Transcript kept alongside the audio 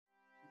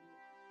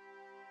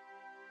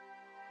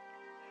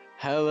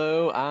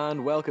Hello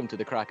and welcome to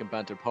the Craic and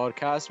Banter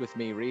podcast with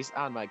me, Reese,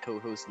 and my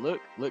co-host Luke.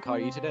 Luke, how are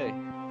you today?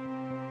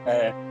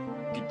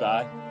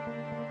 Goodbye.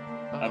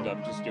 Oh.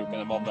 I'm just joking.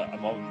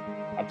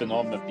 I've been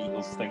on the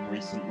Beatles thing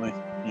recently.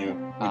 You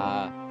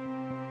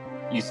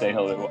say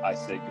hello, I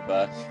say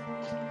goodbye.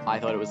 I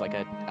thought it was like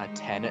a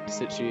Tenet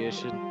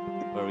situation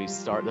where we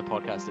start the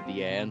podcast at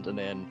the end and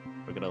then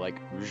we're gonna like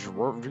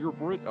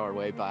our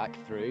way back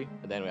through,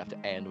 and then we have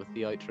to end with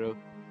the outro.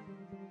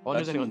 I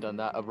wonder has anyone done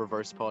that? A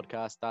reverse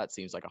podcast? That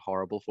seems like a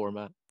horrible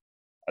format.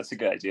 That's a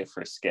good idea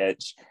for a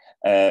sketch.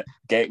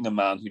 Getting a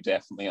man who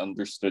definitely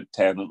understood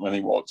Tenet when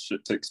he watched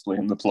it to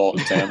explain the plot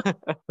of Tenet.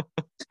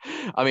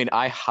 I mean,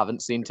 I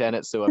haven't seen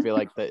Tenet, so I feel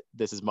like that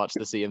this is much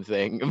the same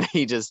thing. I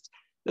think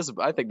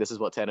this is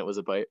what Tenet was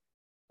about.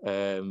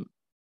 And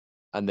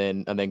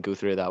then go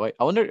through it that way.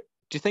 I wonder, do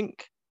you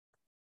think,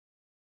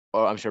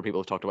 or I'm sure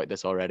people have talked about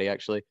this already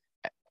actually,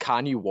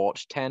 can you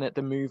watch Tenet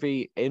the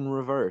movie in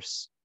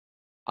reverse?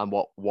 And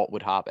what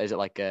would happen? Is it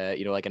like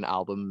like an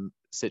album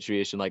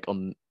situation, like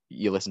on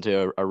you listen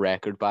to a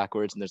record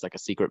backwards and there's like a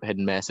secret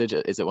hidden message?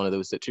 Is it one of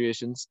those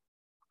situations,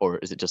 or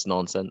is it just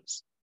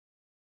nonsense?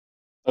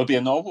 It'll be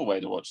a novel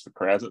way to watch the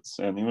credits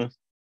anyway.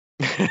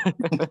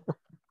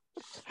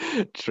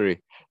 True.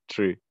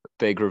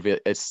 Big reveal.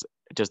 It's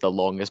just the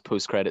longest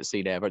post-credit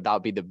scene ever. That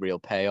would be the real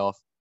payoff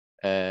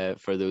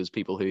for those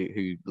people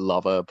who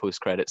love a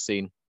post-credit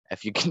scene.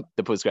 If you can,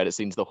 the post-credit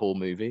scene's the whole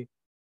movie.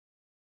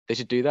 They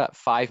should do that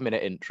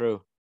 5-minute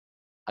intro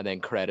and then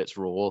credits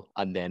roll,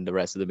 and then the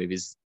rest of the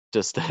movie's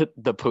just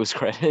the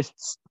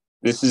post-credits.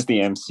 This is the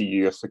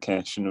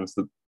MCU-ification of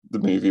the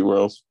movie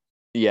world.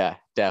 Yeah,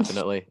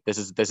 definitely. This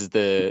is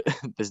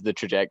the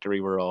trajectory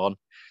we're on.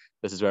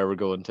 This is where we're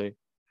going to.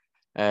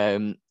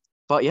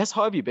 But yes,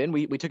 how have you been?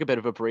 We took a bit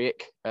of a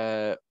break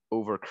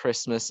over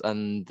Christmas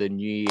and the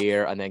New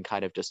Year, and then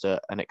kind of just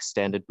an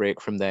extended break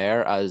from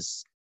there,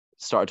 as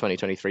start of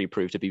 2023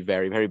 proved to be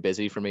very, very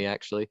busy for me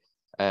actually.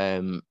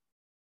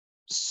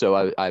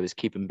 So I was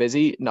keeping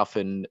busy,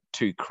 nothing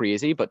too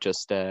crazy, but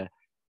just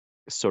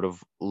sort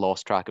of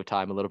lost track of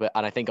time a little bit.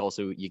 And I think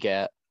also you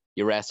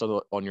rest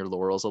on your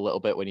laurels a little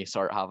bit when you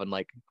start having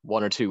like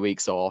 1 or 2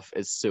 weeks off.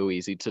 It's so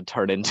easy to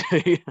turn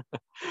into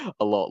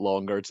a lot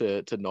longer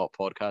to not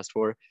podcast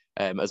for,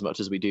 as much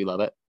as we do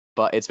love it.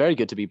 But it's very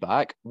good to be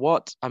back.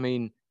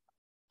 I'm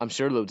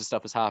sure loads of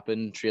stuff has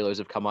happened. Trailers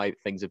have come out,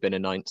 things have been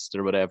announced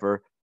or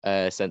whatever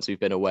since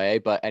we've been away.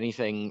 But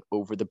anything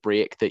over the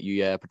break that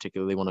you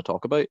particularly want to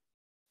talk about?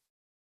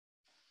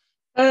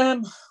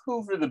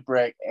 Over the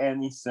break,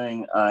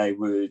 anything I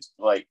would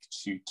like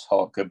to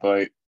talk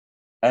about.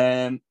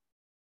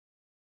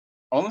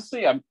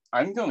 Honestly, I'm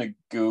gonna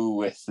go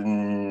with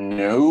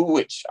no,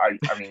 which I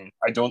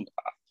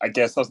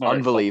guess that's not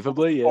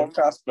unbelievably, yeah.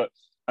 Podcast, but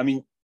I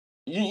mean,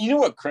 you know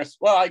what, Chris?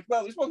 Well,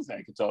 there's one thing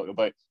I could talk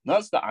about, and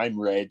that's that I'm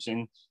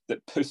raging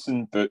that Puss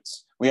in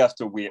Boots, we have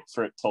to wait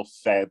for it till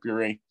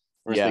February,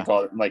 whereas they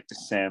got it in like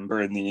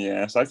December in the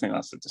US. I think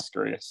that's a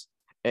disgrace.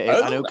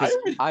 I know, because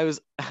I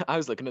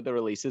was looking at the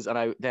releases, and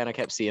I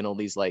kept seeing all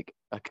these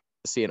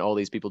seeing all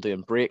these people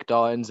doing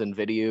breakdowns and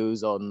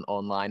videos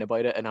online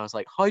about it, and I was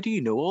like, how do you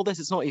know all this?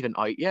 It's not even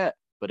out yet.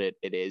 But it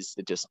is.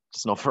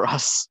 It's not for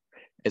us.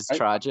 It's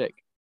tragic.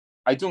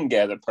 I don't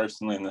get it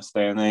personally in this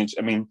day and age.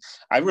 I mean,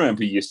 I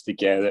remember you used to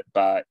get it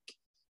back,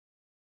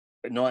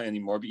 but not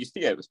anymore, but you used to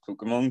get it with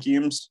Pokemon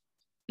games.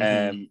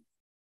 That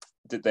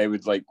they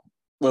would they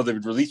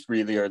would release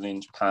really early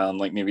in Japan,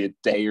 like maybe a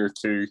day or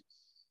two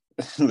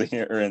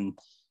later in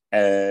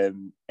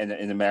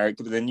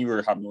America, but then you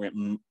were having to wait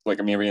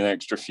like maybe an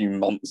extra few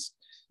months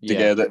to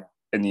get it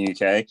in the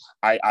UK.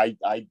 I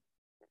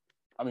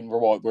mean,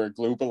 we're a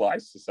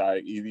globalized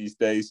society these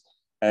days.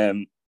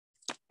 It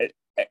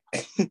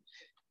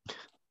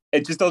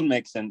just doesn't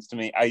make sense to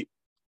me.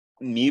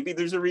 Maybe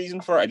there's a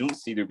reason for it. I don't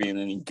see there being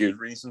any good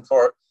reason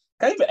for it.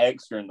 Kind of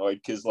extra annoyed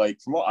because, like,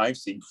 from what I've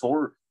seen,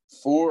 four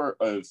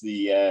of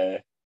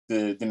the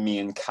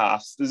main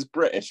cast is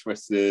British,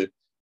 with the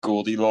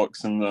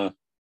Goldilocks and the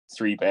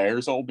Three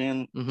Bears all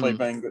being played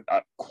by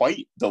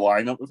quite the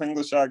lineup of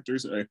English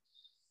actors.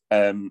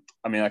 I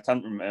mean, I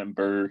can't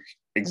remember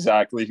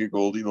exactly who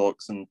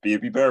Goldilocks and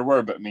Baby Bear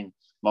were, but I mean,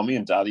 Mummy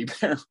and Daddy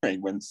Bear, Ray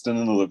Winston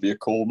and Olivia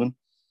Colman.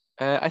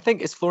 I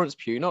think it's Florence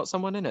Pugh, not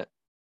someone in it.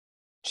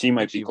 She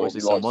might be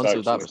Goldilocks. Someone,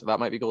 so that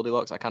might be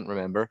Goldilocks. I can't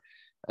remember.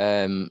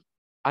 I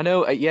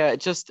know.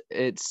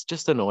 It's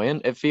just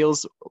annoying.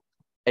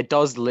 It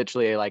does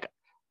literally like.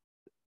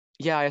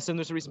 Yeah, I assume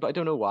there's a reason, but I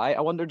don't know why.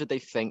 I wonder, did they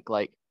think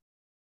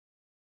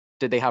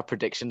did they have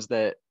predictions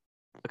that?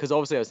 Because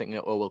obviously I was thinking,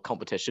 oh well,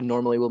 competition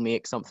normally will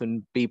make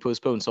something be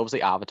postponed. So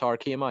obviously Avatar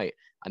came out,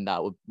 and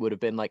that would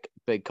have been like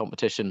big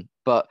competition.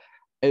 But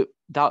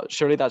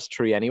surely that's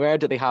true anywhere.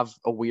 Did they have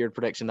a weird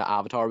prediction that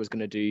Avatar was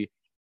going to do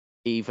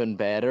even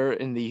better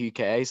in the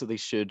UK, so they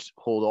should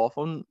hold off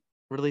on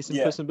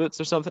releasing Puss in Boots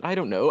or something? I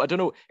don't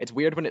know. It's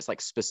weird when it's like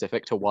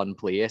specific to one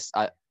place.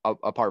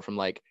 Apart from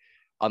like,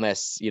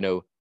 unless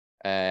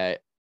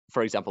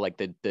for example, like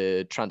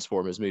the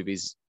Transformers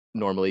movies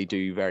normally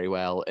do very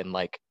well in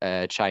like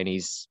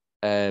Chinese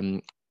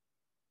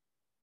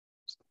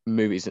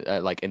movies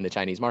like in the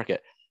Chinese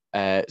market.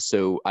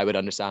 So I would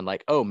understand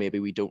like, oh, maybe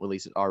we don't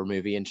release our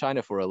movie in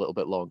China for a little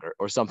bit longer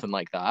or something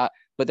like that.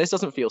 But this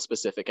doesn't feel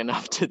specific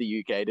enough to the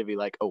UK to be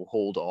like, oh,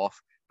 hold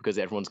off because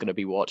everyone's going to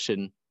be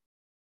watching.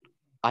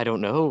 I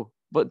don't know.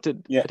 But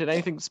Yeah. did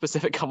anything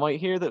specific come out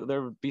here that they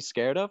would be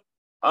scared of?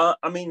 I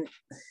mean,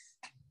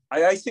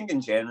 I think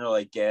in general,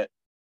 I get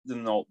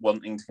them not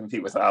wanting to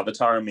compete with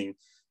Avatar. I mean,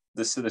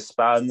 the sort of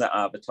span that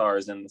Avatar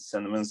is in the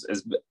cinemas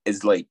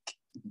is like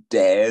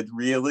dead,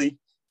 really,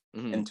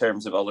 in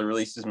terms of other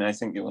releases. I mean, I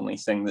think the only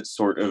thing that's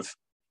sort of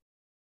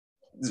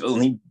the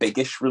only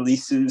biggish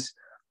releases,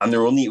 and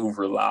they're only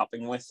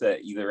overlapping with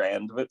it either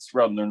end of its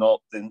run. They're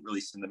not then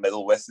released in the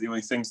middle with. The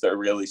only things that are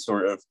really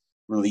sort of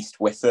released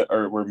with it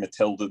were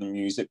Matilda the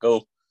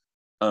musical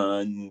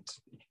and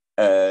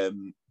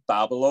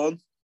Babylon.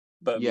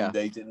 But I mean,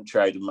 they didn't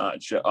try to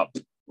match it up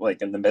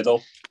like in the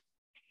middle.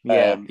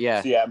 Yeah.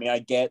 So yeah, I mean, I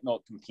get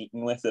not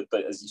competing with it,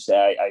 but as you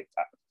say, I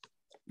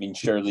mean,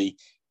 surely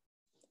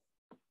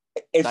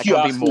if that you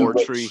can be ask more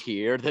me true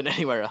here than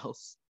anywhere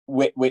else.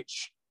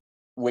 Which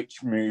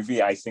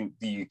movie I think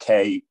the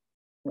UK,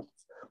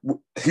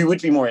 who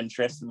would be more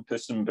interested in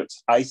Puss in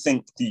Boots? I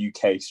think the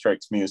UK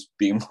strikes me as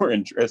being more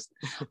interested.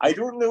 I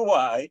don't know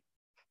why,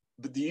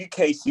 but the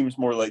UK seems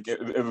more like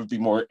it would be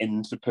more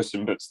into Puss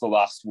in Boots: The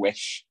Last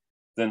Wish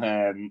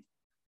than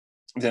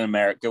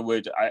America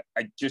would. I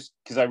just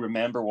because I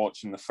remember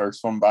watching the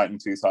first one back in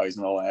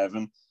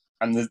 2011,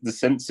 and the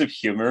sense of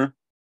humor.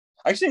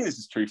 I actually think this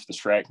is true for the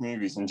Shrek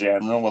movies in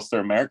general. Whilst they're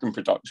American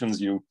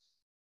productions,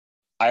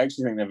 I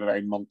actually think they have a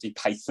very Monty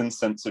Python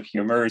sense of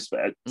humor,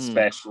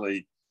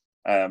 especially,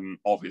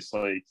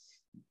 obviously,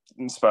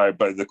 inspired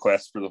by the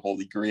quest for the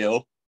Holy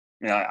Grail.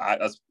 I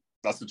mean,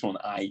 that's the tone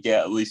I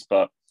get at least,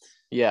 but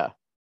yeah,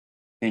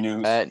 who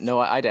knows? No,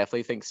 I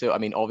definitely think so. I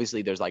mean,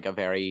 obviously, there's like a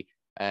very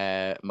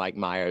Mike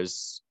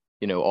Myers,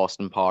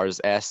 Austin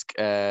Powers-esque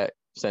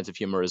sense of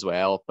humor as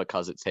well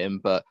because it's him.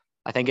 But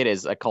I think it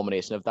is a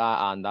combination of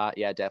that and that.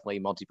 Yeah, definitely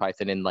Monty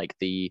Python in like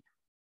the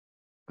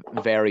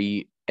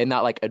in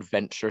that like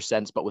adventure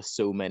sense, but with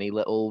so many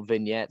little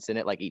vignettes in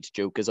it. Like each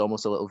joke is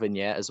almost a little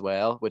vignette as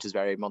well, which is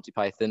very Monty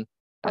Python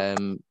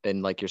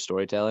in like your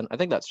storytelling. I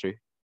think that's true.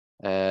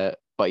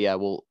 But yeah,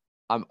 well,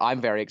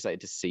 I'm very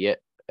excited to see it.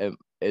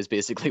 Is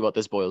basically what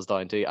this boils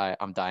down to.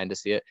 I'm dying to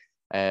see it.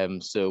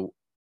 So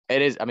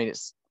it is. I mean,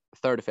 it's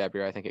 3rd of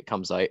February. I think it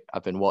comes out.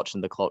 I've been watching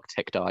the clock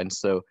tick down,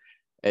 so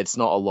it's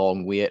not a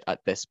long wait at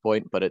this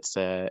point. But it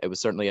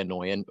was certainly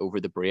annoying over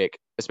the break,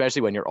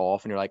 especially when you're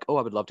off and you're like, oh,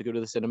 I would love to go to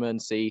the cinema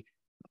and see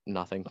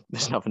nothing.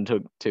 There's nothing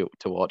to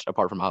watch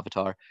apart from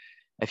Avatar.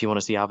 If you want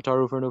to see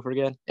Avatar over and over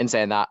again. In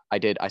saying that,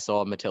 I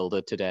saw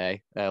Matilda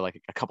today,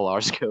 like a couple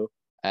hours ago.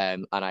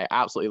 And I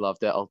absolutely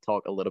loved it. I'll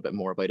talk a little bit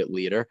more about it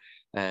later,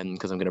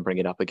 because I'm going to bring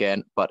it up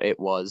again. But it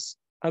was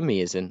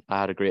amazing. I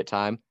had a great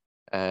time.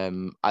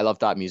 I love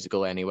that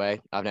musical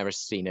anyway. I've never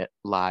seen it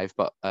live,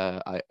 but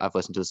I've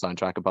listened to the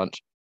soundtrack a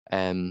bunch.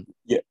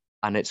 Yeah,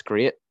 and it's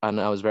great. And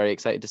I was very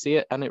excited to see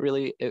it. And it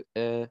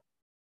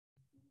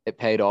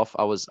paid off.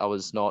 I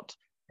was not.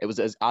 It was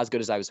as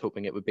good as I was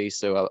hoping it would be.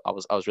 So I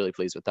was really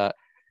pleased with that.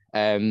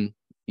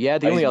 Yeah.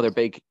 The only other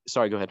big.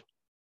 Sorry, go ahead.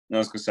 I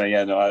was going to say,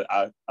 yeah, no,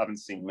 I haven't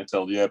seen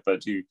Matilda yet, but I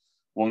do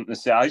want to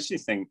say, I actually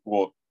think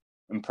what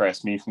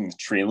impressed me from the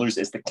trailers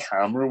is the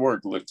camera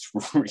work looks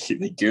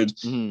really good.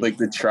 Mm-hmm. Like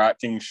the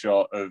tracking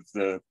shot of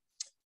I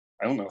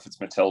don't know if it's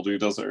Matilda who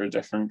does it or a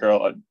different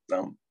girl. I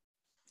don't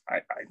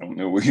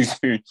know who's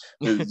who.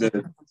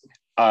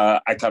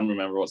 I can't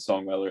remember what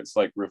song, whether it's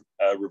like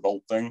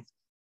Revolting.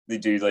 They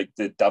do like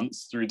the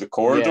dance through the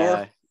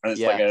corridor, and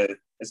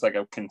it's like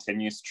a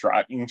continuous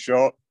tracking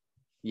shot.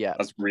 Yeah,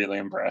 that's really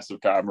impressive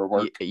camera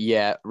work.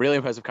 Yeah, really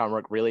impressive camera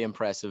work. Really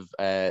impressive,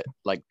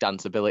 like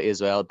danceability as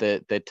well.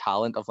 The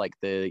talent of like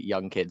the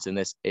young kids in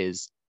this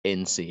is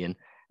insane.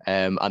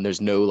 And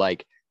there's no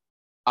like,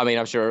 I mean,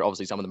 I'm sure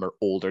obviously some of them are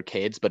older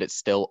kids, but it's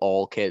still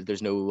all kids.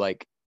 There's no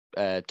like,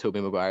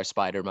 Tobey Maguire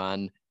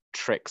Spider-Man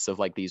tricks of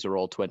like these are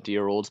all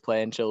 20-year-olds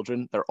playing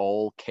children. They're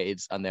all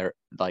kids, and they're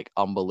like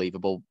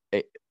unbelievable.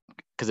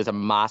 Because it's a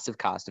massive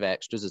cast of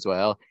extras as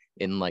well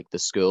in like the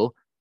school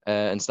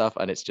and stuff,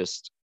 and it's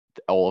just.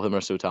 All of them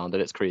are so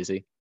talented, it's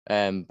crazy.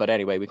 But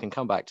anyway, we can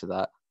come back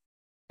to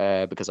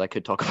that because I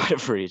could talk about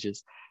it for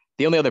ages.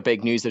 The only other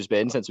big news there's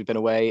been since we've been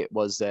away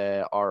was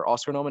our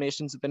Oscar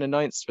nominations have been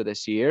announced for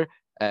this year.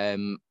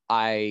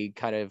 I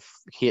kind of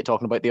hate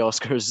talking about the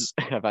Oscars.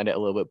 I find it a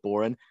little bit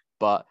boring,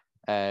 but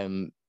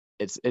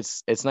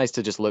it's nice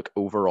to just look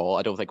overall.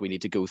 I don't think we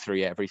need to go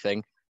through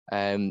everything.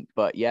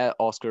 But yeah,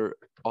 Oscar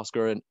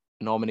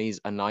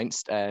nominees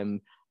announced.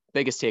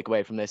 Biggest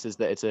takeaway from this is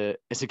that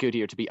it's a good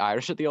year to be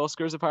Irish at the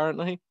Oscars,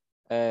 apparently.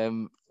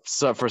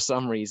 So for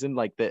some reason,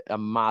 like a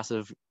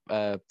massive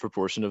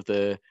proportion of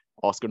the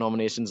Oscar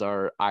nominations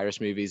are Irish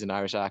movies and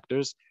Irish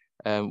actors,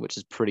 which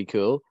is pretty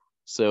cool.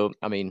 So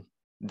I mean,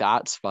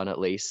 that's fun at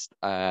least.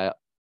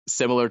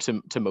 Similar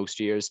to most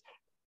years,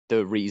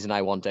 the reason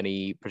I want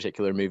any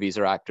particular movies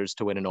or actors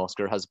to win an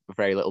Oscar has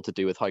very little to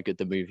do with how good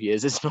the movie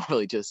is. It's not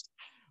really just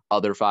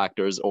other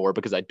factors or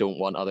because I don't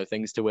want other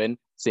things to win.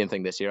 Same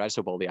thing this year. I just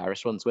hope all the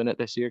Irish ones win it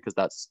this year because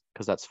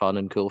that's fun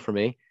and cool for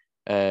me.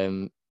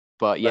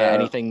 But yeah,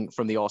 anything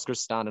from the Oscars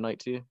standing out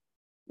to you?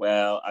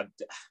 Well,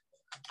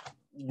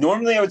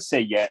 normally I would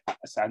say yes,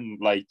 and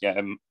like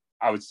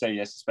I would say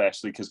yes,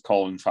 especially because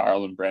Colin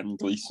Farrell and Brendan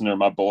Gleeson are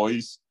my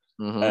boys.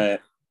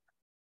 Mm-hmm.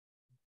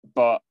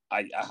 But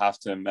I have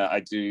to admit,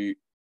 I do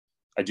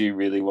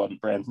really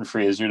want Brendan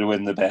Fraser to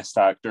win the Best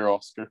Actor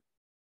Oscar.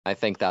 I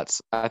think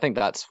that's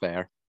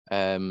fair.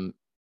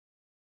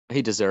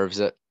 He deserves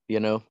it,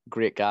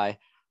 great guy.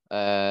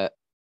 I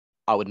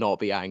would not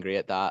be angry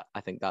at that.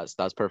 I think that's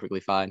perfectly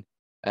fine.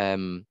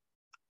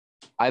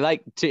 I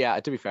like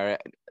to be fair,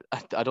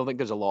 I don't think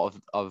there's a lot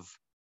of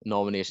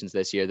nominations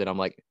this year that I'm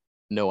like,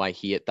 no, I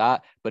hate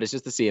that. But it's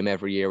just the same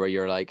every year where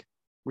you're like,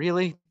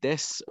 really?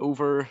 This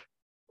over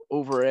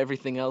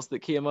everything else that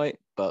came out?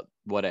 But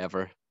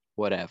whatever.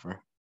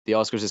 The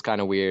Oscars is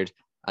kind of weird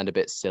and a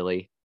bit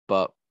silly,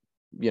 but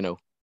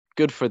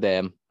good for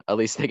them. At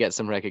least they get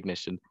some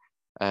recognition.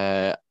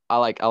 I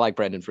like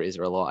Brendan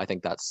Fraser a lot. I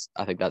think that's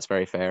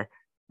very fair.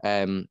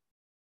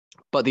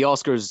 But the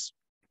Oscars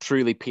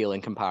truly pale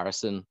in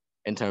comparison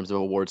in terms of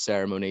award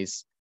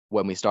ceremonies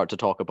when we start to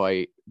talk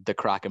about the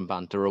Craic and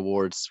Banter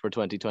Awards for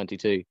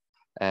 2022,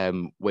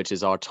 which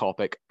is our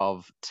topic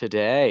of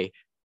today.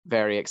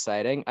 Very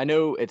exciting. I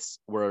know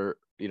we're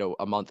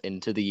a month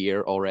into the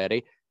year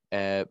already,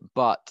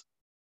 but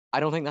I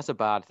don't think that's a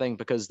bad thing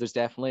because there's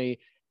definitely,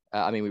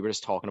 we were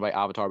just talking about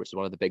Avatar, which is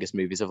one of the biggest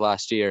movies of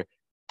last year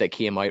that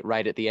came out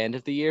right at the end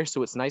of the year.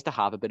 So it's nice to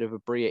have a bit of a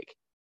break.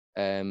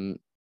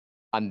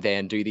 And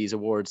then do these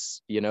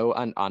awards,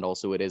 and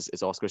also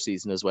it's Oscar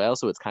season as well.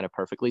 So it's kind of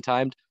perfectly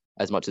timed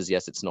as much as,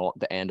 yes, it's not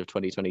the end of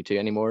 2022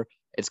 anymore.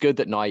 It's good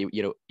that now,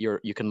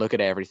 you can look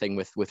at everything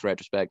with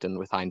retrospect and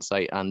with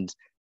hindsight and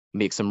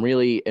make some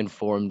really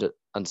informed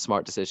and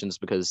smart decisions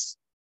because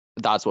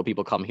that's what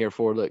people come here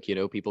for. Look,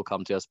 people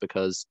come to us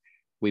because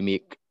we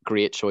make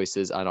great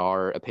choices and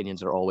our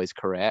opinions are always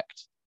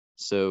correct.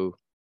 So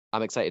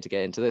I'm excited to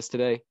get into this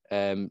today.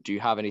 Do you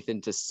have anything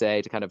to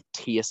say to kind of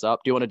tee us up?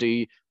 Do you want to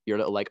do your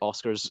little like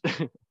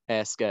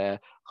Oscars-esque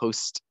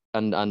host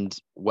and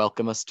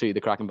welcome us to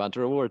the Craic and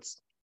Banter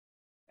Awards?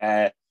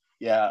 I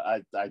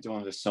don't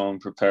have a song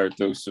prepared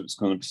though, so it's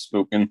going to be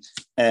spoken.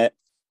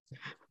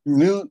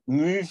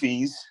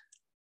 Movies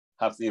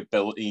have the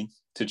ability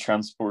to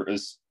transport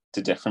us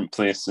to different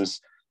places.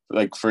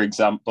 Like, for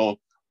example,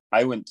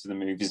 I went to the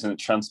movies and it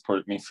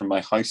transported me from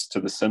my house to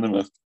the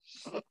cinema.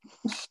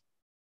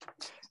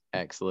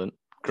 Excellent.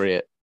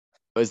 Great.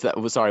 Was there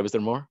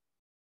more?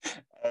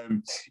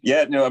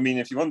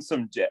 If you want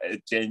some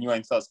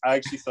genuine thoughts, I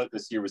actually thought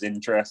this year was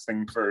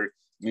interesting for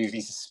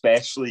movies,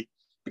 especially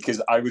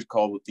because I would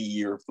call it the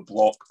year of the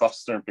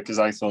blockbuster, because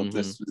I thought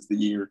this was the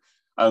year.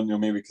 I don't know,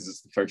 maybe because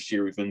it's the first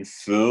year we've been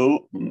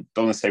don't want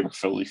to say we're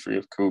fully free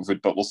of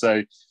COVID, but we'll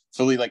say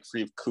fully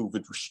free of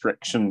COVID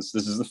restrictions.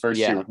 This is the first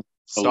year.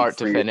 Start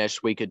to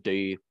finish, we could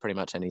do pretty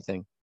much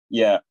anything.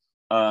 Yeah,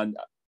 and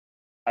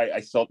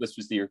I thought this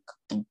was the year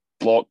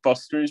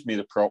blockbusters made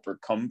a proper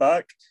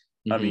comeback.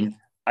 I mean,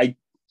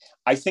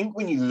 I think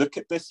when you look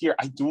at this year,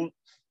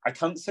 I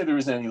can't say there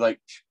was any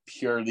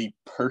purely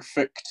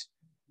perfect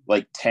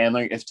 10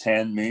 out of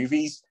 10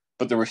 movies,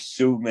 but there were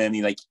so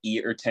many 8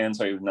 or 10s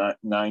out of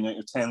 9 out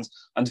of 10s.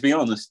 And to be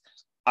honest,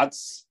 I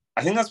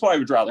think that's what I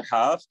would rather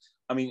have.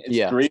 I mean,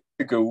 it's great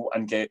to go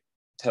and get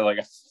to a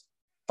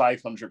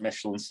 500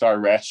 Michelin star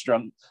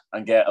restaurant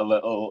and get a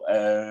little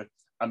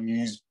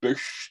amuse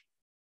bouche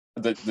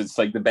that's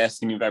the best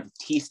thing you've ever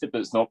tasted, but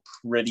it's not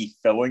pretty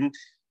filling.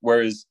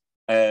 Whereas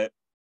I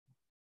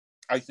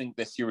think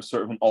this year was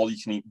sort of an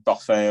all-you-can-eat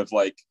buffet of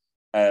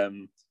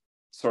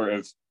sort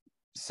of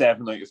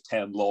 7 out of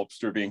 10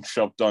 lobster being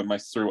shoved down my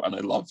throat, and I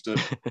loved it.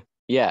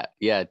 yeah,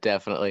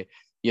 definitely.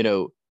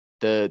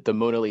 The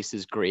Mona Lisa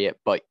is great,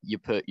 but you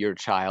put your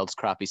child's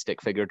crappy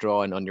stick figure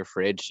drawing on your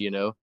fridge.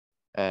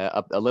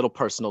 A little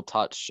personal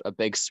touch, a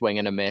big swing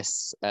and a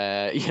miss.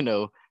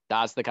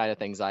 That's the kind of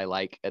things I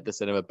like at the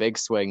cinema. Big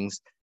swings,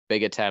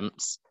 big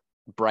attempts,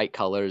 bright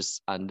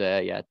colors, and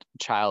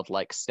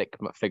childlike stick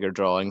figure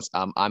drawings.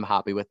 I'm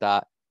happy with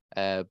that.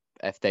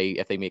 If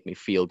they make me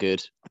feel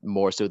good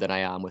more so than I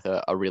am with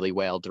a really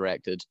well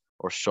directed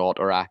or shot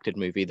or acted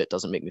movie that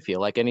doesn't make me feel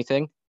like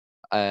anything.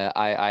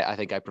 I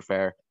think I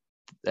prefer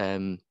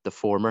the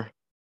former.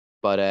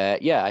 But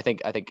I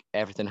think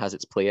everything has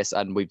its place,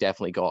 and we've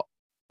definitely got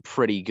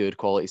pretty good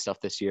quality stuff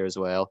this year as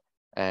well.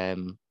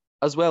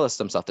 As well as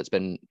some stuff that's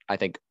been, I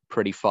think,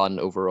 pretty fun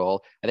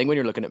overall. I think when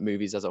you're looking at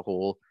movies as a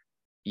whole,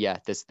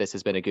 this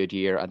has been a good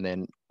year, and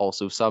then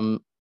also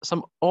some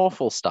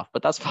awful stuff,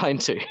 but that's fine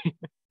too.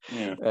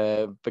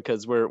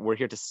 Because we're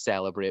here to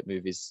celebrate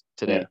movies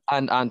today,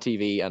 and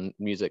TV and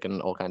music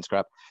and all kinds of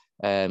crap.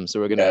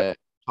 So we're gonna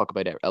talk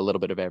about a little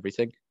bit of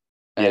everything.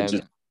 I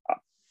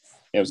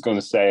was going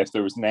to say, if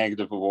there was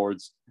negative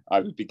awards, I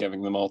would be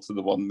giving them all to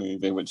the one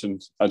movie, which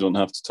I don't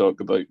have to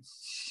talk about.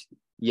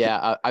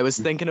 Yeah, I was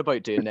thinking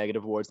about doing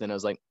negative awards, then I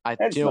was like,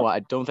 what? I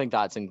don't think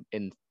that's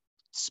in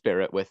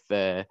spirit with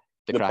the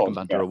Craic and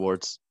Banter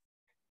Awards.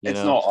 You It's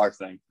know? not our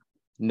thing.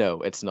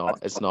 No, it's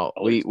not. That's It's not not.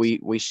 always.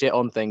 We shit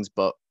on things,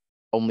 but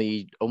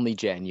only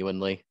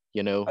genuinely.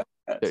 You know,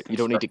 That's you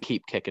don't need to constructive.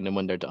 keep kicking them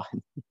when they're done.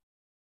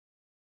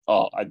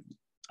 Oh,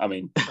 I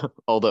mean,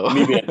 Although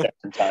maybe at a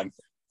different time.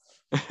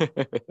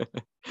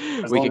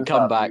 As we long can as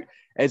come that back.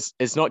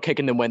 It's not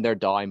kicking them when they're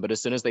down, but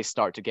as soon as they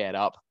start to get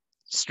up,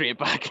 straight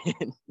back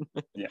in.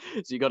 Yeah.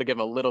 So you got to give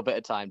them a little bit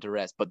of time to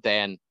rest, but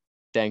then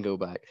go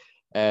back.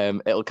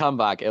 It'll come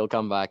back,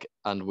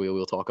 and we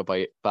will talk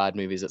about bad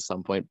movies at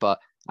some point. But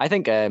I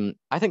think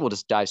we'll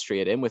just dive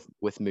straight in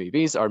with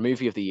movies. Our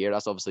movie of the year.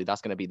 That's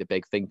going to be the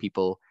big thing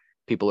people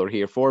are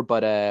here for.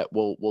 But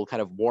we'll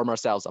kind of warm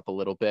ourselves up a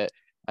little bit,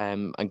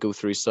 and go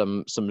through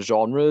some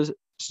genre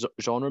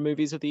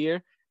movies of the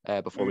year,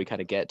 before we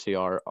kind of get to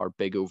our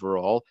big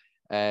overall.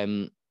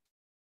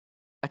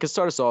 I could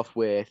start us off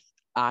with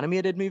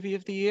animated movie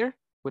of the year,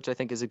 which I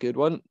think is a good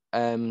one.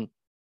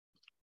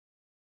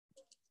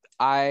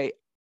 I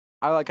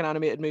like an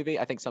animated movie.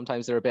 I think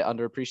sometimes they're a bit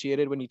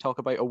underappreciated when you talk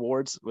about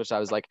awards, which I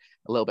was like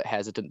a little bit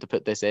hesitant to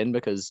put this in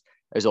because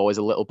there's always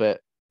a little bit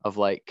of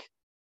like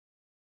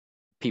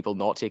people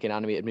not taking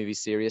animated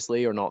movies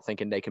seriously or not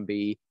thinking they can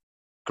be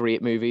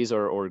great movies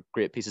or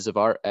great pieces of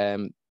art.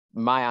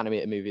 My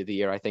animated movie of the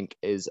year, I think,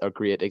 is a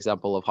great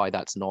example of how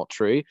that's not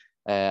true.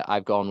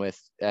 I've gone with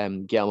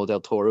Guillermo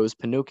del Toro's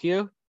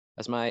Pinocchio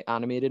as my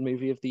animated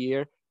movie of the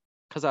year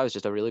because I was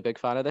just a really big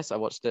fan of this. I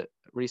watched it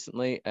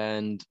recently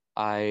and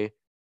I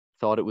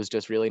thought it was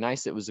just really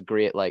nice. It was a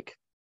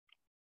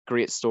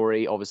great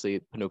story.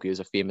 Obviously, Pinocchio is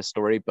a famous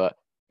story, but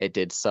it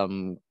did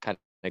some kind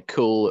of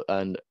cool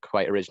and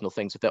quite original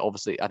things with it.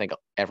 Obviously, I think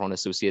everyone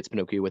associates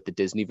Pinocchio with the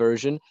Disney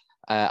version,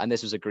 and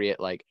this was a great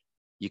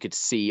you could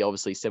see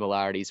obviously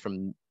similarities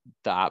from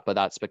that, but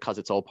that's because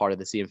it's all part of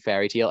the same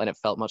fairy tale, and it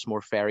felt much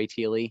more fairy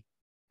tale-y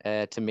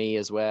to me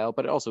as well.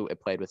 But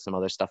it played with some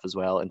other stuff as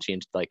well and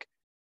changed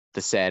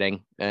the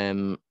setting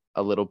a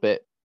little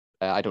bit.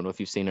 I don't know if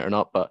you've seen it or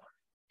not, but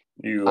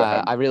You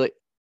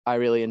I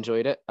really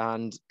enjoyed it,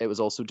 and it was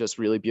also just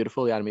really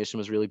beautiful. The animation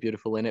was really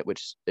beautiful in it,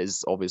 which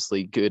is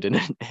obviously good in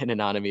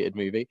an animated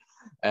movie.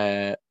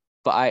 But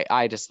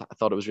I just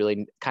thought it was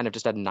really kind of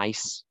just a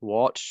nice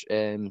watch.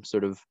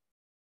 Sort of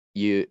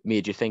you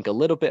made you think a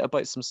little bit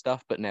about some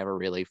stuff, but never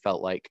really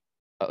felt like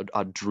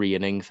a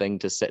draining thing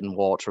to sit and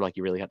watch, or like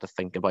you really had to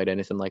think about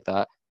anything like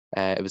that.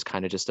 It was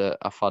kind of just a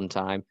fun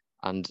time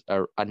and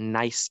a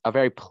nice, a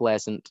very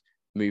pleasant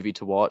movie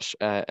to watch.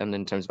 And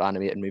in terms of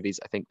animated movies,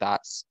 I think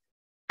that's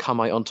come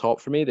out on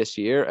top for me this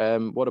year.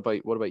 What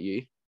about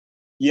you?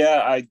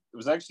 Yeah, I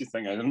was actually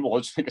thinking I didn't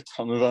watch like a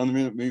ton of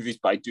animated movies,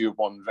 but I do have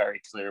one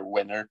very clear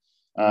winner.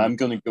 I'm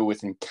going to go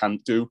with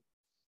Encanto.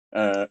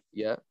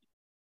 Yeah.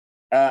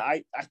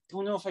 I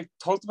don't know if I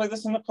talked about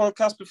this in the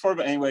podcast before,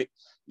 but anyway,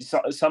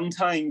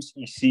 sometimes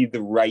you see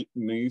the right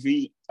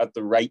movie at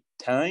the right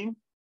time,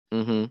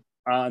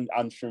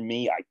 and for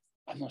me,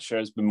 I'm not sure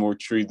it's been more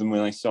true than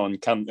when I saw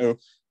Encanto.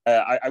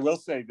 I will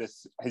say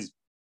this has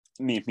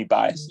made me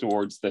biased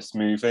towards this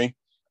movie,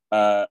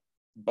 but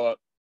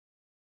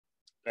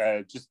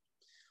just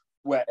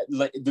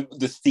like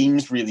the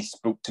themes really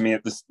spoke to me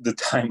at the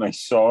time I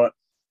saw it.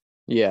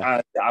 Yeah.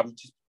 And I was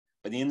just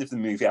by the end of the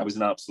movie, I was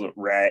an absolute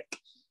wreck.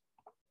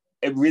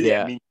 It really,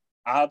 Yeah. I mean,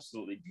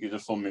 absolutely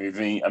beautiful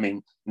movie. I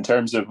mean, in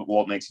terms of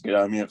what makes a good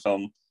animated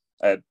film,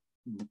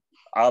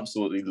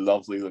 absolutely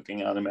lovely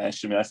looking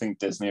animation. I mean, I think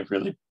Disney have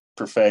really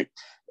perfect.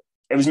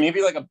 It was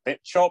maybe like a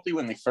bit choppy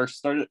when they first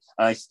started,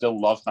 and I still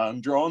love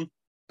hand drawn,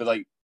 but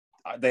like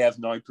they have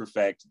now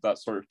perfected that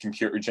sort of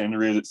computer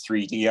generated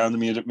 3D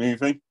animated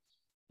movie.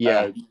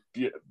 Yeah.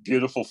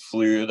 Beautiful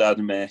fluid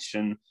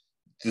animation.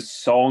 The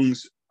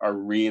songs are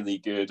really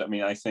good. I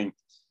mean, I think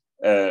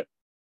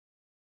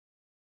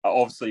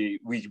obviously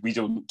we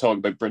don't talk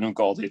about Bruno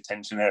Goldie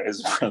Attention. It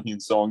is a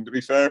brilliant song, to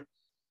be fair.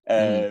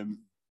 But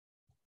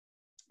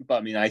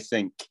I mean, I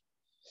think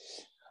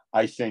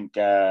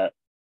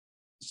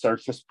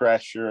Surface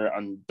Pressure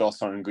and Dos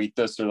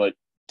Anguitas are like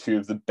two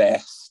of the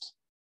best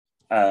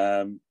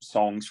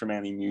songs from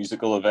any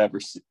musical I've ever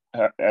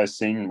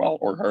seen, well,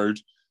 or heard.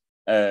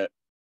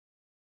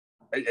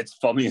 It's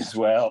funny as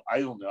well. I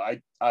don't know.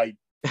 I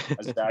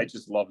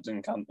just loved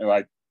Encanto.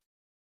 I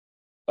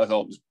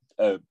thought it was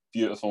a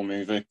beautiful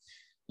movie.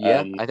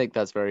 Yeah, I think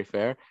that's very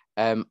fair.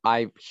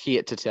 I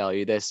hate to tell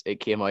you this, it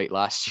came out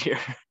last year.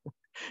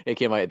 It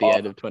came out at the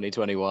end of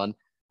 2021.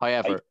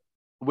 However,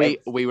 we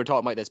were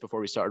talking about this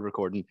before we started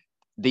recording.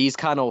 These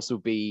can also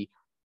be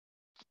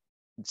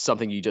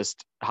something you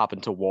just happen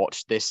to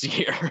watch this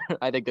year.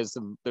 I think there's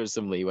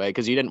some leeway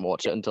because you didn't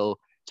watch it until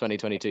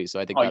 2022, so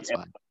I think that's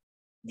fine.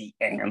 The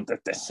end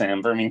of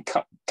December. I mean,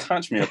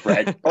 catch me a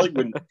break. It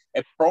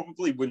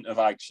probably wouldn't have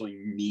actually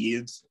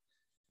made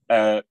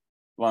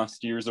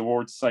last year's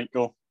awards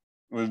cycle.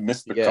 We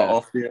missed the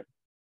cutoff here.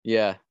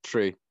 Yeah,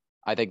 true.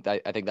 I think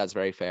that's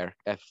very fair.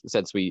 I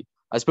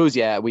suppose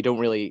we don't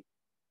really,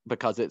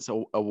 because it's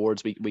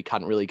awards, we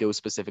can't really go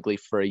specifically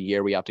for a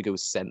year. We have to go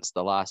since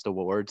the last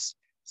awards.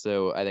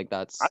 So I think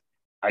that's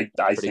I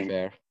pretty think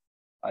fair.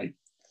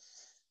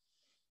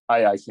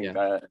 I think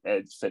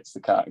it fits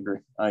the category.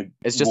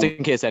 It's just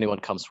in case anyone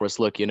comes for us.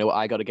 Look,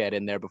 I got to get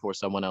in there before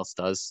someone else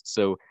does.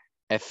 So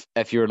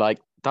if you're like,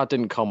 that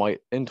didn't come out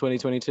in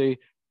 2022,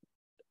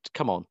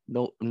 come on.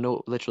 No,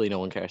 literally no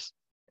one cares.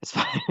 It's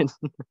fine.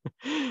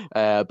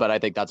 But I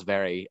think that's a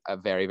very,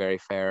 very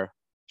fair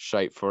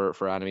shout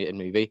for animated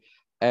movie.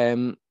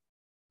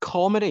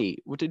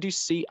 Comedy. What did you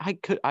see?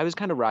 I was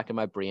kind of racking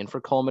my brain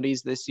for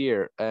comedies this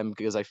year,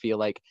 because I feel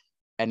like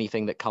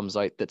anything that comes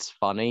out that's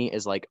funny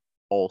is like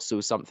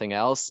also something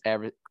else.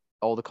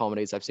 All the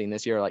comedies I've seen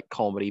this year are like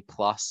comedy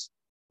plus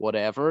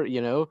whatever.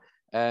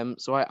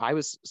 So I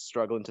was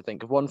struggling to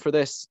think of one for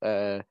this.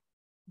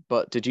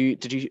 But did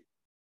you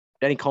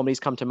any comedies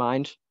come to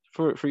mind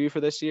for you for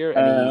this year?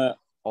 Any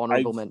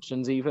honorable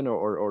mentions even,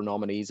 or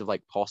nominees of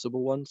like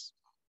possible ones?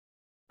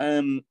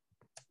 I'm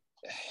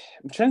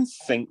trying to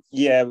think.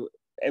 Yeah,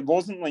 it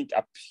wasn't like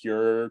a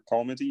pure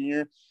comedy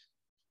year,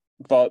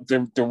 but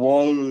there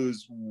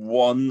was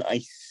one,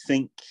 I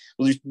think.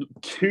 Well, there's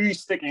two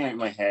sticking out in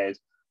my head.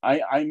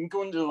 I'm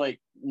going to like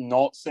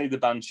not say the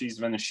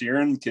Banshees of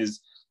Inisherin because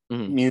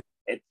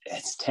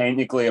it's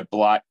technically a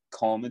black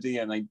comedy,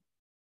 and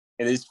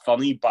it is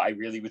funny, but I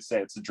really would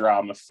say it's a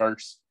drama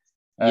first.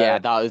 Yeah,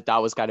 that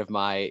was kind of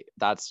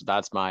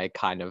that's my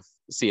kind of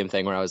same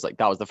thing where I was like,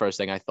 that was the first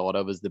thing I thought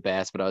of as the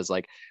best, but I was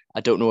like,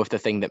 I don't know if the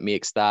thing that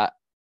makes that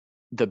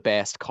the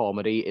best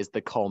comedy is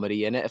the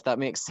comedy in it, if that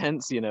makes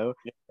sense. Yeah.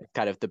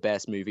 Kind of the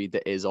best movie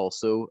that is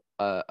also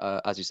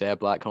as you say, a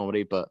black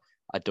comedy, but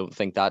I don't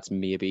think that's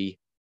maybe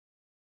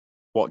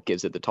what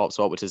gives it the top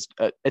spot, which is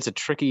it's a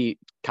tricky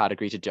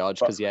category to judge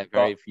because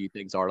very few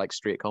things are like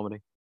straight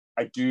comedy.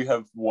 I do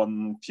have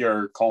one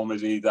pure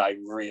comedy that I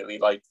really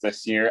liked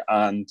this year,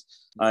 and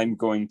I'm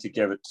going to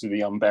give it to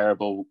The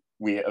Unbearable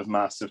Weight of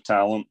Massive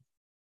Talent.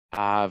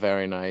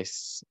 Very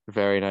nice.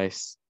 Very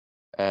nice.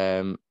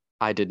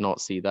 I did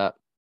not see that.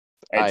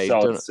 I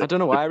don't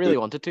know why I really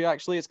wanted to,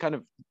 actually.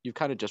 You've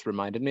kind of just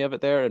reminded me of it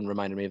there and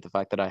reminded me of the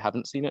fact that I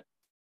haven't seen it.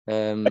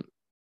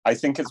 I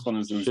think it's one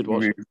of those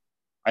movies.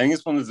 I think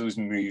it's one of those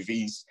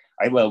movies.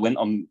 I went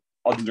on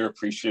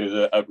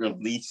underappreciated at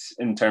release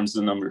in terms of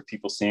the number of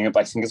people seeing it,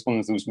 but I think it's one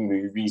of those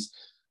movies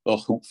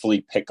that'll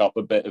hopefully pick up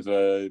a bit of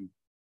a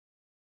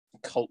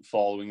cult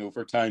following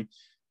over time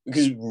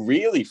because it's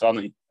really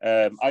funny.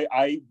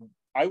 I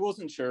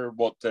wasn't sure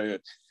what to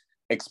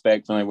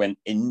expect when I went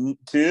into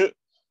it.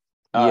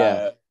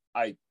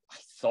 I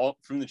thought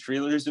from the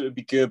trailers it would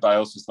be good, but I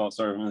also thought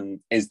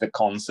is the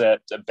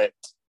concept a bit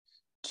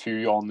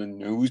too on the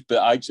nose,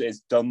 but actually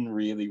it's done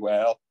really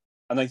well.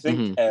 And I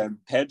think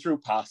Pedro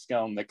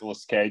Pascal and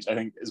Nicolas Cage, I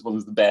think, is one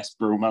of the best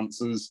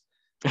romances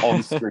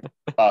on screen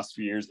the past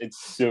few years.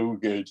 It's so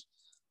good.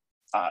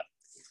 It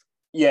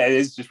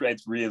is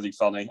it's really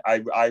funny.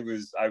 I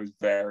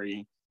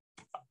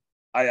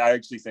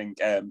actually think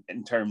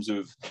in terms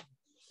of,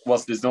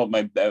 whilst it's not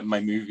my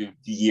movie of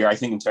the year, I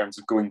think in terms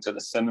of going to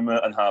the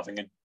cinema and having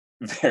a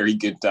very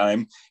good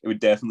time, it would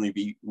definitely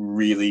be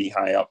really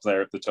high up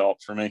there at the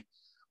top for me.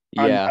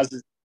 Yeah.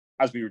 And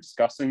as we were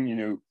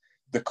discussing,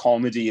 the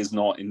comedy is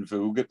not in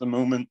vogue at the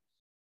moment.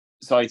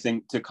 So I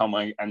think to come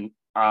out and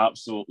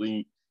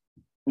absolutely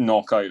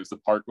knock out of the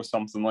park with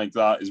something like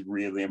that is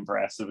really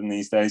impressive in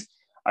these days.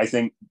 I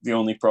think the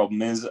only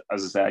problem is,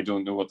 as I say, I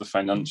don't know what the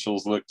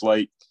financials look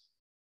like.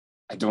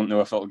 I don't know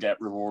if it'll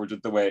get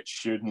rewarded the way it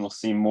should, and we'll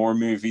see more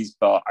movies.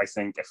 But I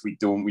think if we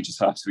don't, we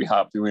just have to be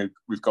happy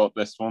we've got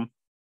this one.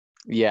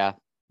 Yeah,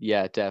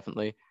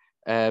 definitely.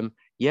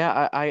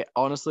 I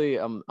honestly,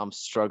 I'm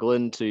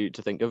struggling to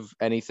think of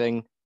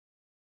anything.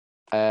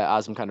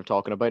 As I'm kind of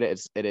talking about it,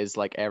 it is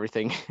like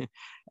everything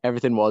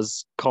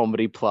was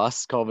comedy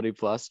plus. Do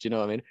you know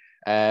what I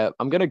mean?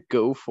 I'm gonna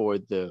go for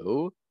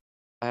though.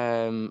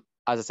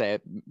 As I say,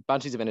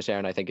 Banshees of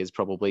Inisherin I think is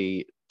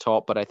probably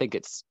top, but I think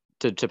it's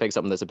to pick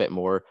something that's a bit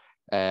more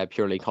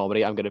purely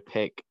comedy. I'm gonna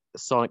pick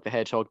Sonic the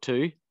Hedgehog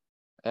 2,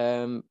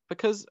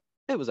 because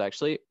it was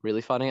actually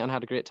really funny and I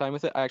had a great time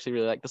with it. I actually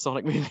really like the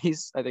Sonic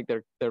movies. I think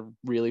they're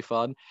really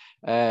fun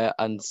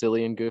and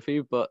silly and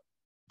goofy, but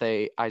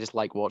I just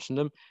like watching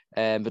them.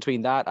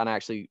 Between that and I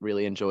actually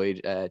really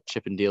enjoyed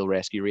Chip and Dale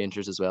Rescue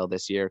Rangers as well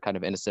this year, kind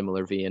of in a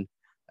similar vein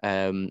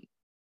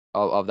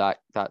of that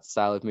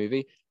style of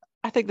movie.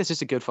 I think this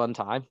is a good fun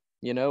time,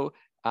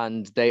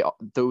 and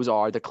those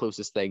are the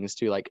closest things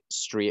to like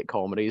straight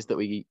comedies that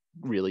we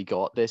really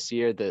got this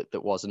year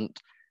that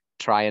wasn't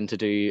trying to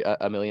do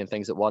a million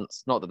things at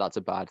once. Not that that's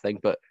a bad thing,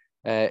 but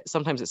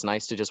sometimes it's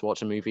nice to just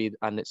watch a movie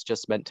and it's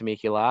just meant to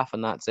make you laugh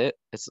and that's it.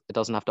 It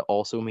doesn't have to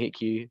also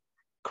make you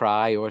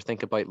cry or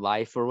think about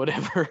life or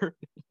whatever.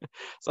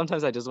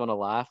 Sometimes I just want to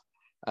laugh,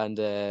 and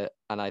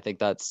I think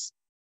those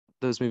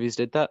movies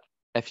did that.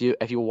 If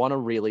you want to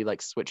really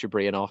like switch your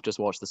brain off, just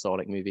watch the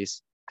Sonic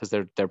movies because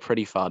they're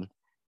pretty fun,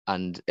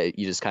 and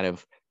you just kind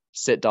of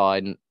sit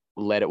down,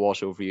 let it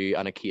wash over you,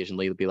 and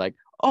occasionally you'll be like,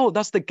 oh,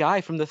 that's the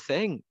guy from The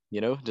Thing,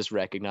 just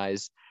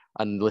recognize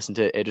and listen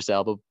to Idris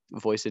Elba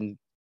voicing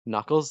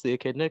Knuckles the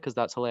Echidna because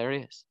that's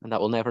hilarious and that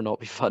will never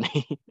not be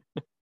funny.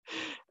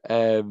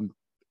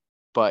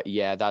 But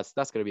yeah, that's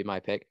gonna be my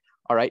pick.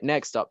 All right,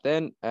 next up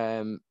then.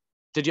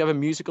 Did you have a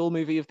musical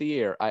movie of the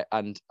year?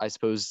 I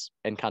suppose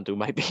Encanto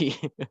might be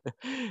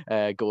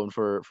going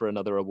for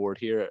another award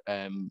here.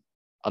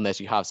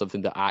 Unless you have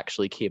something that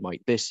actually came out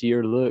this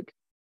year. Look.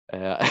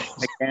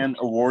 Again,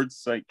 awards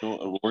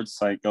cycle.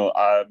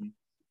 I'm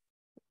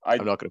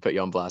not going to put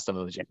you on blast. I'm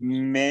it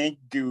may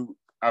go.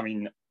 I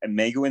mean, it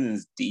may go in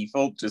as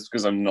default just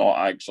because I'm not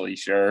actually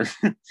sure.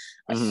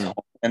 I saw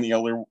any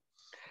other.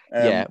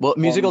 Yeah, well,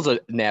 musicals are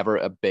never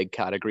a big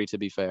category, to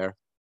be fair.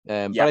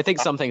 But Yeah. I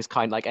think some things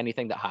count, like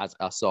anything that has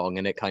a song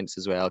in it counts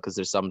as well, because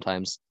there's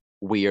sometimes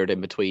weird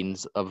in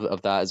betweens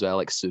of that as well,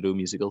 like pseudo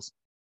musicals.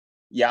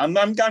 Yeah, I'm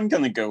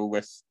gonna go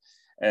with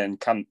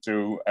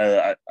Encanto.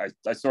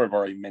 I sort of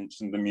already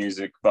mentioned the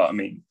music, but I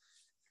mean,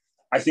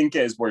 I think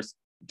it is worth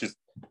just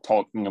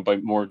talking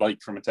about more,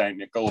 like from a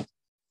technical.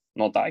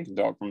 Not that I can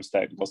talk from a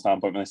technical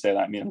standpoint when I say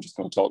that. I mean, I'm just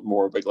going to talk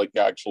more about like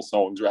the actual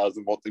songs rather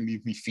than what they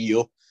made me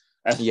feel.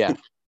 Yeah.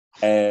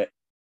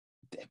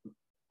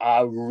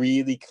 A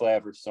really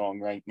clever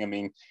songwriting. I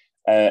mean,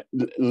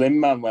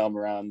 Lin-Manuel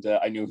Miranda,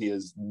 I know he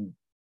is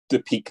the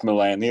peak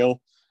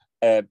millennial,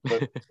 but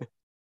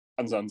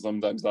and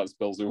sometimes that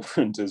spills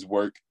over into his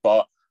work.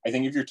 But I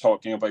think if you're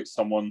talking about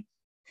someone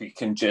who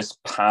can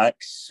just pack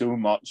so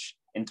much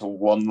into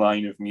one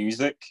line of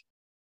music,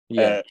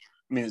 Yeah.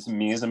 I mean, it's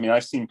amazing. I mean,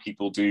 I've seen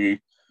people do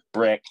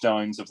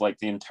breakdowns of like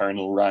the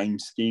internal rhyme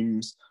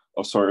schemes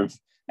of sort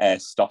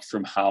of stuff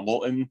from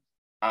Hamilton,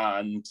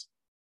 and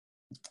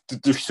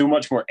they're so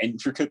much more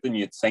intricate than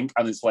you'd think.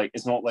 And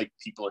it's not like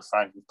people are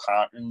finding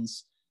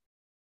patterns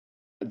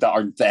that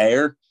aren't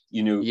there.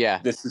 You know, Yeah.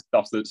 this is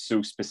stuff that's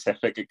so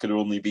specific it could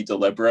only be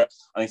deliberate.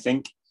 And I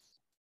think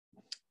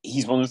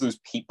he's one of those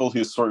people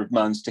who sort of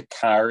managed to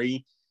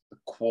carry the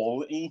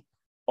quality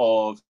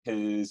of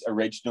his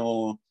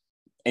original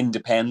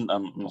independent.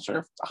 I'm not sure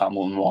if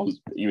Hamilton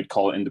was, you would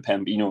call it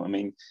independent, but you know what I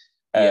mean.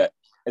 Yeah.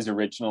 His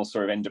original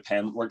sort of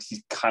independent works,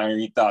 he's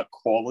carried that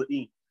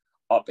quality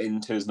up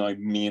into his now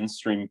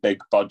mainstream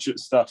big budget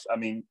stuff. I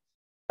mean,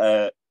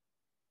 as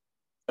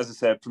I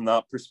said, from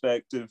that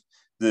perspective,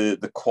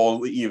 the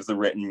quality of the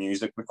written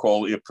music, the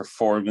quality of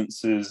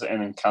performances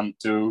in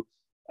Encanto,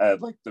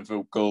 like the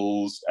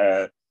vocals,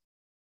 how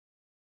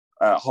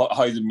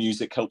the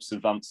music helps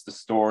advance the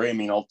story. I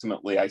mean,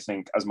 ultimately, I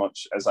think as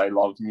much as I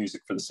love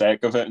music for the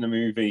sake of it in a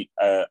movie,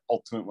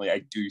 ultimately, I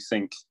do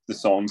think the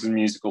songs and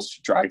musicals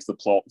should drive the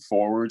plot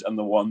forward, and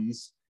the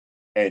ones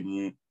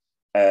in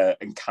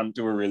Encanto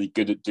are really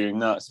good at doing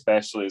that,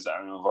 especially as I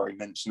don't know, I've already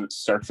mentioned, it's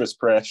Surface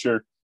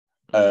Pressure.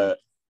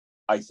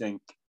 I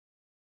think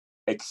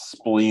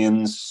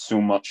explains so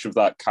much of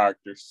that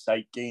character's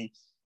psyche.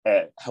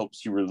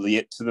 Helps you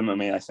relate to them. I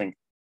mean, I think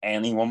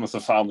anyone with a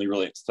family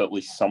relates to at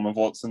least some of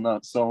what's in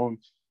that song.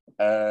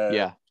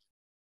 Yeah.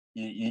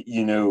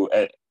 You know,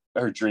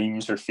 her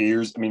dreams, her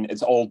fears. I mean,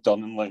 it's all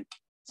done in like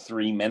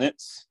 3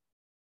 minutes.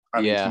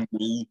 I mean, to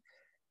me,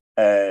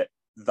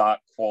 that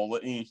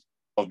quality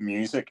of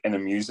music in a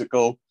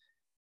musical,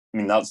 I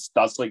mean, that's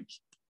like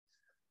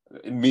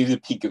maybe the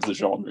peak of the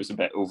genre is a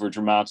bit over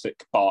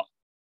dramatic, but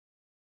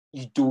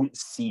you don't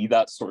see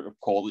that sort of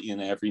quality in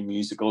every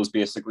musical, is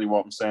basically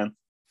what I'm saying.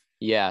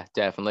 Yeah,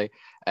 definitely.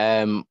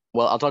 Well,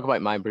 I'll talk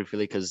about mine briefly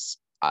because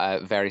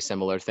very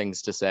similar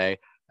things to say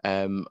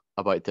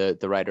about the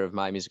writer of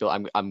my musical.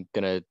 I'm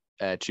gonna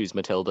choose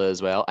Matilda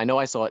as well. I know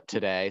I saw it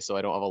today, so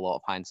I don't have a lot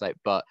of hindsight,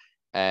 but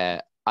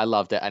I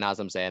loved it. And as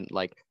I'm saying,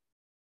 like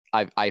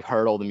I've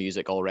heard all the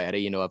music already.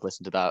 You know, I've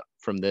listened to that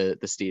from the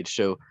stage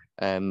show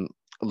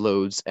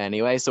loads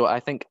anyway. So I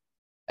think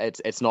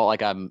it's not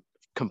like I'm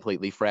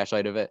completely fresh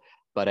out of it.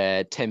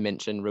 But Tim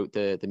Minchin wrote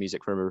the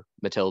music for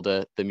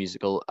Matilda, the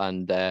musical,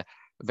 and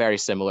very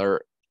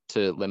similar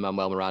to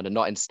Lin-Manuel Miranda,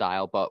 not in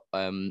style, but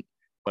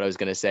what I was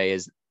gonna say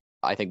is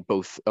I think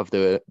both of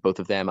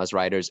them as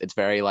writers, it's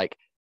very like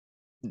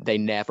they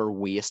never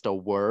waste a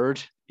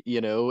word,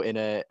 you know, in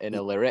a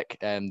lyric.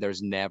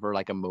 There's never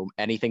like a moment,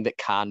 anything that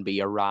can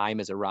be a rhyme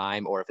is a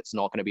rhyme, or if it's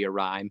not going to be a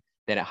rhyme,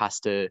 then it has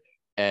to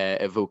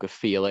evoke a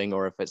feeling,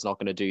 or if it's not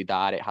going to do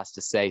that, it has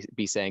to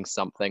be saying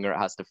something, or it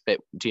has to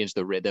change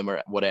the rhythm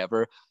or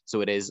whatever.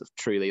 So it is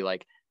truly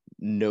like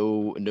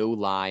no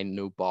line,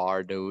 no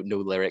bar, no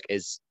lyric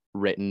is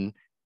written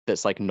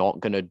that's like not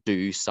going to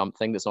do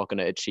something, that's not going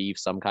to achieve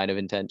some kind of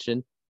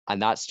intention.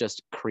 And that's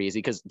just crazy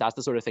because that's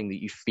the sort of thing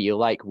that you feel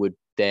like would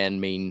then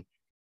mean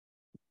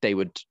they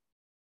would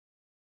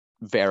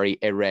very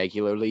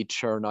irregularly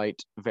churn out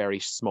very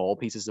small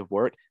pieces of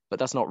work, but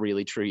that's not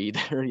really true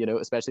either, you know,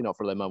 especially not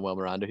for Lin-Manuel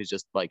Miranda, who's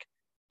just like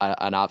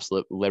an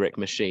absolute lyric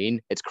machine.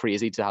 It's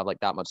crazy to have like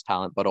that much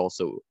talent, but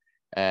also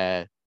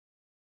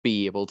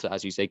be able to,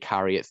 as you say,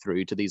 carry it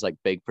through to these like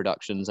big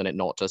productions and it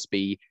not just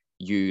be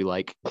you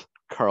like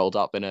curled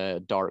up in a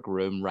dark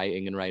room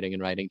writing and writing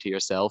and writing to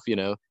yourself, you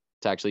know,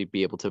 to actually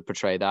be able to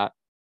portray that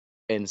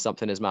in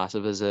something as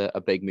massive as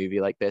a big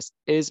movie like this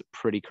is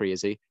pretty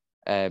crazy.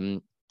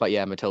 But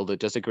yeah, Matilda,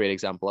 just a great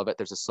example of it.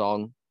 There's a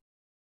song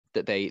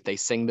that they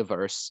sing the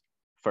verse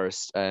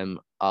first.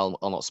 I'll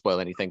not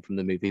spoil anything from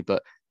the movie,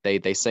 but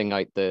they sing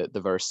out the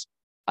verse,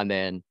 and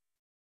then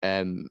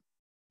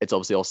it's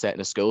obviously all set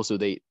in a school, so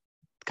they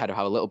kind of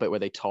have a little bit where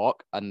they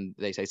talk and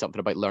they say something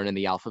about learning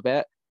the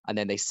alphabet, and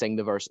then they sing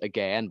the verse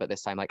again, but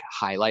this time like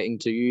highlighting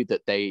to you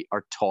that they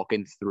are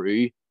talking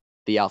through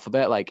the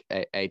alphabet, like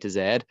A to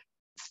Z,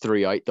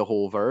 throughout the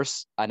whole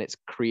verse. And it's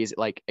crazy,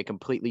 like it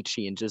completely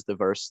changes the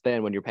verse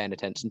then when you're paying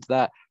attention to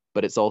that.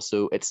 But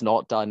it's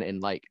not done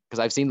in like, because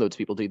I've seen loads of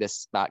people do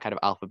that kind of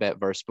alphabet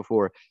verse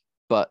before,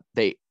 but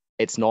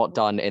it's not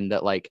done in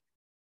that like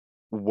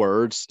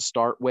words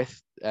starting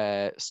with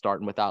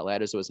that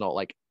letter. So it's not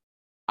like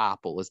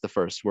apple is the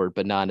first word,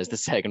 banana is the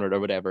second word, or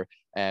whatever,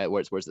 where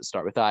it's words that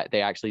start with that.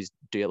 They actually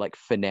do it like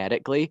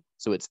phonetically,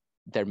 so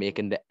they're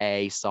making the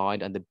A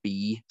sound and the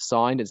B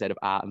sound instead of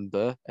A and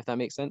B, if that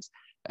makes sense.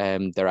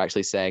 They're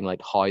actually saying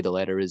like how the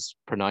letter is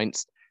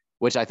pronounced,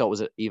 which I thought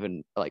was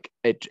even like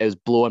it was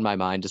blowing my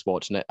mind just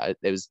watching it.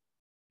 It was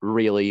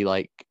really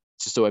like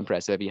just so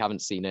impressive. If you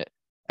haven't seen it,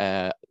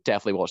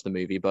 definitely watch the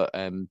movie, but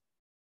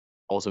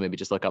also maybe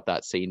just look up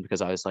that scene,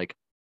 because I was like,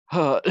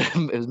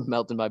 it was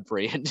melting my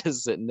brain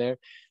just sitting there.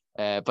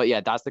 But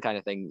yeah, that's the kind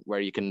of thing where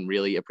you can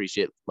really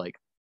appreciate like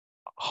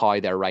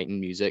how they're writing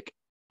music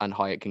and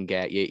how it can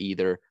get you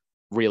either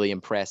really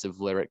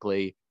impressive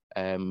lyrically,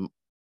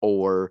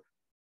 or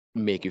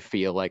make you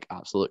feel like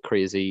absolute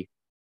crazy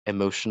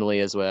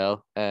emotionally as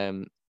well.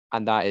 And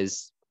that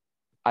is,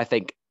 I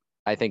think,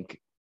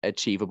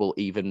 achievable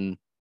even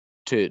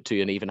to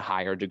an even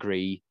higher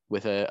degree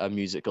with a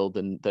musical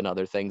than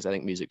other things. I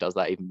think music does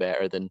that even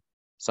better than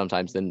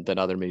sometimes than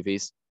other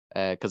movies.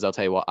 Because I'll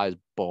tell you what, I was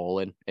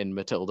bawling in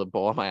Matilda,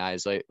 bawling my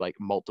eyes out like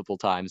multiple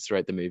times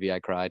throughout the movie. I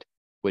cried,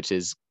 which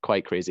is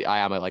quite crazy. I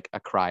am a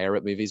crier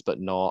at movies,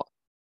 but not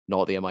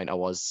the amount I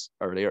was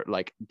earlier.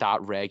 Like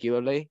that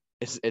regularly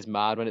is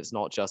mad when it's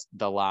not just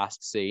the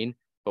last scene,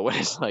 but when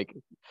it's like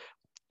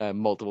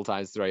multiple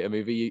times throughout a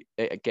movie,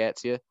 it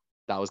gets you.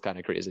 That was kind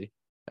of crazy.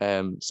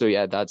 So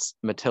yeah, that's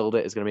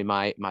Matilda is going to be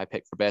my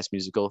pick for best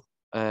musical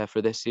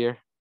for this year.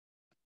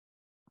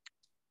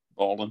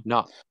 Ballin'.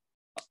 No.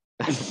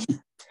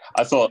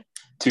 I thought,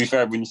 to be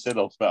fair, when you said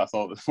alphabet, I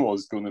thought it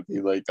was going to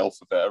be like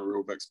Alphabet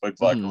Aerobics by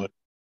Blacklight.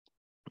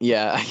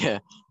 Yeah,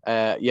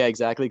 yeah,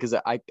 exactly. Because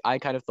I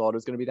kind of thought it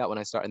was going to be that when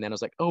I started, and then I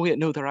was like, oh wait,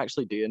 no, they're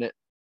actually doing it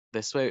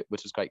this way,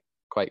 which was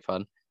quite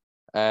fun.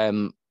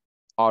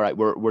 All right,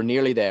 we're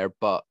nearly there,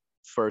 but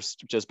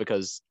first, just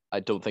because I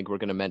don't think we're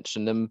going to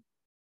mention them,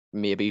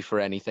 maybe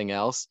for anything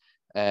else,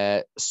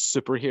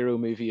 superhero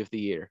movie of the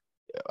year.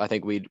 I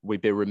think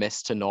we'd be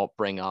remiss to not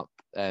bring up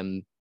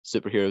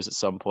superheroes at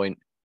some point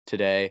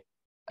today.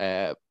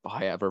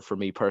 However, for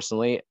me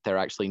personally, they're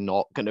actually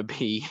not going to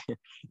be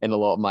in a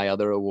lot of my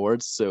other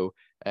awards. So,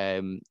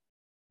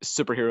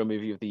 superhero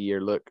movie of the year.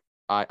 Look,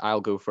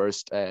 I'll go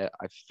first. I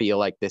feel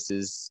like this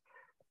is,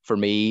 for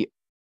me,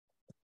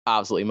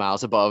 absolutely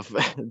miles above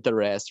the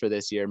rest for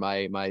this year.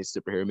 My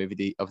superhero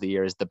movie of the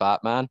year is The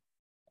Batman.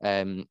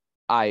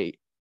 I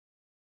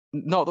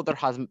Not that there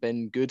hasn't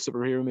been good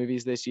superhero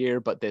movies this year,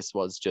 but this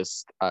was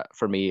just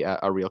for me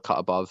a real cut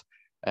above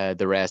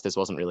the rest. This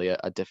wasn't really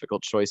a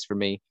difficult choice for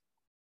me.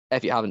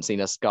 If you haven't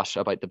seen us gush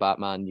about the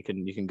Batman, you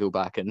can go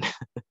back and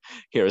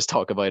hear us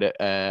talk about it.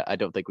 I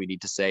don't think we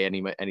need to say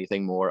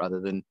anything more other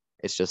than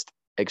it's just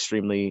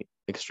extremely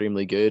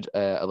good.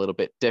 A little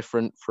bit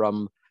different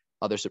from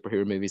other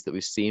superhero movies that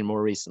we've seen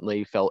more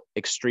recently. Felt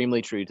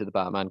extremely true to the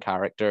Batman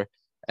character,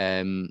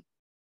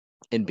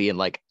 in being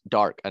like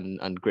dark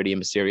and gritty and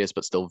mysterious,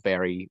 but still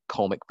very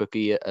comic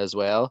booky as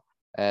well.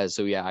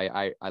 So yeah,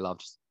 I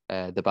loved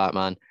the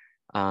Batman,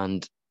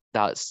 and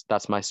that's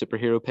my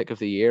superhero pick of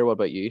the year. What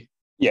about you?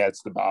 Yeah,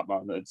 it's the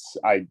Batman.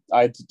 I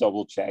had to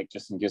double check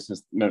just in case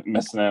it's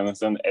missing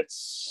anything.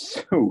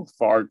 It's so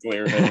far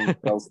clear than anything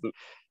else.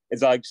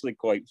 It's actually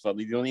quite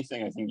funny. The only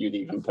thing I think you'd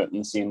even put in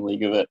the same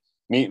league of it,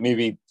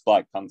 maybe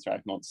Black Panther.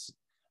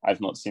 I've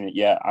not seen it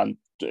yet, and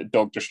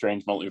Doctor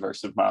Strange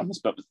Multiverse of Madness.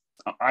 But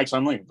actually,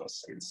 I'm not even going to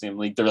say the same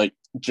league.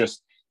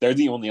 They're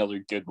the only other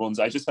good ones.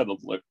 I just had a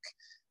look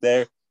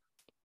there.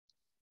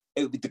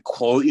 The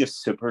quality of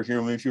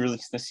superhero movie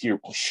released this year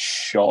was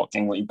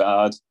shockingly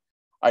bad.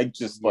 I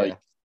just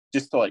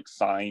to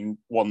find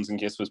ones in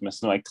case was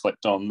missing. I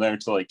clicked on there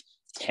to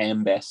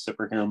 10 best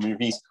superhero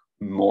movies.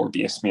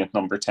 Morbius made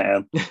number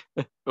 10.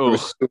 There were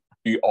so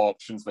few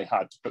options they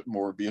had to put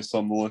Morbius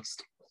on the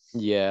list.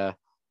 Yeah,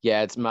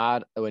 it's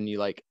mad when you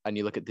look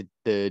at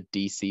the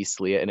DC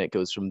slate and it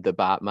goes from the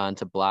Batman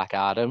to Black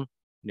Adam, and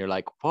you're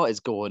like, what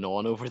is going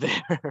on over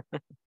there?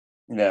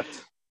 Yeah,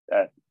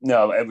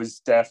 no, it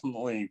was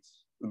definitely,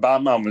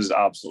 Batman was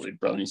absolutely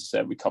brilliant. As I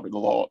said, we covered a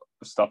lot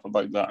of stuff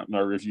about that in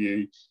our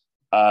review.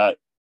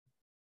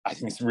 I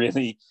think it's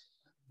really,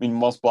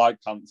 most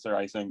Black Panther,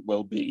 I think,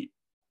 will be,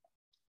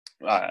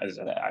 as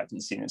I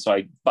haven't seen it,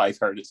 but I've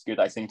heard it's good.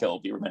 I think it'll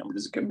be remembered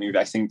as a good movie.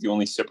 I think the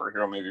only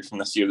superhero movie from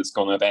this year that's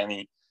going to have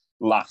any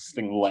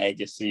lasting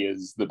legacy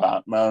is The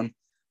Batman.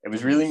 It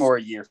was really more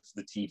a year for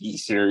the TV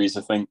series,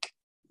 I think.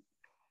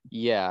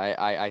 Yeah,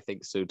 I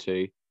think so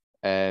too.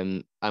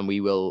 And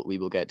we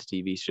will get to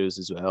TV shows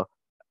as well.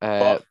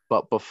 But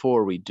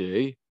before we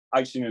do,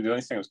 actually, no, the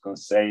only thing I was going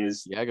to say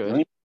is, yeah, go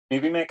ahead.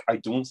 maybe, Mick, I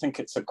don't think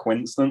it's a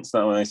coincidence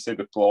that when I say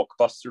the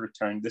blockbuster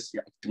returned this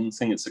year, I don't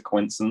think it's a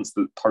coincidence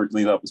that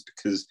partly that was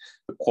because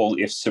the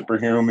quality of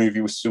superhero movie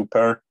was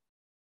super,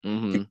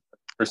 Mm-hmm.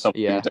 or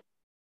something. Yeah.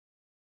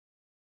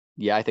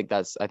 Yeah, I think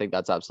that's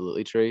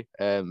absolutely true.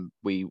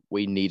 We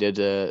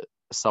needed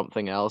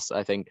something else.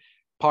 I think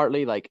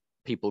partly like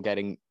people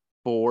getting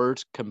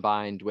bored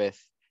combined with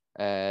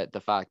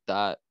the fact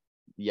that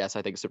yes,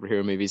 I think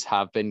superhero movies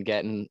have been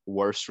getting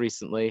worse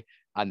recently,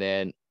 and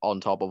then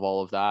on top of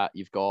all of that,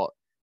 you've got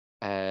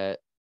the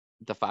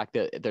fact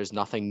that there's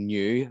nothing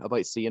new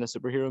about seeing a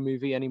superhero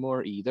movie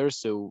anymore either.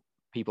 So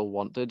people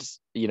wanted,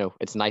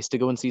 it's nice to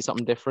go and see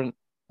something different,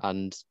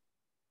 and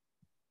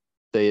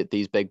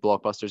these big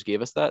blockbusters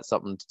gave us that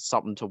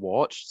something to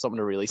watch, something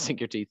to really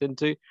sink your teeth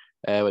into,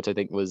 which I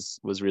think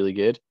was really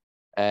good.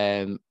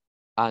 And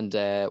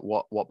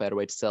what better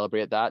way to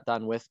celebrate that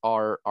than with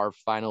our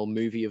final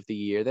movie of the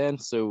year then?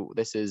 So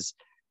this is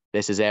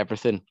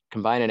everything,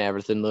 combining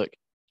everything. Look,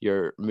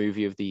 your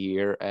movie of the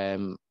year.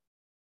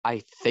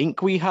 I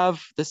think we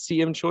have the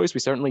same choice.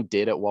 We certainly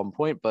did at one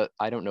point, but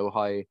I don't know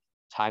how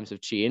times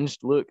have changed.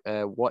 Look,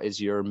 what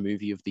is your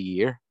movie of the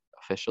year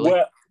officially?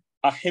 Well,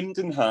 I hemmed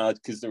and had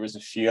because there was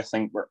a few I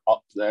think were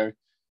up there,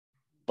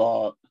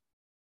 but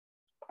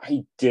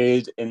I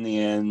did in the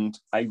end.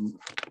 I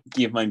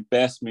gave my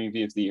best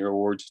movie of the year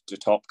award to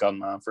Top Gun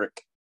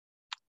Maverick.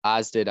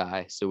 As did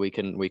I. So we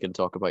can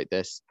talk about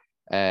this.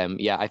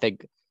 Yeah, I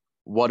think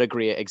what a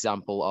great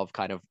example of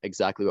kind of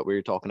exactly what we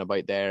were talking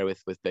about there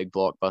with big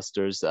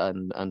blockbusters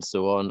and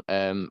so on.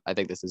 I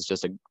think this is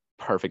just a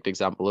perfect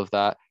example of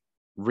that.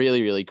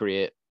 Really, really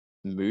great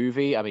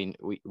movie. I mean,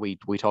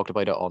 we talked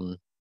about it on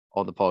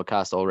the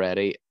podcast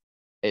already.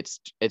 It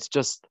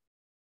just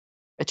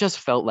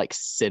felt like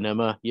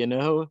cinema,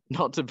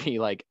 not to be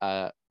like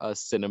a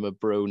cinema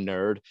bro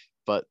nerd,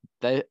 but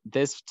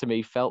this to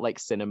me felt like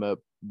cinema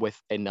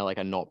in like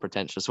a not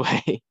pretentious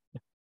way.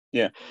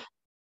 Yeah.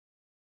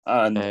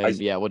 And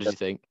yeah, what did you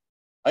think?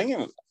 I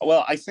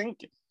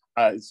think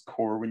at its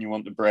core, when you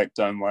want to break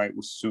down why it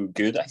was so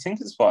good, I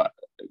think it's what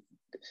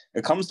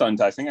it comes down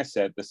to. I think I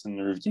said this in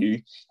the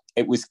review.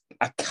 It was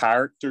a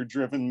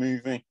character-driven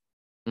movie.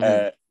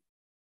 Mm-hmm.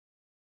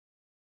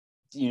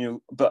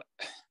 But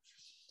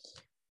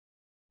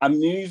a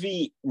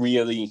movie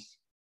really,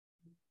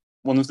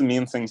 one of the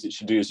main things it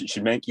should do is it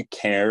should make you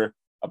care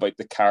about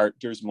the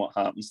characters and what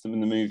happens to them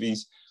in the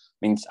movies.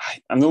 I mean,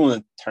 I don't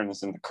want to turn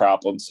this into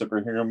crap on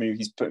superhero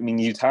movies, but I mean,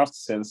 you'd have to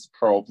say this is a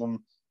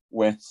problem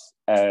with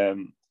a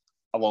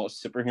lot of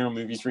superhero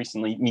movies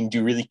recently. I mean, do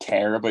you really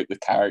care about the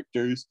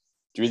characters?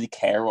 Do you really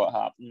care what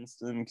happens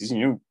to them? Because,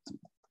 they're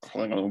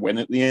probably going to win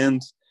at the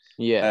end.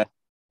 Yeah.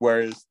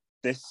 Whereas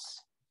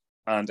this,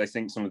 and I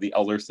think some of the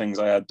other things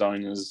I had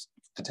down as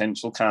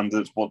potential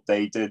candidates, what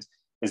they did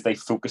is they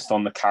focused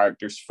on the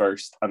characters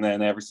first, and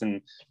then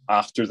everything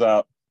after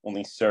that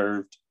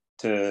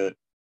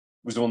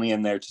was only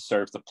in there to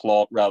serve the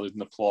plot, rather than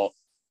the plot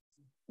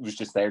was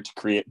just there to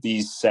create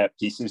these set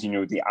pieces,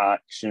 the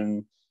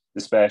action,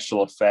 the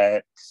special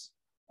effects,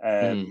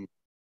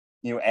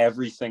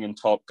 everything in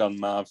Top Gun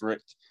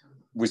Maverick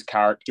was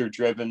character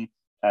driven.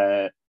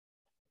 It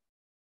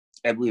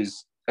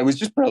was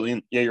just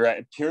brilliant. Yeah, you're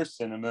right. Pure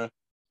cinema,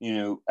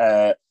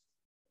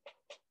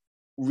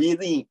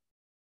 really,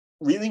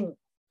 really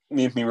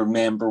made me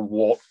remember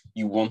what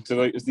you wanted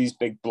out of these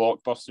big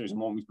blockbusters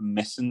and what we've been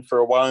missing for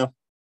a while.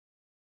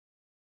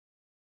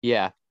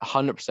 Yeah,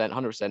 100%,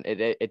 100%.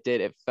 It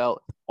did. It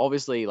felt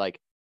obviously like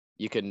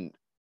you can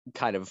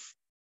kind of,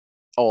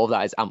 all of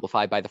that is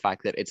amplified by the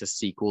fact that it's a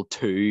sequel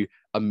to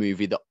a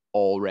movie that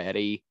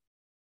already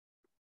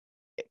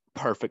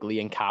perfectly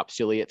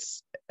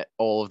encapsulates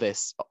all of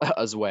this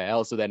as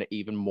well. So then it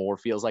even more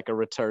feels like a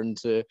return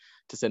to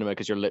cinema,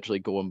 because you're literally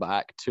going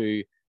back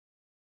to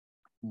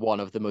one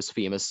of the most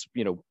famous,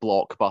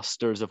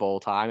 blockbusters of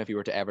all time. If you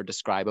were to ever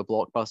describe a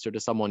blockbuster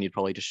to someone, you'd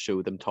probably just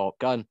show them Top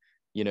Gun,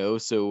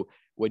 So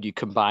when you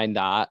combine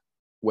that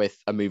with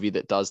a movie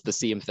that does the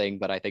same thing,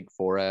 but I think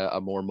for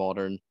a more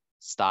modern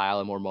style,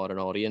 a more modern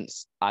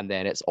audience, and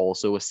then it's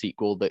also a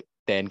sequel that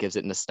then gives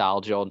it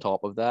nostalgia on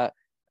top of that,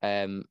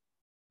 and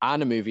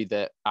a movie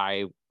that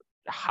I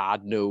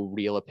had no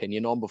real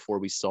opinion on before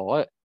we saw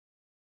it.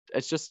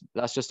 That's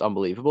just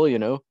unbelievable,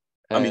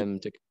 I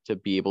mean, to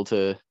be able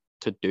to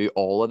do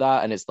all of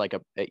that, and it's like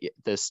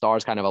the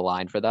stars kind of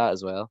aligned for that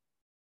as well.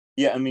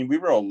 Yeah, I mean, we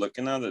were all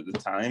looking at it at the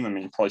time. I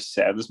mean, probably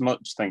said as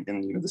much,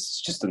 thinking, this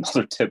is just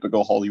another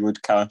typical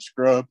Hollywood cash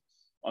grab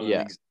on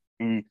an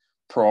existing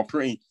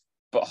property.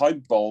 But how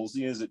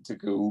ballsy is it to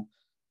go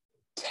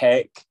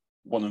take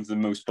one of the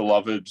most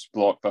beloved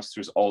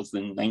blockbusters of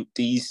the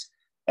 90s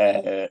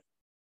and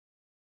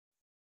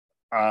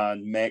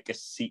make a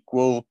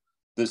sequel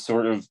that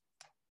sort of,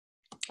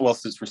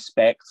 whilst it's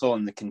respectful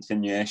in the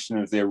continuation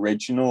of the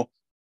original,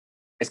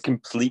 is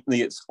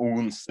completely its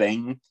own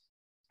thing,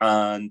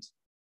 and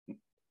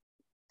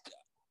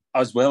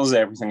as well as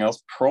everything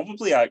else,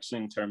 probably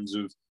actually in terms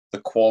of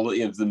the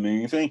quality of the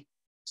movie,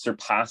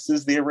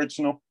 surpasses the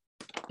original.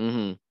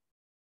 Mm-hmm.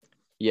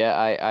 Yeah,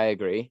 I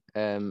agree.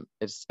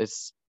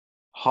 It's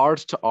hard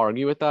to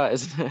argue with that,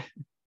 isn't it?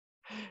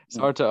 It's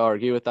hard to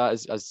argue with that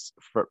as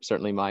for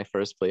certainly my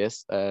first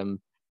place.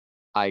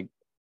 I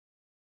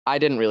I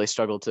didn't really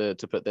struggle to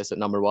put this at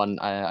number one.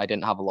 I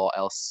didn't have a lot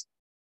else.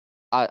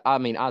 I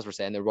mean, as we're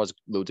saying, there was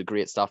loads of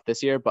great stuff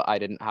this year, but I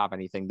didn't have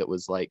anything that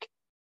was like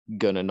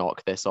gonna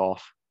knock this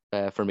off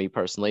for me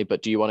personally.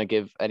 But do you want to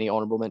give any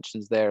honorable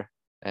mentions there?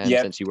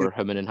 Yeah, Since you were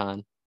hemming in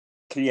hand.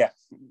 yeah,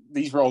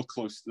 these were all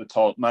close to the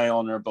top. My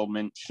honorable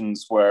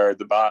mentions were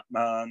The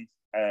Batman,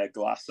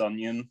 Glass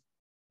Onion,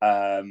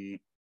 um,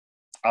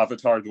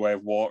 Avatar: The Way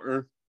of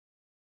Water,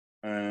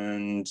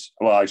 and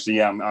well, actually,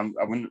 yeah,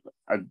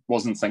 I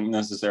wasn't thinking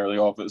necessarily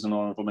of it as an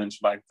honorable mention,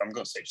 but I'm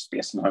going to say just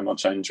based on how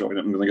much I enjoyed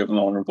it, I'm going to give an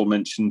honorable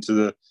mention to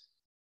The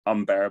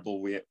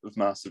Unbearable Weight of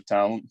Massive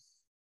Talent.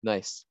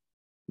 Nice,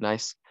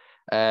 nice.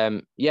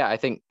 Yeah, I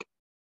think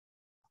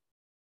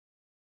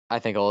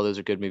all of those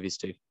are good movies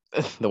too.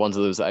 The ones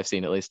of those that I've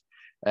seen at least.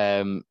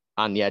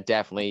 And yeah,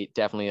 definitely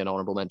an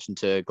honorable mention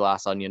to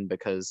Glass Onion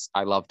because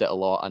I loved it a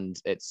lot and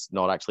it's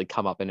not actually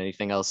come up in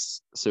anything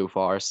else so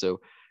far. So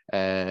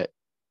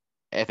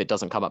if it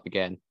doesn't come up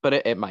again, but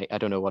it might. I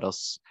don't know what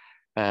else.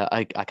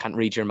 I can't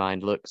read your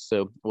mind, look,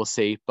 so we'll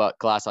see. But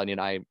Glass Onion,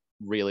 I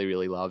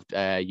really loved.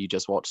 You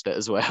just watched it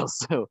as well,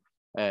 so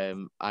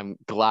I'm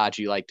glad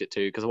you liked it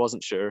too because I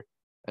wasn't sure.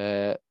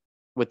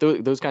 With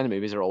those kind of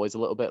movies are always a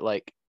little bit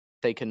like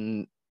they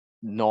can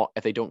not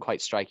if they don't quite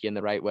strike you in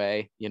the right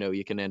way,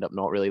 you can end up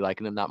not really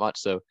liking them that much.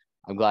 So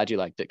I'm glad you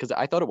liked it because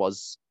I thought it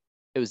was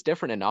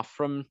different enough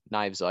from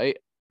Knives Out.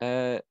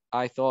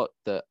 I thought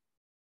that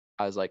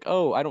I was like,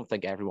 oh, I don't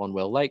think everyone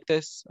will like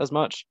this as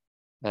much,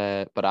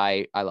 but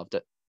I loved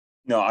it.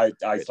 No, I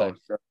Great thought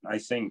time. I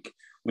think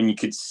when you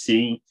could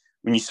see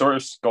when you sort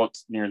of got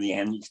near the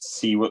end, you could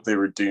see what they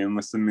were doing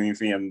with the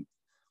movie and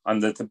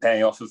the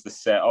payoff of the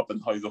setup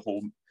and how the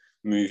whole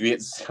movie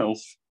itself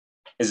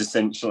is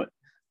essentially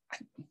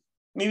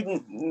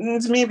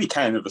maybe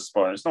kind of a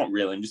spoiler. It's not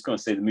really. I'm just going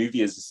to say the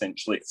movie is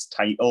essentially its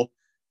title,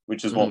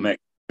 which is what Mm-hmm.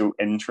 makes it so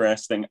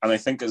interesting. And I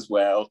think as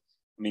well.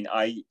 I mean,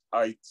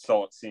 I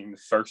thought seeing the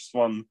first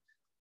one.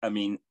 I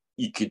mean,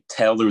 you could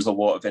tell there was a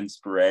lot of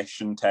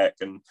inspiration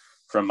taken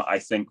from I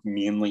think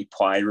mainly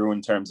Poirot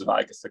in terms of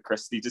Agatha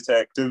Christie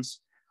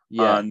detectives,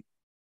 Yeah, and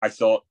I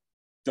thought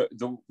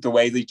the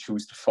way they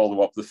chose to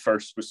follow up the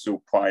first was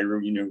so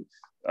Poirot.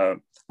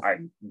 I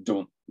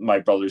don't. My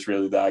brother's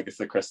really the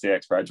Agatha Christie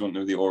expert. I don't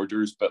know the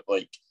orders, but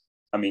like,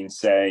 I mean,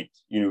 say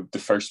the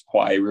first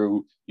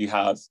Poirot, you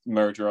have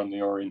Murder on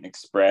the Orient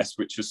Express,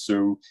 which is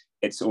so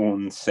its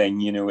own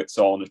thing. It's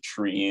on a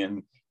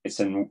train, it's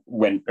in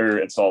winter,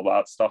 it's all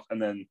that stuff,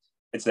 and then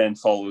it's then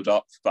followed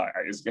up by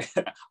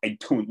I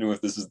don't know if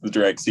this is the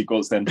direct sequel.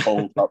 It's then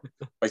followed up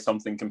by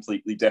something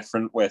completely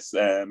different with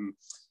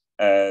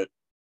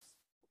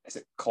is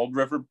it called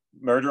River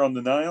Murder on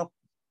the Nile?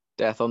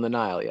 Death on the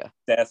Nile. Yeah,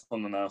 Death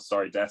on the Nile.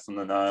 Sorry, Death on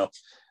the Nile.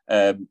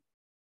 Um,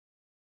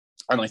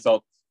 and I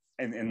thought,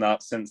 in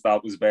that sense,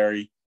 that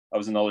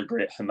was another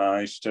great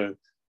homage to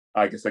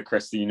Agatha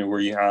Christie. Where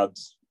you had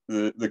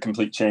the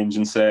complete change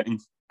in setting.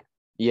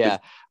 yeah,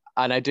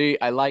 and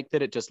I like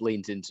that it just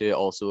leans into it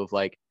also of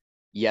like,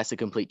 yes, a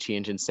complete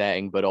change in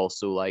setting, but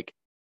also like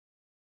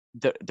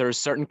there's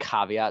certain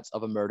caveats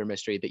of a murder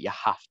mystery that you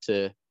have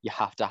to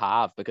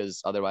have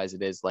because otherwise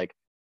it is like,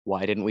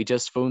 why didn't we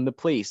just phone the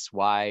police?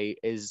 Why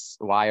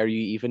are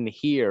you even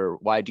here?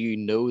 Why do you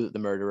know that the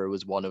murderer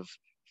was one of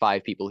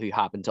five people who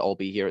happened to all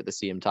be here at the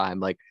same time?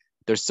 Like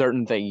there's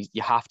certain things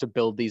you have to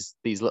build these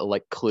little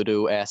like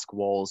Cluedo-esque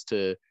walls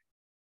to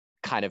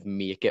kind of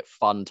make it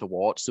fun to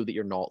watch so that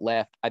you're not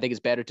left. I think it's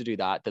better to do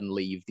that than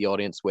leave the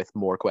audience with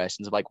more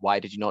questions of like, why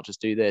did you not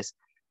just do this?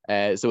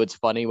 So it's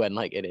funny when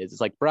like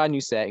it's like brand new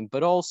setting,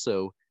 but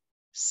also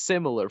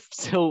similar,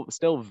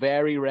 still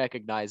very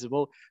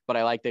recognizable. But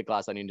I like that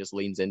Glass Onion just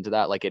leans into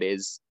that. Like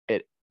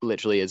it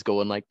literally is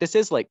going like, this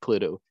is like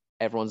Cluedo.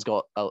 Everyone's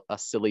got a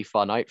silly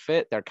fun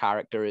outfit. Their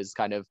character is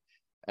kind of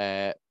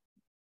uh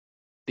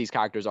these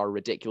characters are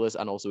ridiculous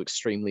and also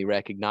extremely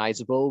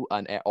recognizable,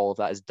 and all of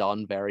that is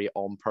done very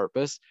on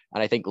purpose.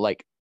 And I think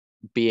like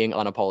being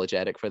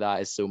unapologetic for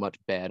that is so much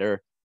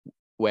better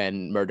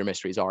when murder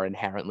mysteries are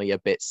inherently a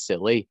bit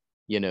silly,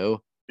 Yeah,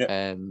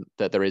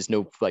 that there is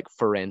no like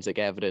forensic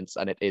evidence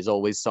and it is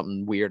always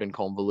something weird and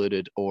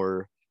convoluted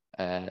or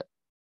uh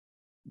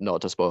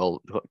not to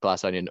spoil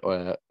Glass Onion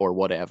or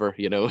whatever,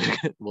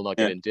 we'll not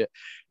get yeah. into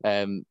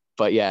it.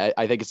 But yeah,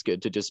 I think it's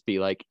good to just be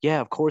like, yeah,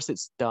 of course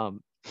it's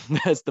dumb.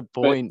 That's the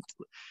But point.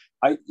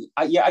 I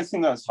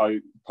think that's how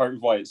part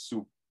of why it's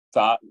so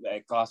that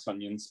Glass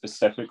Onion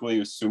specifically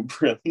was so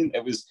brilliant.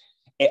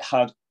 It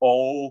had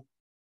all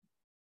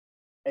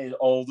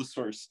the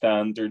sort of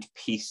standard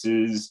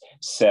pieces,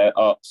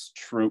 setups,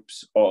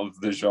 tropes of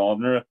the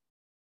genre,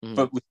 Mhm.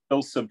 but was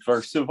still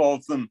subversive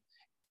of them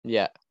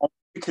Yeah.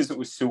 because it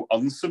was so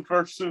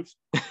unsubversive.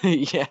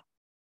 Yeah,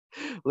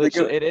 Like,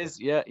 literally it is.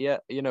 Yeah, yeah,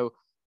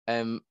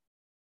 um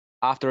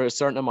after a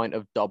certain amount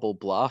of double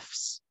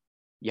bluffs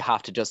you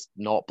have to just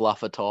not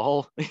bluff at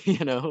all.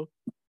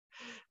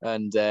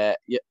 And yeah,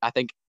 I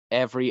think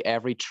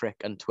every trick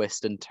and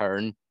twist and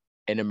turn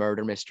in a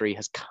murder mystery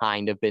has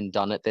kind of been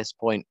done at this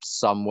point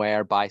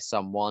somewhere by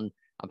someone,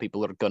 and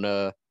people are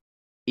gonna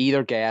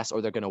either guess,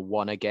 or they're gonna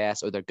want to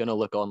guess, or they're gonna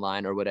look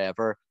online or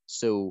whatever.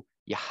 So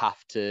you have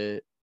to,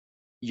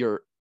 you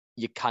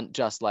can't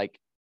just like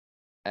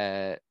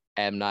M.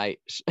 Night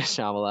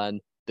Shyamalan,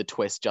 the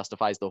twist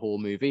justifies the whole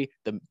movie.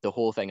 The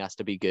whole thing has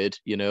to be good,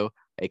 you know?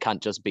 It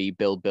can't just be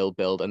build, build,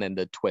 build, and then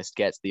the twist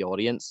gets the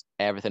audience.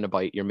 Everything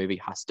about your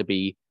movie has to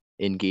be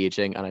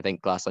engaging, and I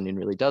think Glass Onion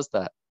really does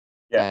that.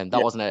 Yeah, And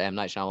that wasn't an M.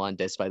 Night Shyamalan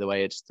diss, by the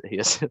way. He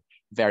is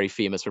very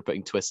famous for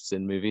putting twists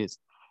in movies.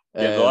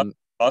 Yeah, the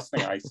last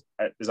thing I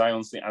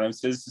honestly, and I'm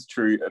saying this is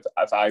true,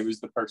 if I was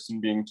the person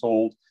being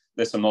told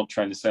this, I'm not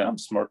trying to say I'm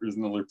smarter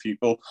than other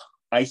people.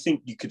 I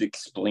think you could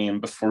explain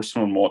before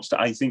someone watched it.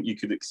 I think you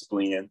could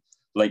explain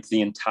like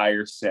the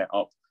entire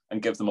setup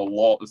and give them a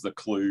lot of the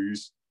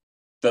clues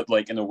that,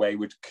 like, in a way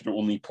which could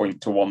only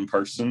point to one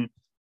person.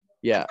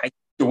 Yeah. I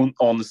don't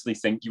honestly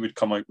think you would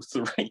come out with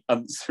the right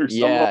answer.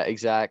 Yeah,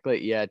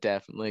 exactly. Yeah,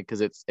 definitely.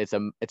 Because it's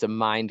a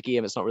mind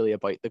game. It's not really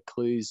about the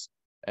clues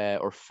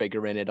or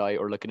figuring it out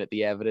or looking at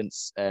the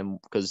evidence.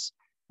 Because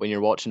when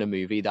you're watching a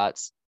movie,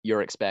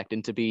 you're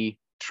expecting to be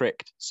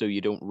tricked, so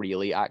you don't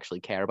really actually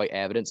care about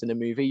evidence in a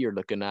movie. You're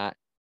looking at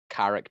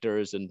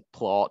characters and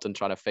plot and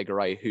trying to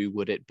figure out who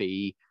would it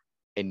be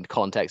in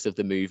context of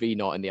the movie,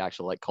 not in the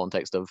actual like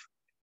context of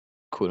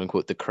quote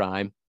unquote the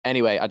crime.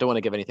 Anyway, I don't want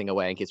to give anything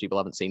away in case people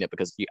haven't seen it,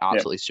 because you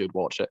absolutely should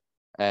watch it.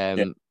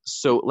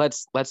 So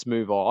let's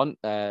move on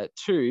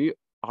to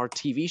our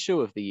TV show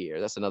of the year.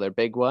 That's another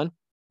big one.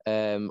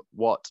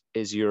 What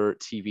is your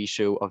TV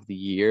show of the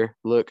year?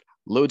 Look,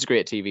 loads of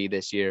great TV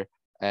this year.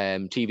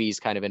 TV is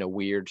kind of in a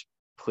weird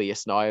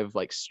place now of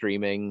like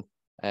streaming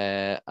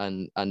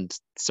and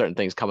certain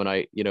things coming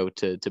out, you know,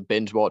 to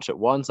binge watch at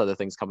once, other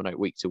things coming out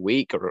week to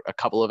week, or a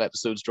couple of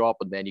episodes drop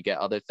and then you get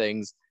other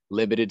things,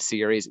 limited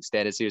series,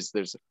 extended series.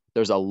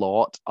 There's a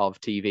lot of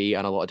TV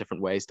and a lot of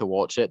different ways to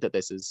watch it, that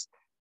this is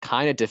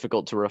kind of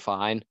difficult to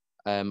refine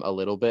a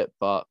little bit,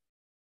 but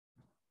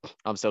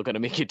I'm still going to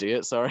make you do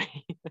it. Sorry.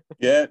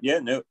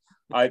 No.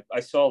 I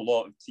saw a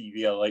lot of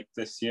TV I liked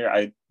this year.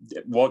 I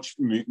watched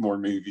more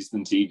movies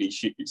than TV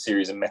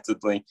series,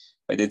 admittedly.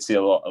 I did see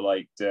a lot. I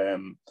liked,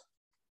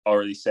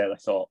 already said, I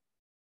thought,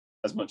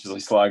 as much as I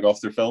slag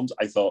off their films,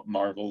 I thought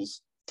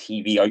Marvel's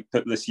TV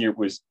output this year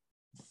was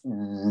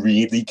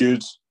really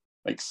good.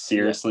 Like,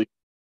 seriously.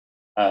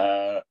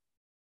 Yeah.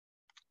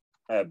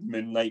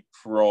 Moon Knight,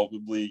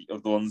 probably,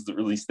 of the ones that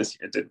released this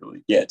year, it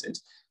did.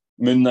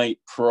 Moon Knight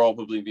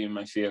probably being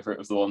my favorite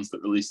of the ones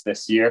that released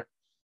this year.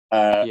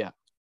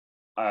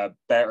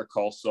 Better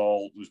Call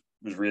Saul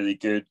was really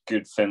good.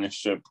 Good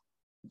finish.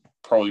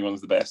 Probably one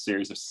of the best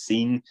series I've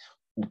seen.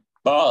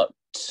 But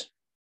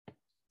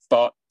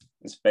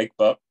it's a big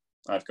but.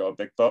 I've got a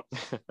big but.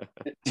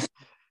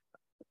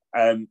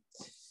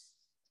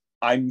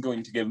 I'm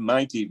going to give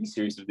my TV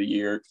series of the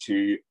year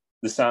to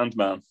The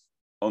Sandman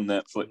on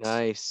Netflix.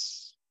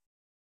 Nice.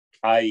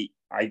 I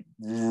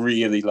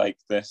really like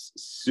this.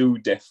 So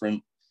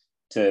different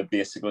to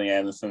basically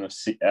anything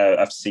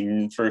I've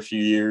seen for a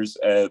few years.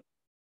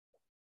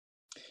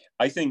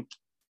 I think,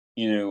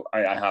 you know,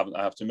 I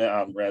have to admit, I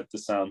haven't read the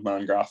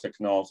Sandman graphic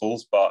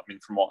novels, but I mean,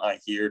 from what I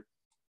hear,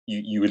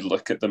 you would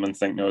look at them and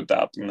think, no,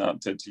 adapting that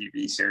to a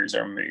TV series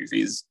or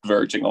movie is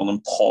verging on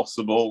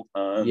impossible.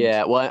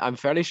 Yeah, well, I'm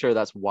fairly sure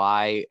that's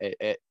why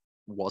it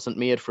wasn't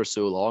made for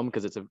so long,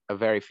 because it's a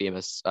very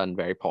famous and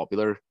very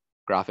popular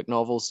graphic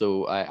novel.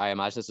 So I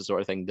imagine it's the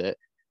sort of thing that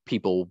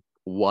people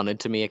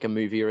wanted to make a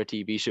movie or a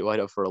TV show out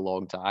of for a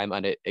long time,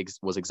 and it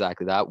was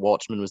exactly that.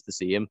 Watchmen was the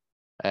same.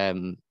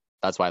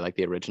 That's why like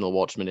the original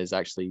Watchmen is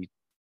actually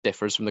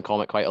differs from the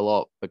comic quite a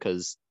lot,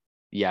 because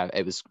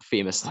it was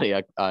famously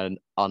an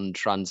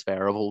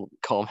untransferable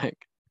comic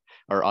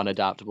or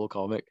unadaptable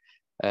comic.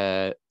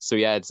 So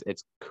yeah,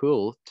 it's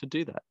cool to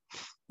do that.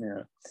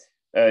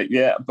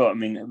 But I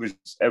mean,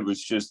 it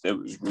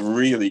was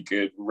really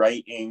good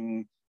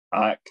writing,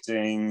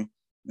 acting,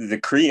 the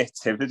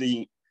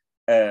creativity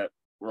were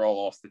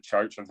all off the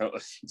charts. I thought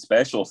the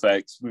special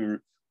effects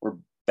were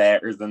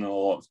better than a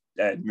lot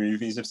of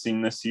movies I've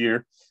seen this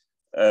year.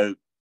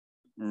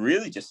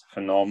 Really just a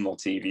phenomenal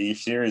TV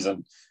series,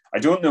 and I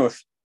don't know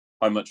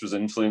how much was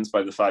influenced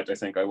by the fact I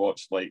think I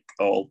watched like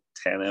all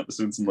 10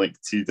 episodes in like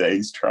 2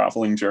 days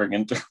traveling during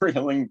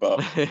interrailing,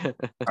 but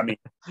I mean,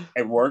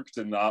 it worked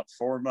in that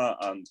format.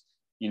 And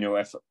you know,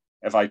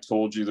 if I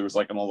told you there was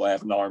like an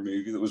 11-hour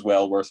movie that was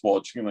well worth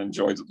watching and I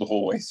enjoyed it the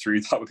whole way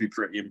through, that would be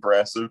pretty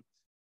impressive.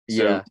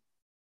 So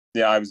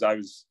yeah, I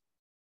was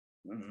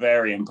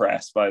very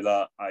impressed by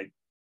that.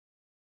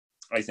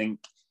 I think,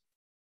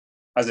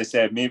 as I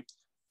said,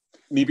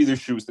 maybe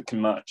there's shows that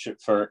can match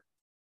it for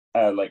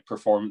like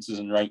performances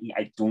and writing.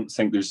 I don't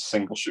think there's a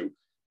single show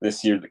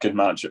this year that can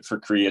match it for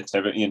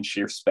creativity and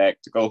sheer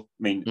spectacle.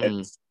 I mean,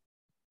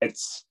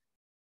 it's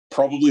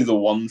probably the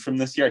one from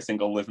this year I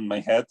think I'll live in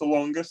my head the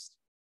longest.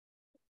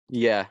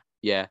 Yeah.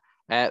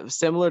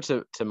 Similar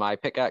to my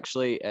pick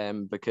actually,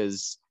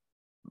 because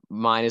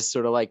mine is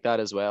sort of like that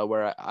as well,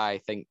 where I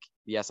think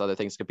yes, other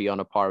things could be on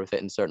a par with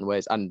it in certain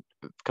ways, and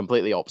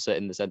completely opposite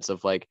in the sense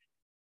of like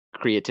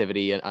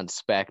creativity and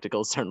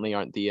spectacle certainly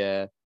aren't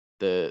the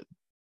the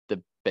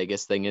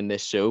biggest thing in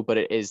this show, but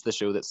it is the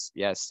show that's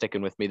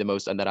sticking with me the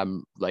most and that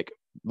I'm like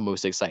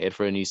most excited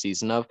for a new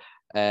season of.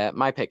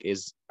 My pick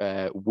is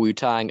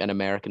Wu-Tang: An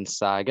American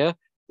Saga.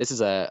 This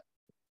is a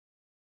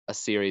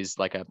series,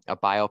 like a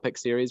biopic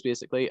series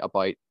basically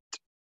about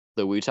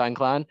the Wu-Tang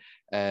Clan.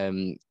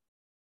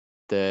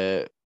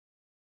 The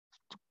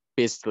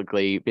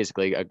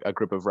basically a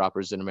group of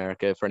rappers in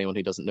America, for anyone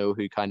who doesn't know,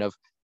 who kind of,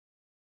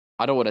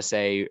 I don't want to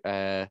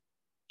say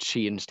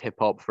changed hip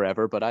hop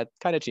forever, but I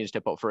kind of changed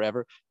hip hop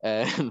forever,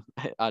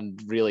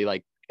 and really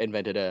like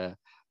invented a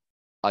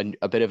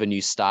bit of a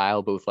new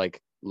style, both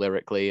like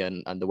lyrically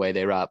and the way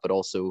they rap, but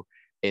also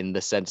in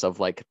the sense of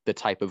like the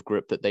type of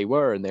group that they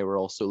were, and they were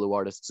all solo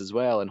artists as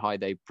well, and how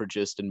they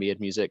produced and made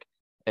music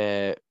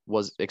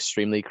was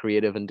extremely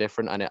creative and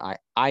different. And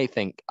I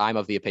think I'm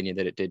of the opinion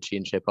that it did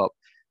change hip hop,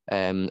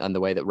 and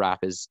the way that rap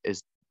is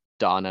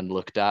done and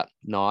looked at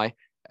now.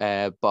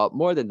 But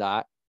more than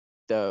that,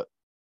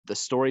 the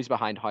stories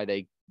behind how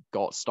they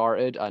got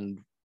started and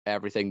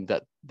everything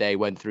that they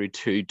went through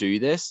to do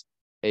this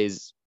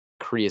is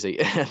crazy.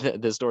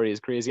 The story is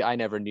crazy. I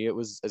never knew it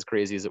was as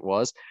crazy as it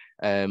was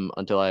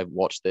until I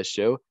watched this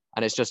show,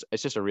 and it's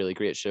just a really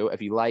great show.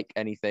 If you like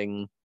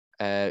anything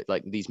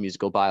like these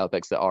musical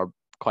biopics that are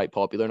quite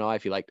popular now,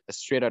 if you like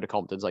Straight Outta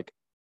Compton's like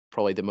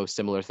probably the most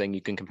similar thing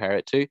you can compare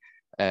it to,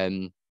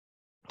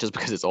 just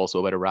because it's also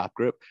about a rap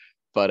group,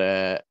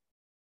 but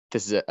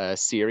this is a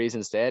series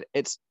instead.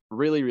 It's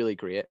really, really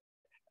great.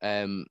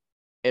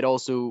 It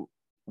also,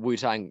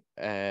 Wu-Tang,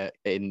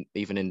 in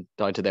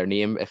down to their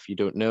name, if you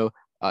don't know,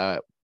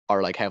 are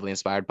like heavily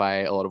inspired by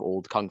a lot of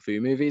old kung fu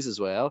movies as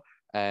well.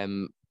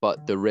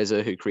 But the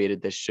RZA who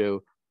created this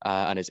show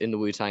and is in the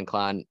Wu-Tang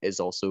Clan is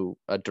also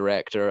a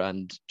director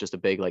and just a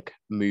big like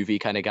movie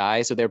kind of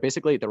guy. So they're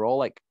all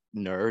like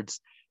nerds,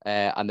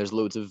 and there's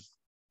loads of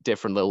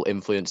different little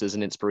influences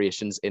and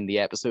inspirations in the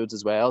episodes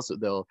as well. So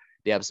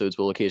the episodes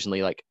will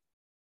occasionally like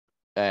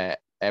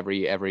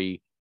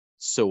every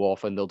so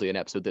often they'll do an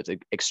episode that's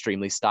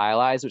extremely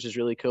stylized, which is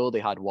really cool. They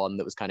had one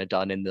that was kind of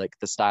done in like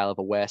the style of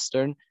a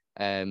Western,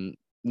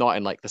 not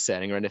in like the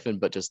setting or anything,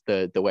 but just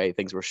the way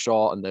things were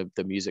shot and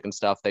the music and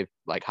stuff. They've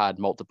like had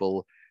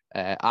multiple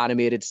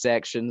animated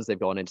sections. They've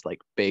gone into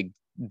like big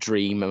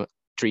dream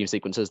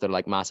sequences that are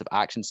like massive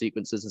action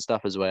sequences and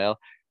stuff as well.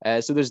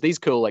 So there's these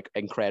cool like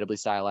incredibly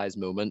stylized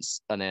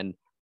moments, and then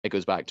it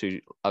goes back to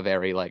a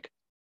very like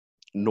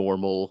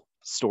normal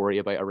story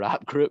about a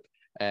rap group.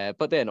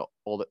 But then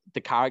all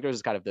the characters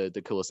is kind of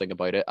the coolest thing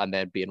about it, and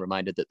then being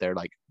reminded that they're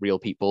like real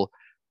people,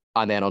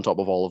 and then on top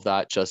of all of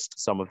that, just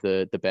some of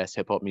the best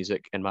hip hop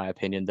music in my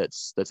opinion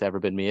that's ever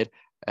been made.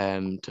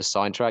 To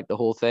soundtrack the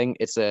whole thing,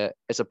 it's a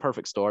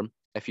perfect storm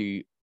if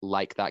you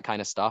like that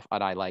kind of stuff,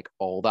 and I like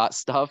all that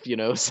stuff, you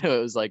know. So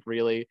it was like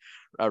really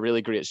a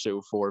really great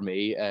show for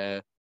me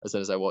as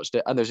soon as I watched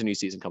it, and there's a new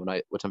season coming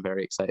out, which I'm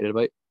very excited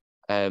about.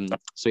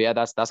 So yeah,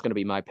 that's going to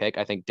be my pick.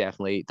 I think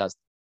definitely that's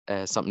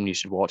something you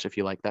should watch if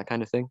you like that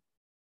kind of thing.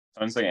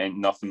 Sounds like ain't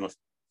nothing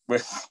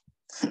with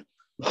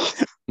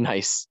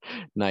Nice.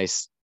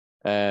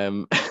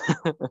 Um,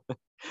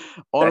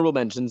 honorable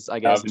mentions, I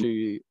guess,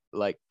 to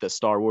like the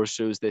Star Wars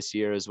shows this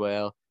year as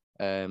well.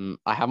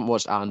 I haven't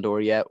watched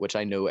Andor yet, which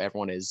I know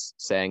everyone is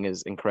saying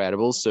is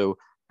incredible. So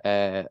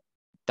that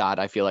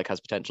I feel like has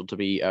potential to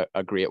be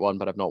a great one,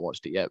 but I've not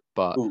watched it yet.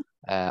 But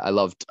I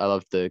loved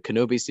the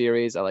Kenobi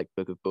series. I like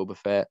Book of Boba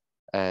Fett.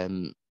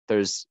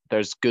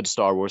 There's good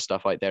Star Wars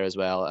stuff out there as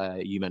well.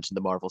 You mentioned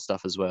the Marvel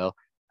stuff as well.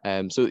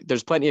 So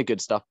there's plenty of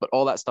good stuff, but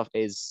all that stuff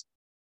is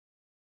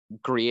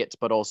great,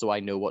 but also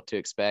I know what to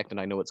expect and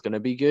I know it's going to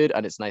be good,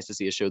 and it's nice to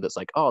see a show that's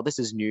like, oh, this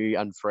is new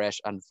and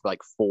fresh and like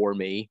for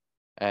me,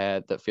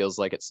 that feels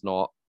like it's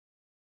not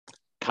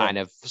kind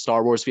of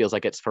Star Wars feels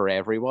like it's for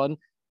everyone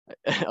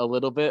a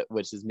little bit,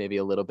 which is maybe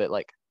a little bit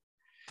like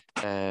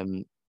I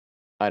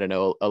don't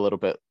know, a little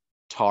bit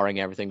tarring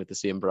everything with the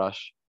same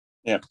brush.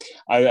 Yeah,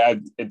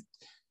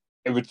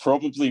 it would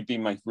probably be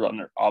my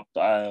runner up.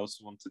 I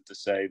also wanted to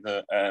say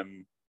that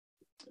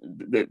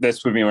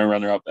this would be my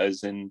runner up,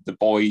 as in The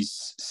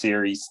Boys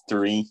series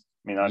 3. I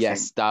mean,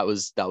 yes, that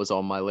was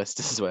on my list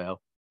as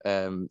well.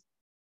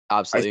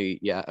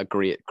 Absolutely, a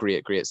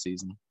great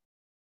season.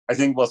 I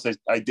think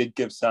I did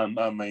give Sam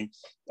my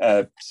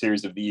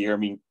series of the year. I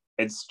mean,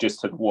 it's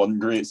just had one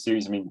great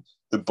series. I mean,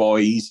 The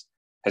Boys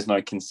has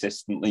now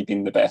consistently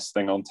been the best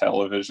thing on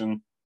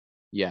television.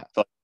 Yeah.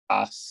 For the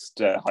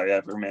last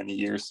however many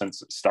years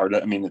since it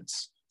started. I mean,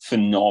 it's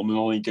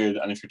phenomenally good.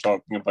 And if you're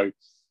talking about,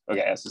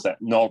 okay, as I said,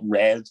 not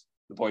read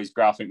The Boys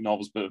graphic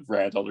novels, but have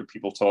read other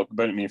people talk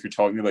about it. I mean, if you're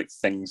talking about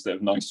things that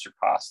have now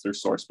surpassed their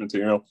source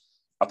material,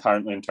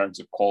 apparently in terms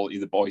of quality,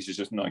 The Boys is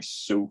just now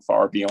so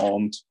far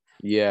beyond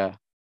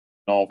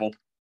novel.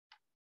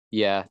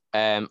 Yeah.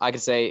 I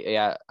could say,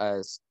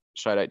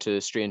 shout out to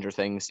Stranger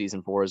Things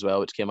season 4 as well,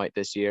 which came out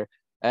this year.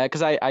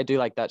 Because I do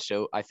like that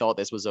show. I thought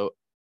this was a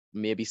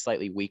maybe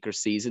slightly weaker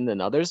season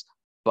than others,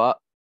 but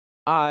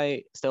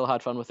I still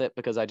had fun with it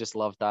because I just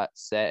love that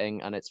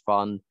setting and it's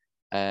fun.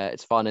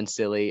 It's fun and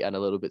silly and a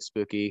little bit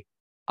spooky,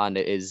 and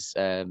it is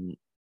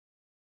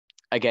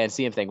again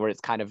same thing where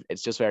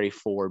it's just very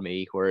for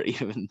me. Where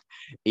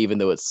even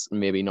though it's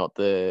maybe not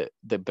the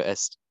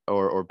best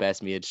or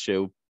best made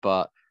show,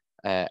 but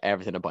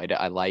everything about it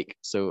I like,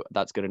 so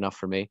that's good enough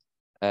for me.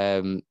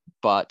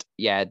 But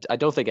yeah, I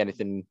don't think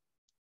anything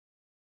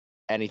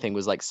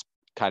was like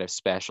kind of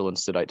special and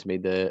stood out to me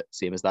the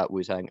same as that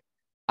Wu-Tang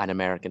an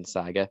American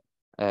Saga.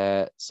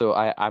 So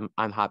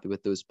I'm happy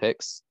with those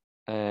picks.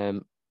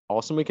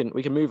 Awesome. We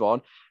can move on.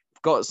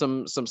 We've got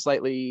some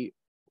slightly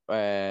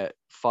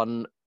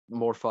fun,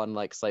 more fun,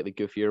 like slightly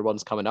goofier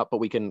ones coming up, but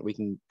we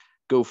can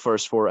go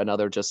first for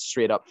another just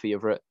straight up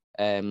favorite.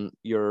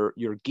 Your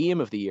game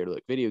of the year,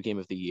 look, video game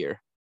of the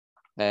year.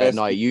 Best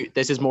Now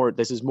this is more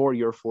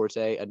your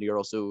forte, and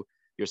you're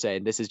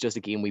saying this is just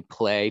a game we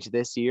played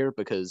this year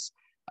because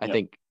I Yep.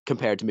 think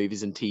compared to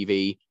movies and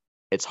TV,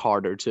 it's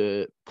harder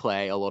to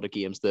play a lot of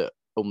games that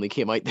only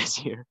came out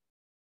this year.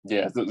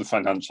 Yeah, the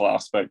financial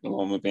aspect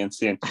alone would be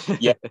insane.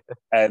 Yeah.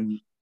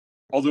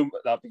 Although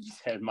that being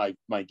said, my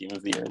game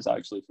of the year is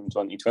actually from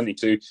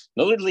 2022.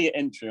 Another late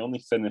entry, only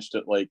finished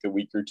it like a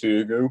week or two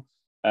ago.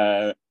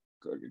 I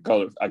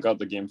got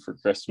the game for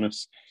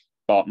Christmas,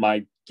 but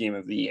my game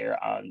of the year,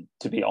 and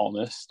to be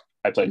honest,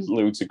 I played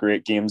loads of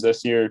great games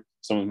this year.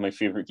 Some of my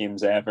favorite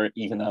games ever.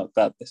 Even out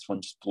that this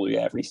one just blew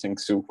everything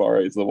so far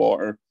out of the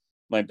water.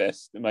 My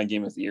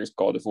game of the year is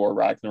God of War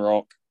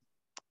Ragnarok.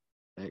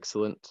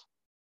 Excellent.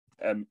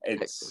 It's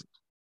Excellent.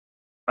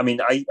 I mean,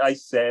 I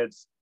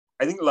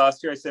think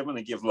last year I said when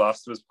I gave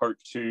Last of Us Part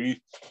 2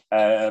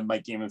 my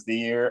game of the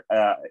year,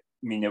 I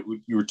mean,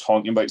 you were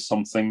talking about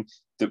something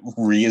that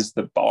raised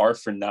the bar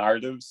for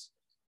narratives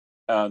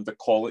and the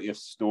quality of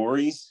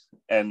stories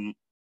in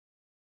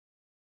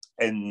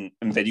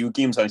video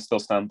games. I still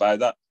stand by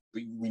that.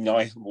 We now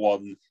have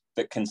one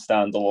that can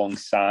stand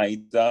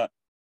alongside that.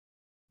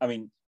 I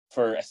mean,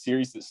 for a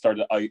series that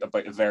started out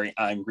about a very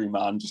angry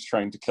man just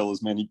trying to kill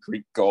as many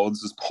Greek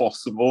gods as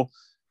possible,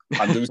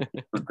 and those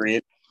were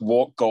great.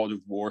 What God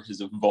of War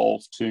has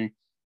evolved to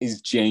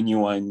is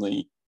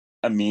genuinely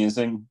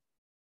amazing.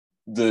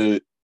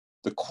 The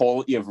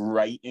quality of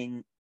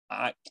writing,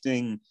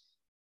 acting,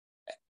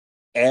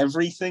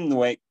 everything, the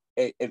way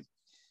it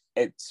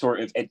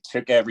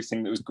took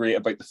everything that was great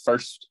about the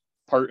first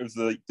part of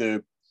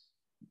the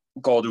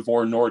God of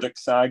War Nordic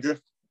saga,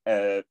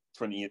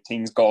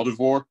 2018's God of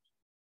War,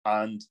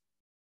 and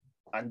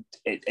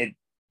it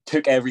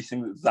took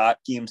everything that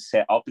game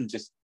set up and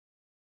just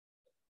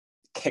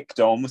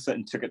kicked on with it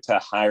and took it to a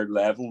higher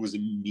level. Was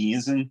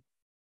amazing.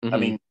 Mm-hmm. I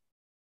mean,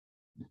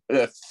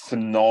 a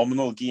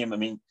phenomenal game. I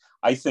mean,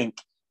 I think,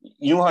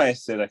 you know how I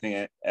said, I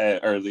think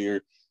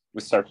earlier,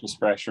 with surface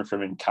pressure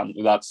from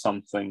Encanto, that's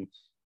something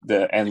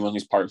that anyone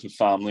who's part of a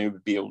family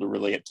would be able to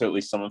relate to, at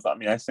least some of that. I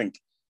mean, I think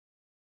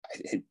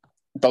it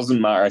doesn't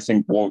matter, I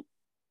think, what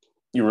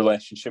your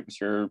relationship with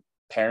your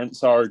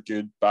parents are,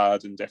 good,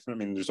 bad, and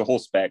different. I mean, there's a whole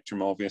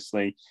spectrum,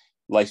 obviously.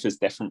 Life is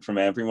different from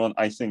everyone.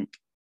 I think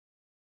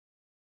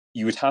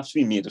you would have to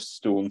be made of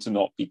stone to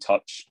not be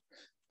touched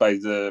by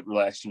the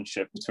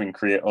relationship between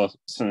Kratos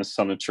and his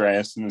son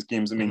Atreus in his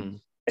games. I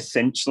mean,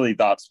 essentially,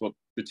 that's what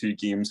the two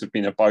games have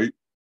been about,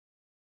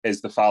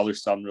 is the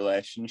father-son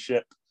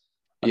relationship.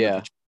 And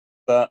Yeah.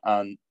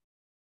 and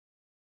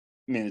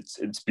I mean,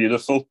 it's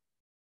beautiful.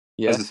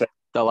 Yeah. As I said,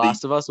 The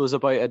Last of Us was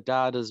about a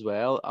dad as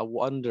well. I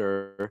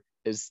wonder,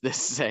 is this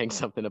saying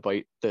something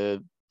about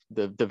the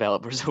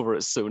developers over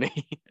at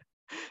Sony?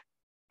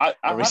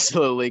 Are we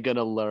slowly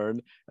gonna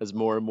learn as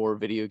more and more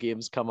video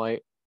games come out,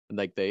 and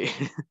like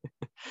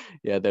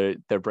yeah,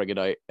 they're bringing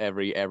out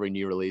every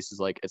new release is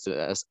like it's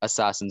an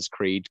Assassin's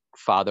Creed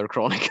Father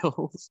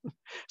Chronicles.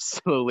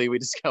 Slowly we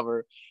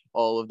discover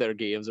all of their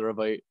games are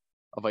about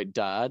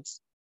dads.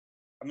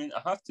 I mean,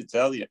 I have to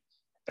tell you,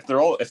 if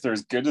they're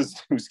as good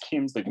as those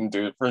games, they can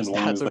do it for as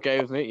long as. That's okay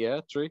with me.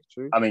 Yeah, true.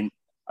 I mean,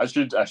 I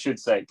should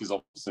say, because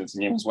obviously it's a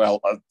game as well.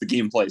 The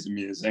gameplay is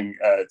amusing.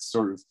 It's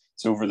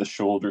over the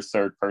shoulder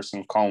third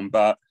person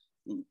combat,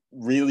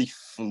 really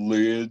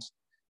fluid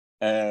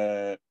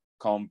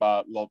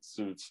combat. Lots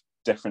of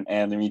different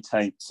enemy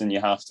types, and you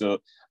have to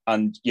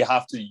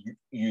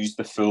use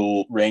the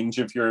full range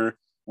of your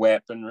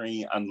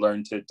weaponry and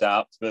learn to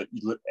adapt. But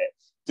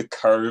the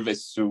curve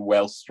is so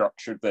well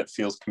structured that it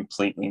feels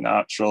completely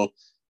natural.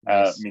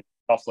 Nice. I mean,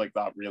 stuff like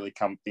that really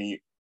can't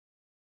be.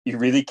 You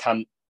really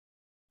can't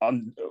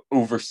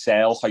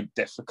oversell how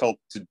difficult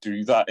to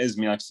do that is.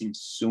 I mean, I've seen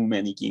so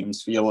many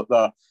games feel like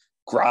that.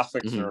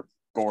 Graphics are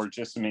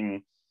gorgeous. I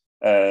mean,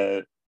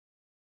 I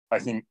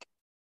think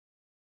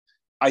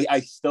I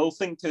still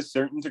think to a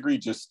certain degree,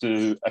 just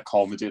to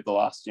accommodate the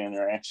last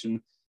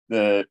generation,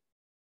 the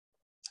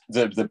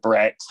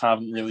Brex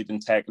haven't really been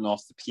taken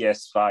off the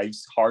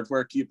PS5's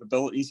hardware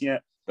capabilities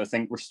yet. But I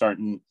think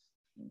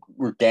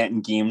we're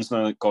getting games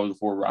now like God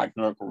of War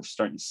Ragnarok where we're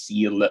starting to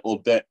see a little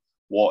bit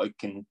what it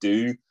can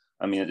do.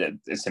 I mean,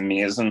 it's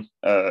amazing.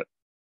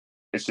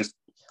 It's just,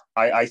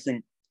 I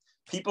think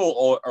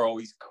people are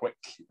always quick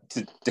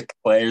to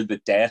declare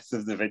the death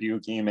of the video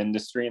game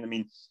industry. And I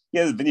mean,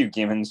 yeah, the video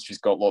game industry's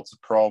got lots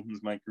of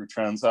problems,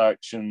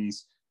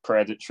 microtransactions,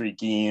 predatory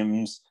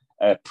games,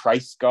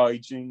 price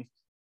gouging.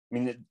 I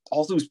mean,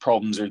 all those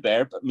problems are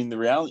there. But I mean, the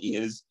reality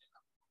is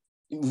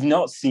we've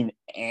not seen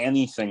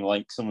anything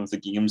like some of the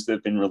games that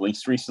have been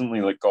released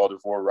recently, like God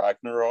of War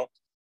Ragnarok.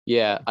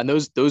 Yeah, and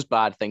those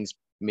bad things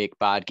make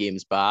bad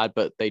games bad,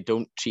 but they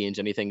don't change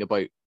anything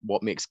about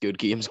what makes good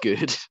games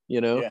good,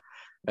 you know?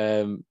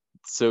 Yeah.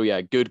 So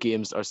yeah, good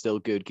games are still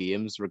good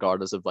games,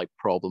 regardless of like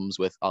problems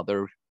with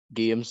other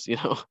games, you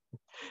know?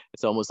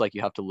 It's almost like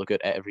you have to look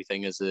at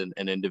everything as an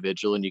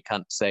individual, and you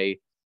can't say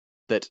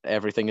that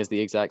everything is the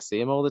exact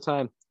same all the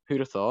time. Who'd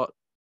have thought?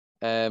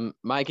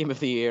 My game of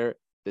the year,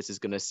 this is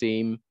gonna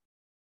seem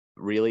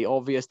really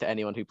obvious to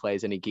anyone who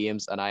plays any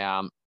games, and I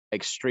am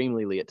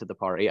extremely late to the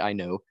party, I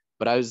know,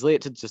 but I was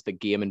late to just the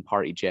gaming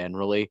party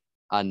generally.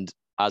 And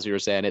as we were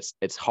saying,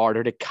 it's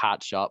harder to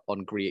catch up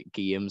on great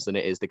games than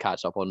it is to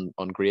catch up on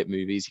great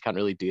movies. You can't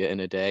really do it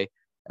in a day.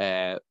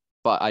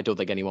 But I don't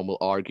think anyone will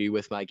argue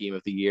with my game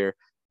of the year.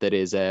 That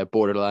is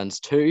Borderlands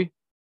 2.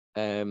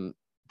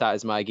 That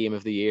is my game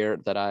of the year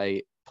that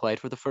I played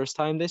for the first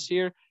time this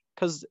year,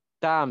 because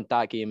damn,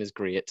 that game is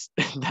great.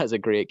 That's a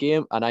great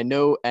game. And I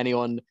know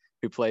anyone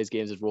who plays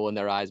games is rolling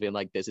their eyes being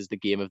like, this is the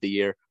game of the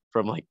year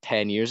from like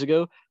 10 years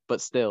ago,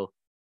 but still,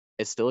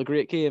 it's still a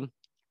great game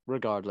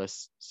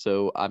regardless.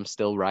 So I'm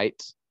still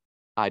right.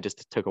 I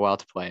just took a while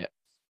to play it.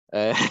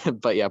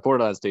 But yeah,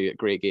 Borderlands 2,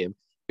 great game.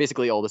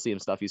 Basically all the same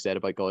stuff you said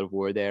about God of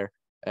War there.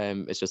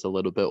 It's just a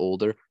little bit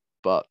older,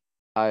 but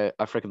I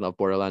freaking love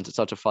Borderlands. It's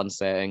such a fun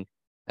setting.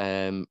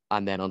 And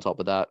then on top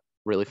of that,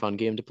 really fun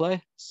game to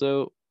play.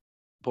 So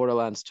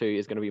Borderlands 2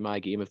 is going to be my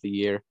game of the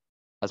year,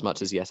 as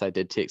much as, yes, I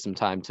did take some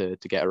time to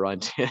get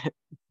around to it.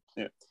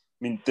 Yeah.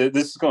 I mean,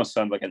 this is going to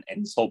sound like an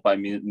insult, but I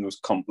mean it in the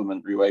most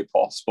complimentary way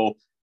possible.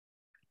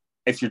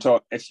 If you're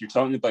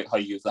talking about how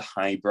you have the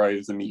highbrow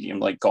of the medium,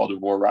 like God of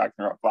War,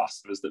 Ragnarok,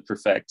 Last of Us, that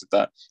perfected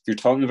that. If you're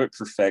talking about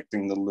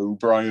perfecting the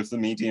lowbrow of the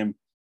medium,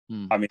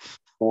 I mean,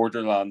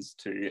 Borderlands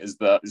 2 is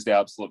the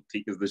absolute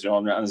peak of the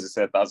genre. And as I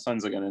said, that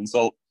sounds like an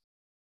insult.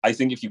 I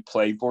think if you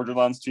play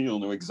Borderlands 2, you'll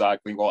know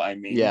exactly what I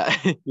mean. Yeah,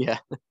 yeah.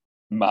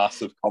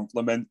 Massive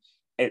compliment.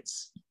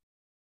 It's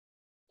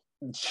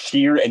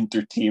sheer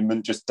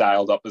entertainment just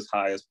dialed up as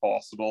high as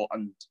possible,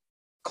 and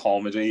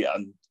comedy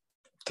and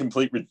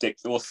complete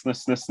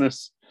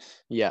ridiculousness.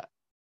 Yeah.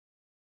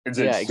 It's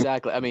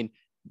Exactly. I mean,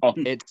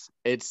 it's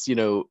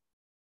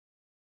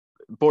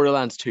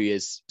Borderlands 2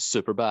 is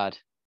super bad.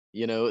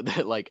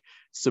 That like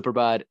super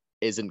bad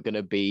isn't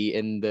gonna be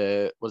in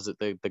the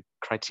the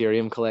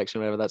Criterion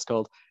collection, whatever that's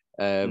called.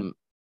 Super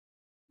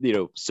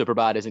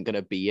bad isn't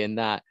gonna be in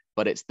that,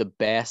 but it's the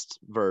best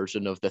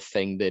version of the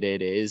thing that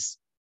it is.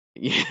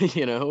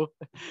 That's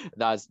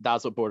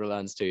what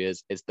Borderlands 2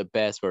 is. It's the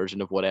best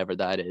version of whatever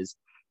that is.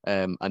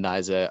 And that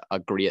is a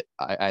great,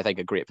 I think,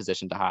 a great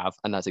position to have,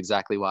 and that's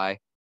exactly why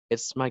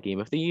it's my game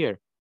of the year.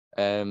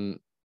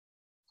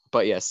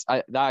 But yes,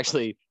 that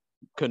actually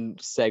can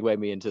segue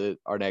me into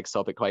our next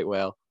topic quite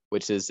well,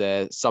 which is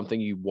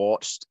something you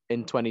watched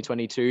in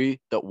 2022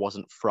 that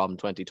wasn't from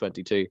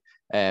 2022.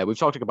 We've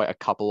talked about a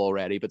couple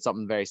already, but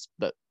something very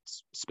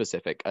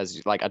specific,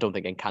 as like I don't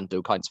think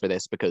Encanto counts for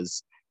this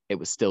because it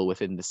was still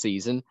within the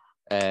season.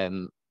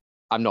 I'm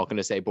not going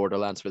to say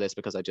Borderlands for this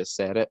because I just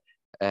said it.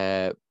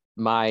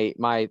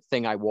 My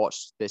thing I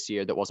watched this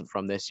year that wasn't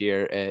from this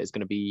year is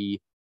going to be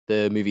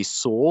the movie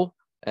Soul.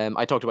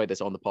 I talked about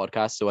this on the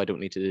podcast, so I don't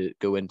need to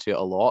go into it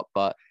a lot.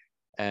 But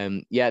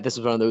yeah, this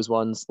is one of those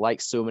ones,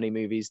 like so many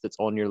movies that's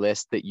on your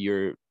list, that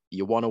you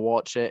want to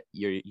watch it,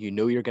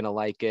 you're going to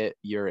like it,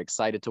 you're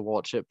excited to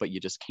watch it, but you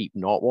just keep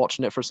not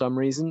watching it for some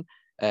reason.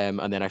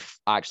 And then I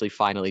actually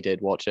finally did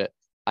watch it,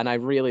 and I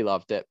really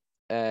loved it.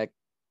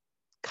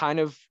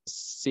 Kind of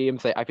same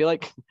thing. I feel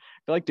like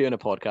doing a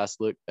podcast,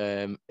 look,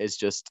 is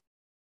just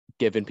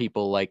giving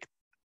people like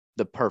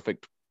the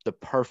perfect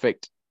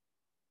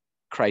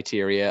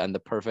criteria and the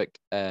perfect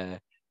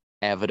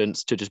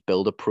evidence to just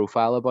build a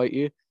profile about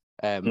you.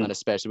 And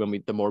especially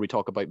when the more we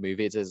talk about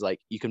movies, is like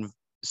you can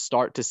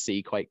start to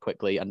see quite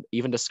quickly and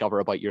even discover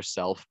about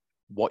yourself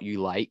what you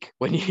like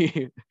when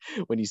you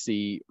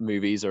see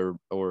movies or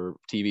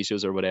TV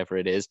shows or whatever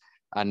it is.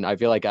 And I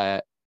feel like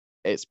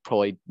it's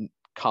probably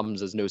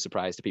comes as no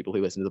surprise to people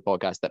who listen to the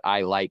podcast that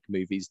I like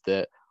movies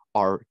that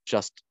are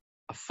just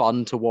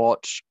fun to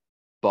watch,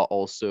 but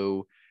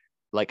also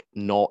like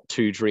not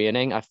too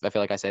draining. I feel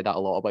like I say that a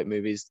lot about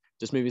movies,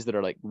 just movies that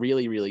are like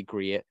really, really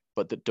great,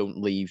 but that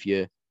don't leave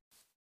you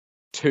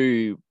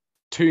too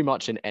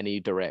much in any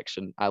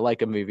direction. I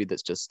like a movie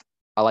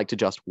I like to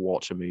just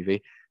watch a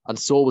movie. And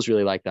Soul was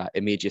really like that.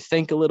 It made you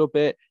think a little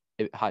bit.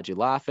 It had you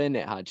laughing.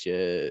 It had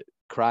you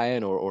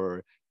crying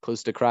or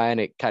close to crying.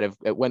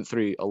 It went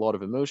through a lot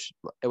of emotion.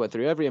 It went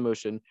through every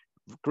emotion.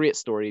 Great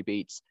story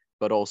beats,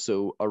 but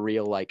also a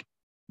real like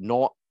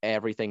not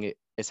everything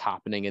is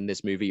happening in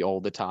this movie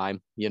all the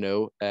time,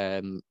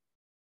 and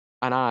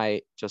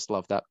I just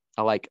love that.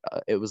 I like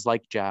it was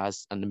like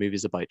jazz, and the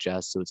movie's about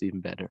jazz, so it's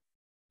even better.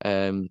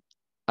 And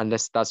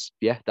that's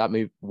yeah, that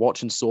movie,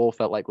 watching Soul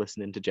felt like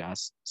listening to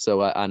jazz.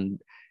 So and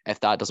if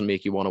that doesn't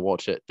make you want to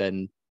watch it,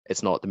 then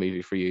it's not the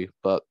movie for you.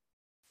 But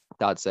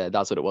that's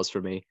what it was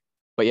for me.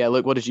 But yeah,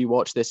 look, what did you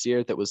watch this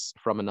year that was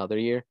from another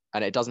year?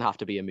 And it doesn't have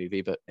to be a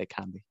movie, but it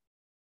can be.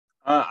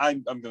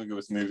 I'm going to go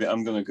with movie.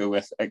 I'm going to go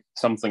with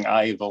something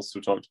I've also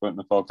talked about in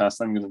the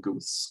podcast. I'm going to go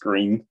with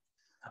Scream.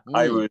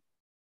 Mm.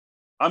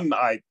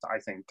 I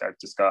think I've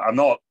just got.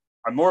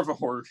 I'm more of a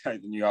horror guy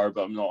than you are,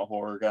 but I'm not a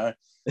horror guy.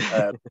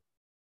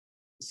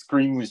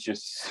 Scream was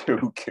just so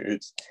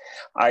good.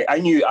 I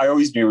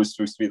always knew it was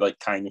supposed to be like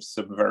kind of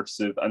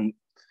subversive and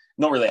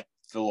not really a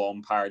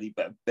full-on parody,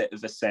 but a bit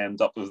of a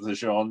send up of the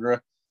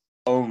genre.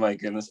 Oh my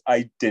goodness,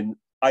 I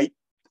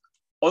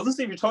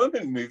honestly, if you're talking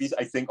about movies,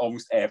 I think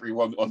almost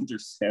everyone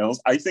undersells.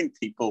 I think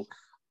people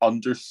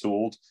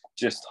undersold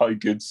just how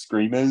good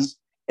Scream is.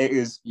 It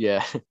is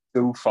Yeah.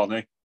 so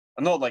funny,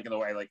 and not like in a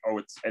way like,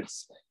 oh,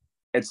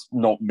 it's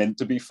not meant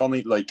to be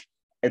funny. Like,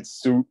 it's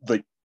so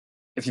like,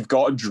 if you've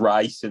got a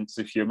dry sense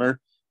of humor,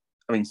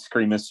 I mean,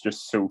 Scream is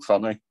just so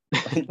funny.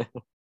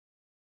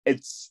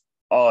 It's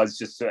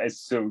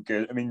so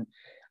good. I mean,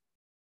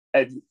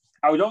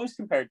 I would always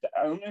compare it to,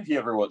 I don't know if you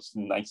ever watched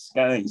Nice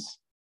Guys.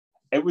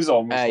 It was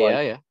almost like,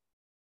 Yeah.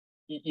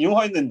 you know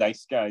how in the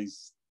Nice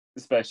Guys,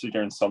 especially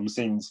during some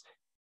scenes,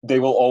 they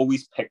will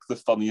always pick the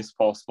funniest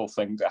possible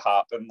thing to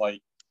happen.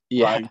 Like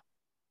Yeah.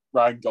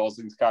 Ryan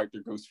Gosling's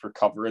character goes for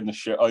cover in the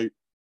shootout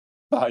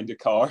behind a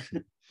car,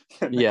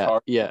 and the Yeah.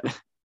 car Yeah.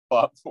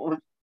 platform.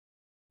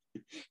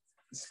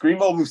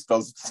 Scream almost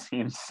does the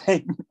same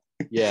thing.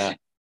 Yeah.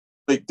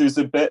 Like there's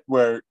a bit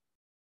where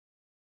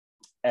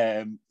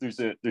there's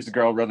a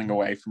girl running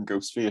away from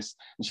Ghostface,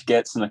 and she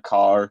gets in a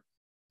car,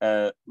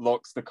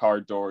 locks the car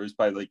doors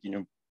by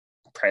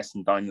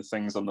pressing down the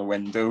things on the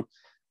window,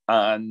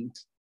 and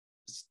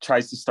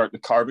tries to start the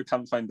car but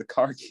can't find the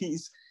car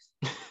keys.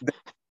 Then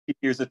he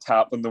hears a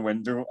tap on the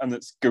window, and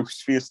it's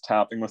Ghostface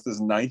tapping with his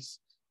knife,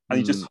 and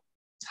he just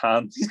his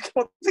hand. He's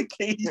got the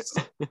keys.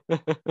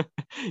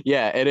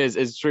 Yeah, it is.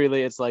 It's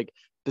truly. It's like,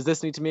 does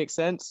this need to make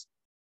sense?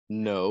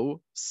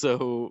 No.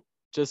 So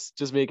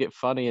just make it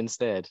funny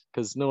instead,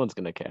 because no one's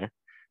gonna care,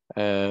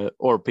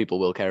 or people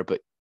will care, but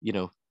you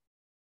know,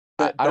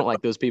 I don't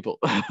like those people.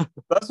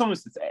 That's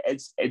almost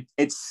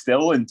it's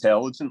still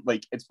intelligent.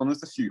 Like it's one of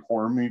the few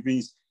horror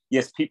movies.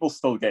 Yes, people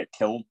still get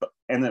killed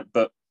in it,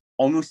 but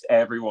almost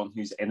everyone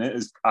who's in it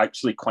is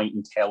actually quite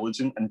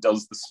intelligent and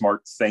does the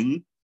smart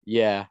thing.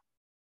 Yeah.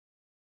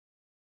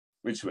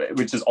 Which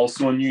is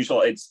also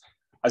unusual. It's,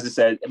 as I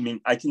said, I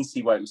mean, I can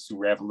see why it was so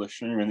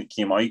revolutionary when it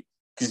came out,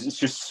 because it's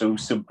just so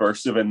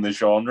subversive in the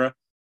genre,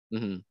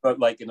 but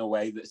like in a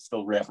way that's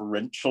still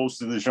reverential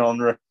to the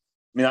genre. I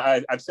mean,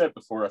 I've said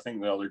before, I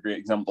think the other great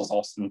example is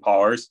Austin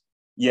Powers.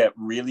 Yeah,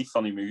 really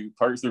funny movie.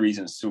 Part of the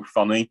reason it's so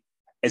funny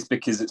is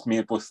because it's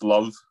made with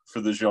love for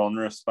the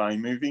genre of spy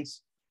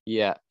movies.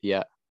 Yeah,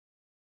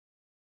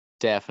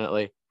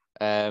 definitely.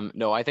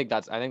 No, I think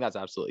that's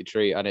absolutely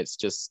true, and it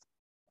just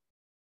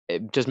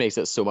makes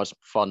it so much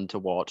fun to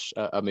watch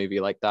a movie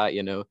like that,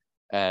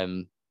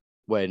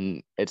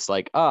 when it's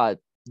like,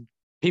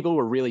 people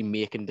were really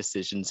making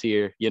decisions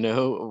here,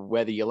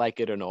 whether you like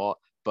it or not.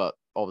 But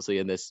obviously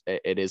in this,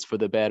 it is for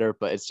the better.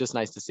 But it's just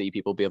nice to see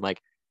people being like,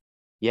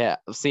 yeah,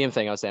 same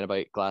thing I was saying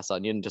about Glass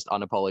Onion, just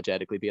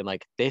unapologetically being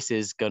like, this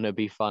is gonna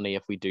be funny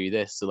if we do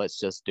this, so let's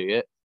just do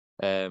it.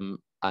 And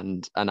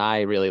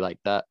I really like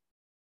that.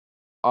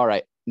 All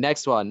right,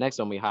 next one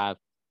we have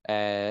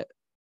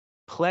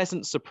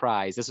pleasant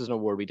surprise. This was an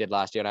award we did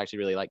last year, and I actually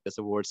really like this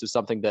award. So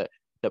something that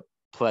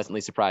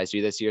pleasantly surprised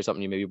you this year,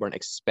 something you maybe weren't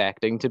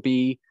expecting to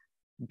be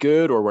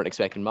good or weren't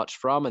expecting much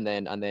from, and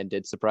then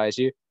did surprise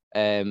you.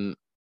 I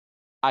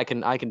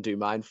can do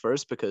mine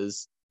first,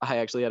 because I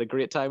actually had a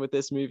great time with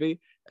this movie.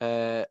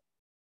 As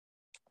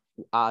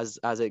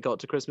it got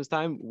to Christmas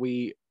time,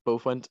 we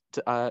both went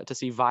to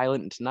see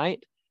Violent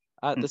Night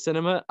at the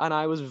cinema, and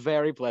I was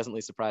very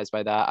pleasantly surprised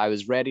by that. I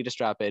was ready to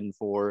strap in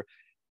for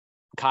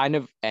kind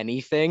of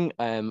anything.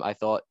 I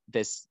thought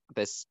this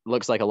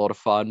looks like a lot of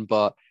fun,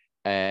 but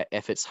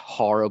if it's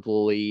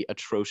horribly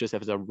atrocious,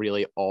 if it's a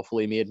really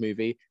awfully made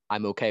movie,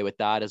 I'm okay with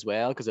that as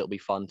well, because it'll be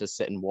fun to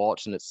sit and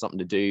watch, and it's something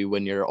to do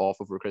when you're off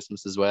over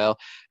Christmas as well.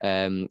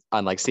 And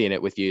like seeing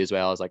it with you as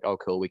well, I was like, oh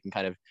cool, we can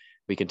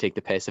take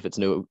the piss if it's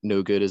no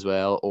good as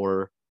well,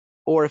 or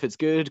if it's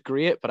good,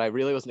 great. But I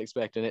really wasn't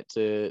expecting it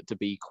to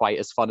be quite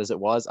as fun as it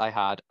was. I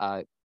had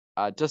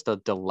just a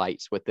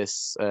delight with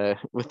this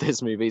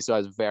movie, so I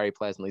was very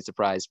pleasantly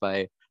surprised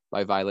by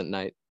Violent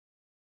Night.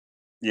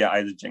 Yeah, I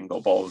had a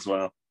Jingle Ball as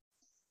well.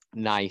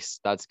 Nice,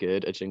 that's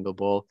good. A Jingle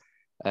Ball.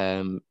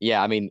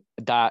 Yeah, I mean,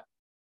 that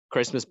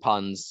Christmas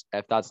puns,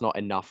 if that's not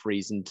enough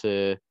reason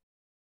to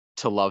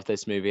love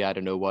this movie, I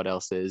don't know what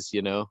else is.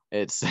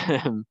 It's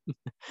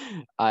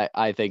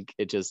I think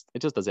it just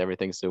does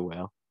everything so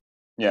well.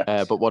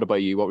 Yeah. But what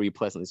about you? What were you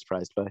pleasantly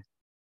surprised by?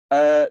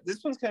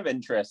 This one's kind of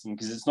interesting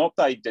because it's not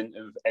that I didn't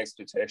have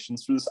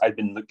expectations for this. I've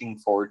been looking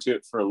forward to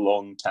it for a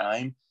long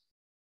time.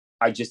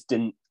 I just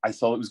didn't. I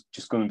thought it was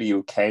just going to be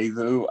okay,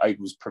 though. I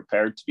was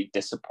prepared to be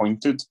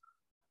disappointed.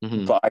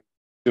 Hmm. but I'm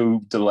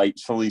so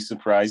delightfully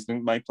surprised. I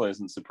think my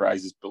pleasant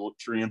surprise is Bullet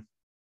Train.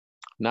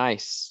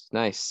 Nice,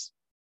 nice.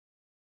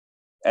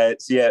 So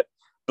yeah,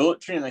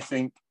 Bullet Train. I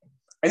think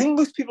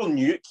most people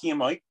knew it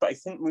came out, but I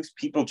think most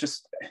people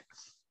just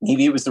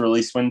maybe it was the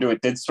release window.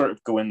 It did sort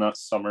of go in that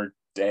summer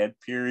dead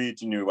period,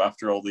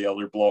 after all the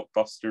other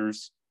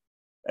blockbusters,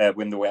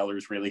 when the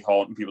weather's really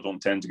hot and people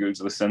don't tend to go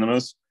to the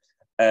cinemas.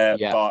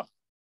 Yeah. But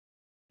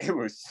it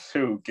was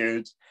so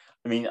good.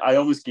 I mean, I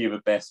always gave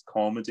it best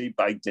comedy,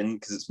 but I didn't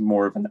because it's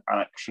more of an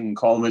action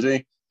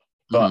comedy.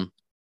 But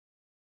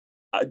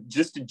Hmm.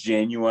 just a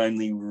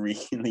genuinely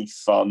really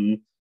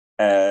fun,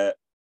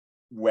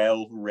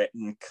 well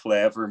written,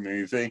 clever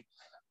movie,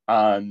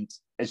 and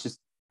it's just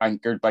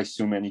anchored by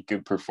so many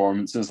good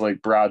performances.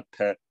 Like Brad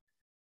Pitt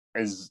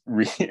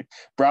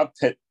Brad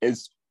Pitt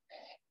is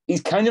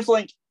he's kind of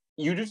like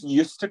you just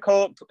used to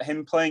call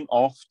him playing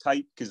off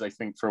type because I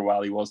think for a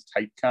while he was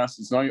typecast.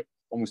 It's now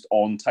almost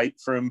on type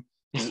for him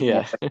because it's more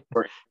Yeah. like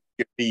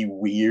a goofy,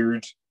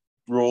 weird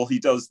role he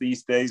does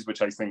these days,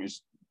 which I think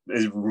is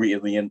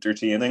really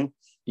entertaining.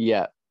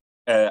 Yeah.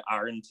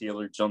 Aaron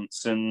Taylor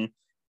Johnson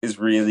is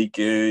really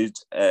good.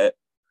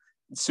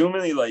 So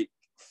many like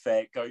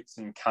fake outs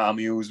and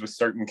cameos with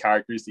certain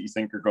characters that you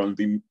think are going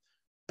to be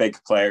big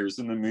players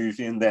in the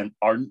movie and then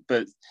aren't.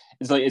 But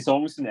it's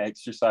almost an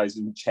exercise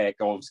in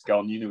Chekhov's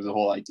gun. The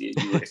whole idea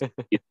if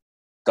you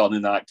gun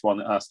in Act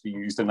 1, it has to be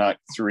used in Act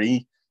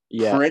 3.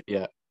 Yeah. Pretty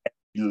Yeah.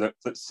 look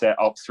that's set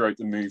up throughout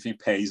the movie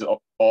pays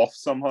off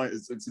somehow.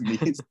 It's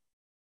amazing.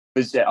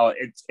 But yeah,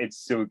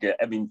 it's so good.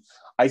 I mean,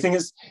 I think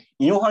it's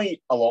how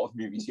a lot of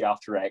movies you have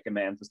to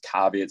recommend with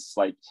caveats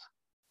like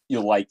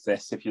you'll like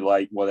this if you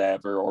like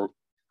whatever, or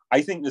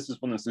I think this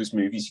is one of those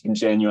movies you can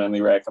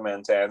genuinely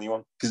recommend to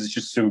anyone because it's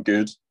just so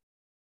good.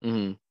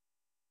 Hmm.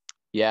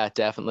 Yeah,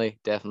 definitely,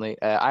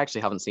 definitely. I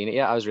actually haven't seen it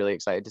yet. I was really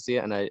excited to see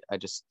it, and I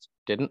just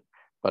didn't,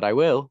 but I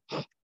will.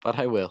 But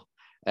I will.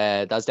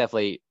 That's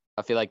definitely.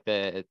 I feel like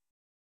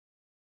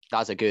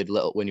that's a good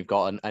little when you've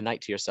got a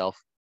night to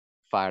yourself.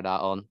 Fire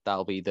that on.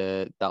 That'll be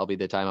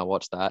the time I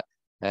watch that.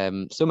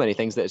 So many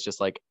things that it's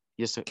just like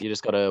you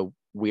just gotta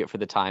wait for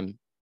the timing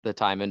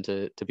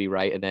to be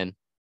right, and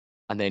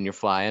then you're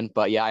flying.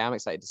 But yeah, I am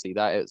excited to see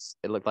that.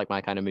 It looked like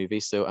my kind of movie,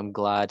 so I'm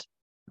glad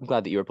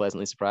that you were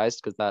pleasantly surprised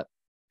because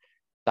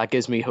that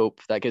gives me hope.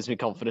 That gives me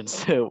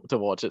confidence to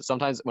watch it.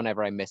 Sometimes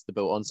whenever I miss the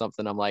boat on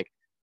something, I'm like,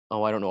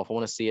 oh, I don't know if I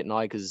want to see it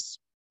now because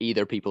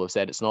either people have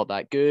said it's not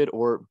that good,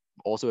 or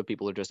also if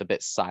people are just a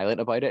bit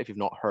silent about it. If you've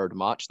not heard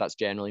much, that's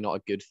generally not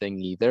a good thing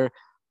either.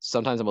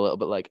 Sometimes I'm a little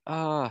bit like,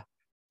 I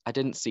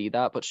didn't see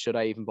that, but should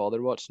I even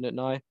bother watching it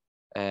now?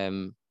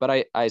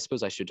 But I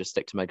suppose I should just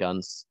stick to my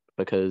guns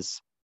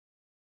because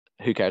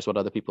who cares what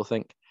other people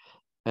think?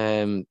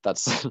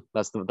 That's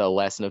that's the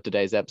lesson of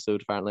today's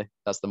episode. Apparently,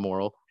 that's the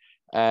moral.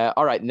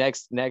 All right,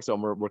 next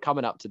one. We're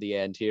coming up to the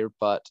end here,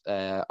 but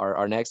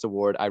our next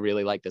award, I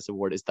really like this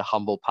award, is the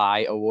Humble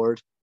Pie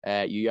Award.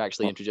 You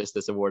actually introduced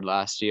this award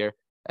last year.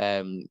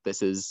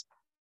 This is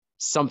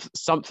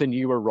something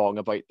you were wrong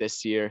about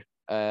this year.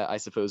 I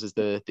suppose is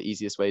the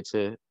easiest way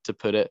to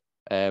put it.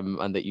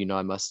 And that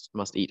I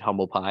must eat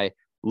humble pie.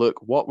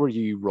 Look, what were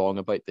you wrong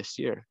about this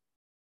year?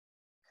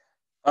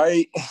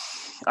 I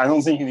I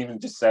don't think you can even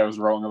just say I was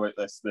wrong about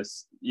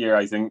this year.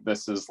 I think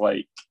this is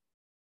like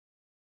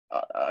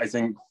I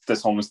think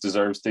this almost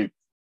deserves to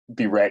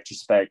be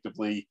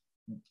retrospectively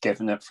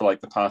given it for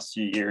like the past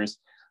few years.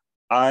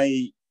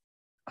 I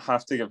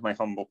have to give my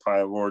humble pie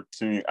award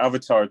to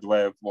Avatar: The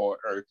Way of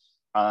Water,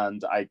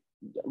 and I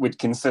would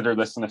consider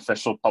this an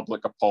official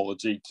public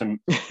apology to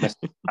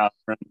Mr.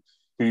 Catherine,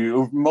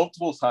 who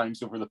multiple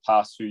times over the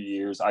past few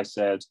years I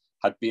said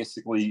had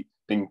basically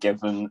been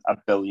given $1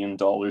 billion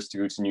to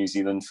go to New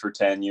Zealand for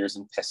 10 years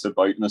and piss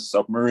about in a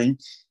submarine.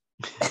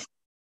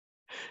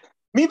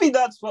 Maybe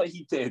that's what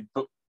he did,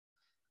 but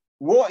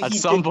what At he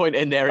some did point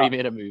in there, he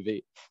made a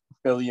movie.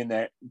 $1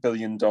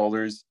 billion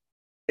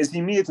is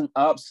he made an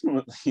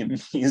absolutely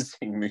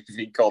amazing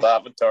movie called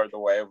Avatar: The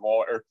Way of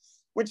Water,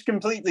 which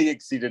completely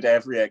exceeded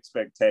every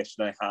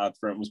expectation I had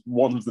for it. It was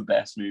one of the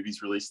best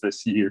movies released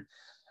this year,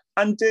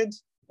 and did,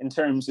 in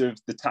terms of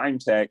the time,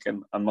 tech,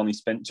 and money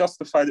spent,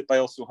 justified it by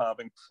also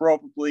having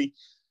probably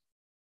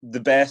the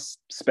best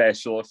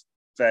special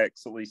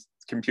effects, at least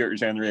computer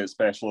generated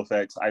special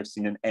effects I've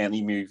seen in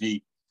any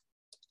movie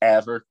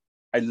ever.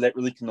 I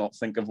literally cannot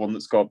think of one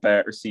that's got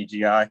better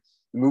CGI.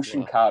 The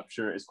motion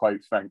capture is quite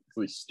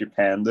frankly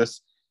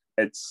stupendous.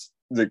 It's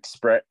the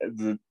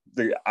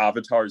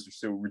avatars are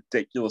so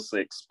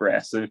ridiculously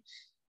expressive.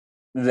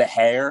 The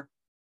hair,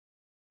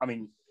 I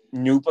mean,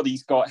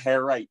 nobody's got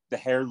hair right. The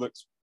hair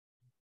looks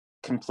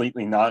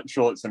completely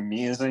natural. It's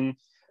amazing.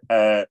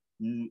 The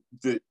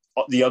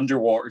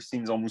underwater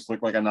scenes almost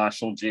look like a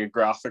National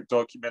Geographic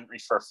documentary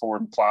for a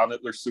foreign planet.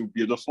 They're so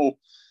beautiful.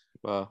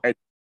 Wow.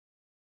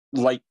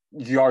 Like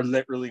you are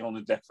literally on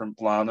a different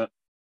planet.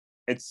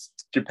 It's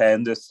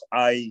stupendous.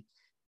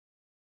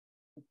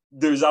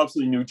 There's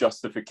absolutely no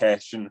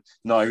justification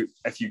now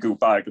if you go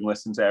back and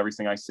listen to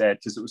everything I said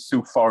because it was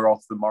so far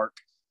off the mark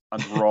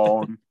and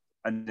wrong.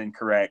 and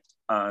incorrect.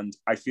 And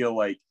I feel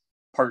like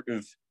part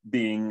of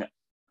being, I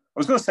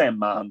was going to say a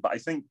man, but I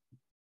think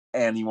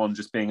anyone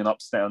just being an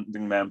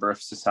upstanding member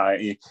of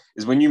society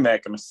is when you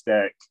make a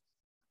mistake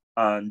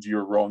and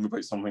you're wrong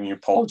about something, you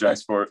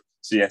apologize for it.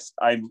 So yes,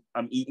 I'm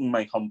eating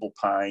my humble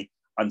pie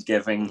and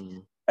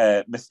giving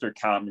Mr.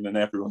 Cameron and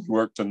everyone who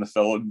worked on the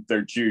film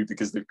their due,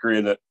 because they've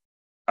created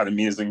an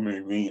amazing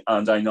movie.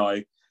 And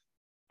I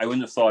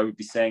wouldn't have thought I would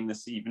be saying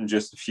this even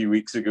just a few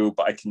weeks ago,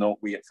 but I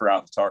cannot wait for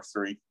Avatar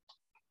 3.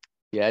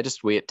 Yeah,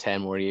 just wait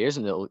 10 more years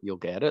and you'll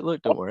get it.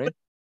 Look, don't worry.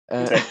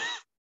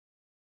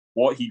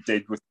 What he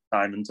did with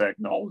time and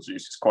technology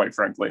is just quite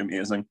frankly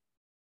amazing.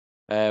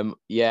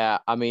 Yeah,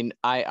 I mean,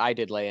 I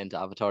did lay into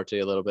Avatar 2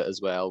 a little bit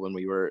as well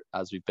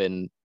as we've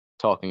been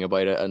talking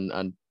about it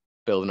and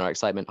building our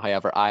excitement.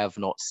 However, I have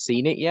not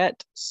seen it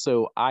yet,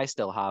 so I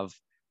still have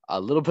a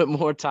little bit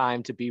more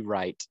time to be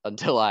right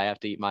until I have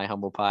to eat my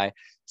humble pie.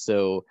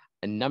 So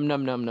num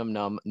num num num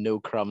num, no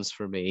crumbs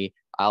for me.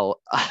 I'm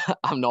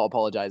not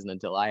apologizing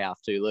until I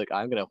have to. Look,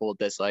 I'm gonna hold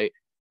this out.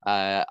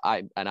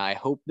 I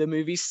hope the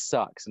movie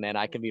sucks, and then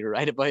I can be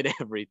right about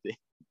everything.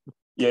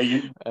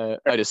 Yeah,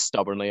 I just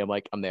stubbornly,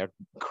 I'm there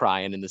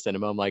crying in the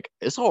cinema. I'm like,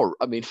 it's all.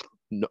 I mean,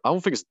 no, I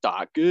don't think it's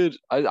that good.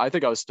 I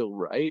think I was still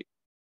right.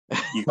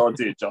 You gotta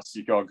do it justice.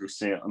 You gotta go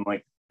see it on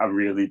like a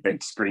really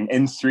big screen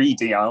in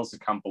 3D. I also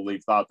can't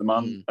believe that the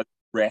man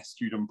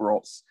rescued and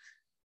brought.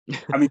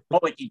 I mean,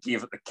 not like he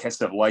gave it the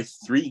kiss of life.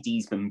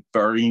 3D's been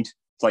buried.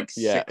 It's like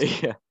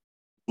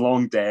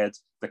long dead.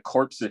 The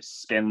corpse's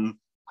skin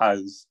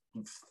has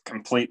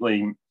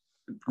completely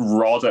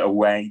rotted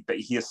away, but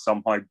he has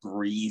somehow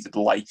breathed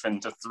life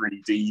into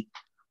 3D.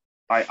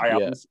 I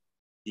honestly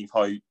believe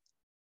how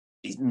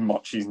he's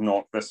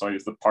knocked this out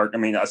of the park. I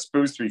mean, I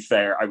suppose to be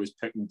fair, I was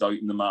putting doubt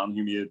in the man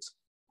who made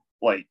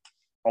like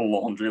a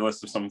laundry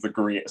list of some of the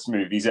greatest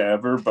movies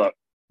ever, but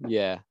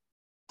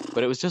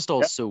it was just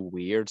all so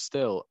weird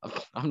still.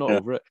 I'm not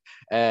over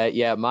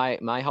it.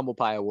 My humble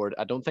pie award,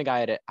 I don't think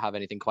I have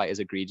anything quite as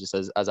egregious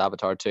as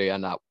Avatar 2,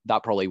 and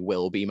that probably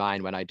will be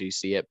mine when I do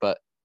see it, but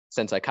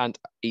since I can't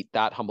eat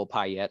that humble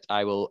pie yet,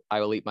 I will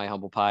eat my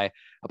humble pie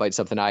about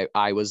something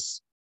I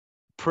was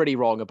pretty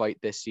wrong about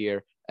this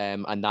year.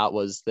 And that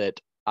was that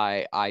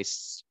I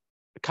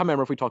can't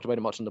remember if we talked about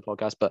it much on the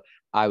podcast, but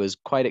I was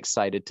quite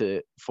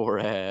excited for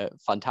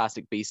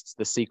Fantastic Beasts: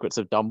 The Secrets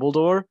of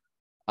Dumbledore,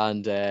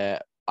 and I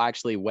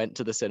actually went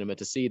to the cinema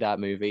to see that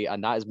movie,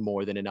 and that is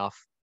more than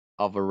enough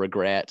of a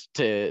regret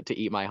to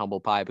eat my humble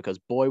pie, because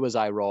boy was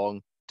I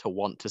wrong to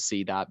want to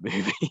see that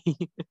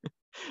movie.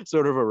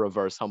 Sort of a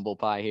reverse humble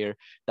pie here.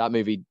 That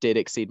movie did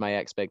exceed my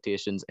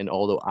expectations in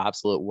all the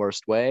absolute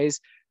worst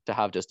ways. To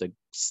have just a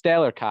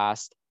stellar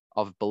cast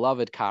of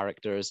beloved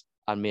characters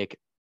and make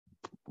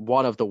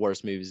one of the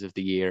worst movies of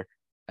the year,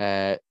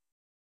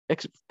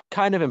 it's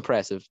kind of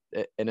impressive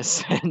in a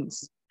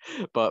sense.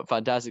 But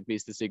Fantastic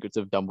Beasts: The Secrets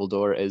of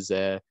Dumbledore is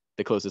the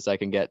closest I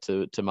can get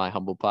to my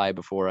humble pie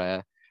before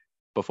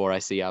I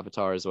see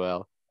Avatar as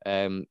well.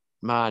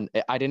 Man,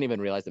 I didn't even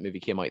realize that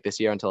movie came out this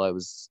year until I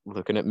was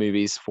looking at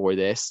movies for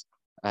this.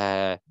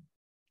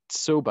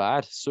 So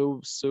bad,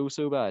 so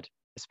bad.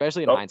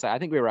 Especially in hindsight. I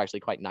think we were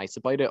actually quite nice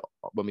about it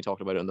when we talked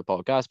about it on the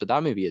podcast, but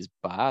that movie is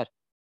bad.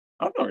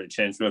 I've not really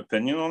changed my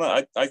opinion on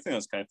it. I think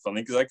that's kind of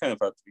funny because I kind of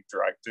had to be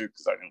dragged to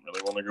because I didn't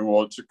really want to go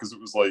watch it because it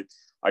was like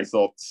I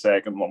thought the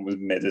second one was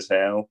mid as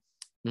hell.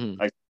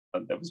 I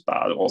thought it was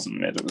bad. It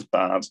wasn't mid, it was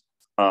bad.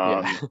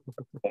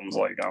 One was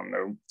like, I don't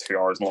know, 2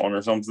 hours long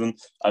or something.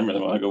 I didn't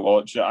really want to go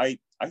watch it. I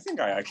think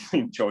I actually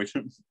enjoyed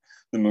it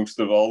the most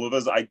of all of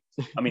us. I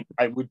mean,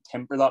 I would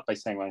temper that by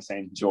saying when I say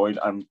enjoyed,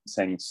 I'm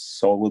saying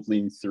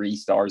solidly 3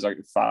 stars out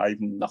of 5,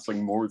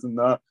 nothing more than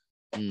that.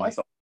 I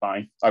thought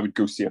fine. I would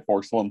go see a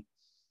fourth one.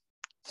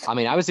 I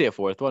mean, I would say a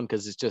fourth one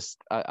because it's just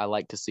I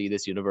like to see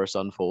this universe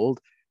unfold,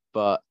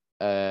 but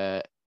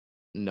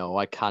no,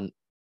 I can't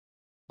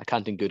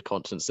in good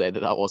conscience say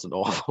that wasn't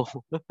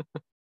awful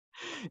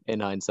in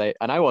hindsight.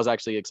 And I was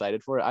actually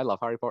excited for it. I love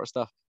Harry Potter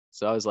stuff,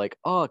 so I was like,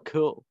 oh,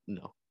 cool.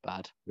 No,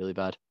 bad, really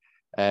bad.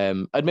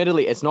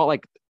 Admittedly, it's not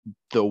like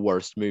the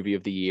worst movie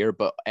of the year,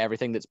 but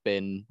everything that's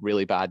been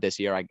really bad this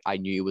year, I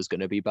knew was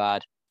going to be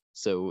bad.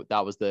 So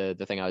that was the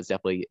thing I was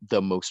definitely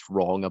the most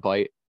wrong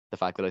about. The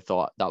fact that I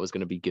thought that was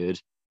going to be good,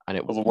 and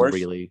it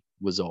really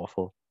was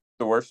awful.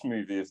 The worst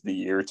movie of the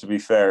year, to be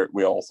fair,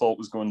 we all thought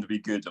was going to be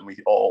good, and we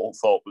all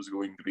thought was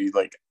going to be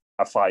like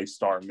a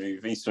 5-star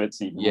movie. So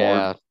it's even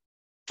more.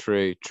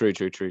 True.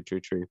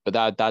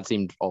 But that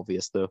seemed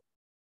obvious though.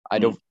 I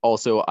don't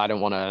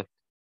want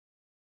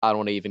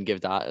to even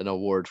give that an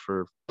award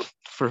for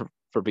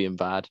being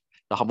bad.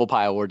 The Humble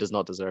Pie Award does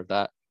not deserve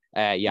that.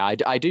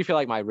 I do feel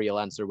like my real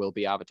answer will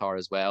be Avatar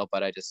as well,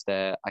 but I just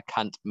I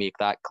can't make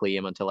that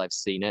claim until I've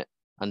seen it.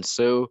 And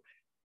so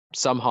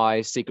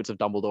somehow Secrets of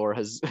Dumbledore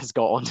has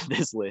got onto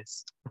this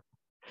list.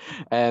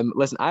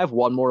 Listen, I have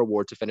one more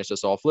award to finish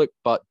us off, Luke,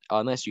 but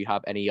unless you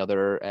have any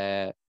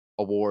other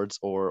awards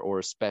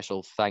or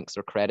special thanks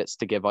or credits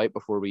to give out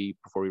before we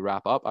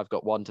wrap up, I've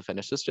got one to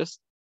finish this just.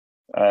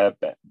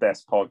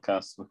 Best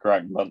podcast with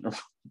Craic and Banter.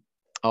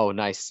 Oh,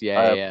 nice.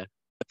 Yeah.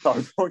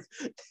 Our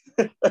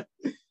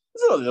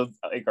I don't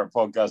think our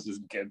podcast is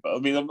good, but I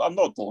mean, I'm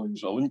not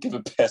delusional. I wouldn't give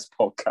it best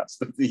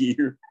podcast of the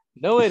year.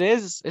 No, it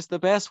is. It's the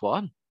best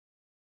one.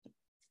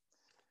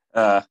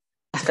 It's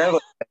kind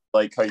of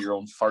like how your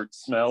own farts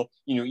smell.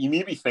 You know, you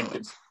maybe think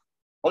it's.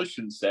 I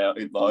shouldn't say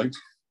it out loud.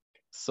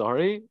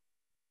 Sorry.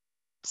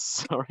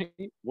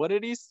 What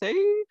did he say?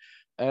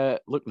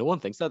 Look, no one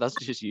thinks that. That's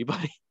just you,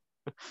 buddy.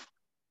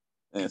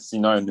 Yeah, see,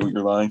 now I know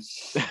you're lying.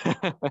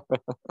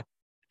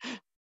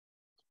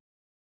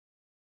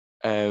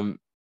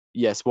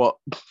 Yes. What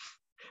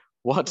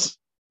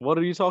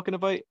are you talking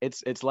about?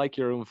 It's like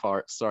your own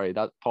farts. Sorry,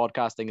 that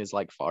podcasting is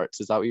like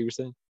farts. Is that what you were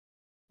saying?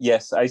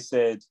 Yes, I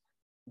said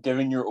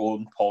giving your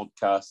own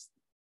podcast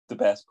the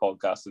best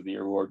podcast of the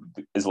year award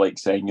is like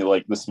saying you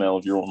like the smell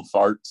of your own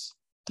farts.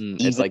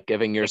 It's like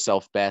giving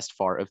yourself best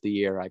fart of the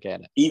year. I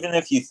get it. Even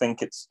if you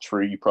think it's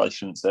true, you probably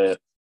shouldn't say it.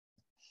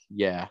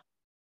 Yeah,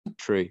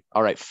 true.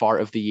 All right,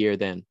 fart of the year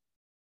then.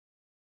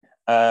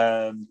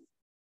 I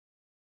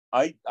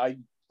can't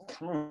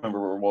remember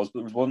where it was,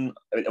 but there was one.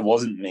 It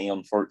wasn't me,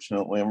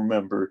 unfortunately. I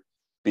remember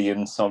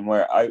being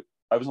somewhere. I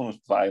was almost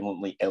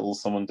violently ill.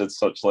 Someone did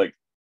such like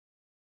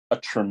a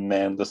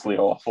tremendously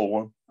awful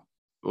one.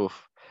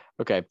 Oof.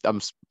 Okay, I'm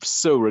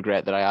so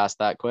regret that I asked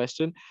that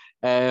question.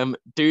 Do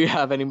you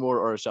have any more,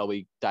 or shall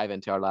we dive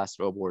into our last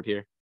award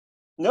here?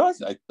 No, I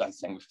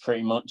think we've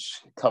pretty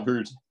much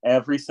covered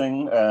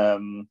everything.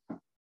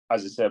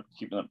 As I said,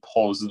 keeping it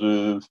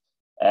positive.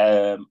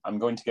 I'm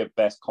going to give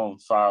Best Colin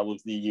Farrell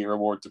of the Year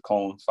award to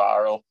Colin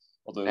Farrell.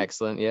 Although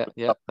excellent, yeah,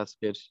 that's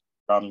good.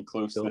 Running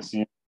close this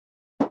year.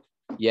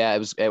 Yeah,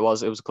 it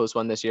was a close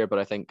one this year, but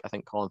I think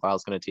Colin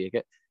Farrell's going to take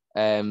it.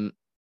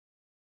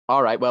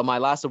 All right, well, my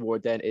last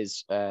award then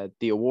is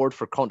the award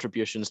for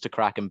contributions to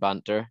Craic and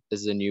Banter.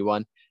 This is a new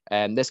one,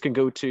 and this can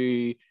go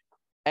to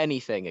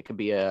anything. It can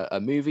be a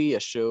movie,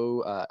 a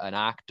show, an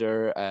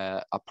actor,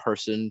 a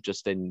person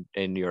just in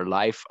your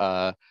life,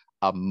 a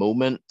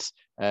moment,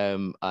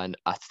 and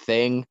a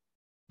thing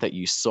that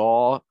you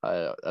saw,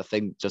 a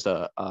thing, just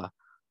an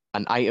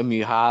item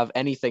you have,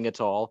 anything at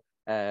all.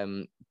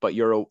 But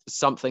you're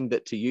something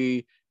that to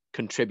you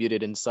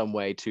contributed in some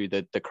way to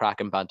the Craic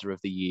and Banter of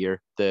the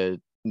year.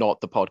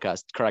 Not the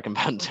podcast, Craic and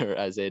Banter,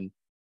 as in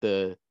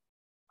the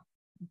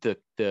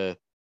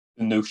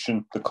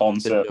notion, the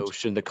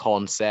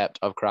concept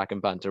of Craic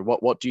and Banter.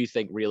 What do you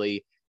think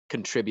really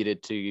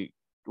contributed to,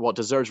 what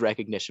deserves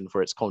recognition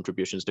for its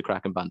contributions to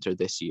Craic and Banter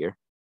this year?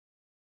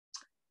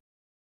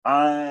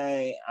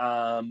 Oh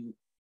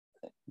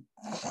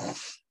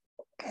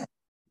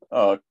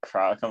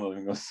crap! I'm not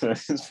even going to say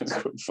this. It's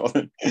quite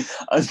funny.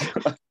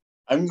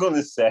 I'm going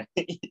to say.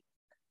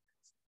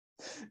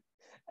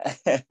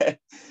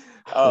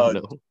 Oh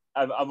no!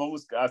 I'm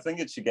almost. I think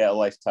it should get a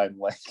lifetime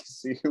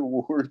legacy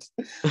award.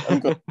 I'm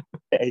going to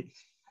say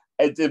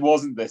it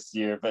wasn't this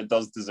year, but it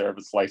does deserve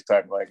its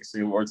lifetime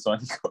legacy award. So I'm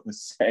going to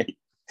say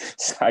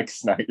Zack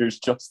Snyder's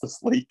Justice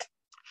League.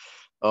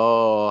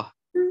 Oh,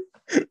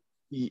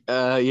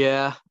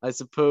 yeah. I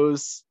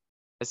suppose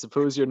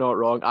you're not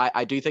wrong.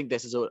 I do think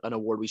this is an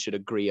award we should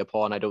agree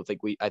upon. I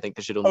think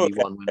there should only be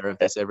one winner of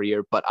this every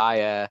year. But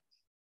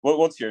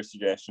what's your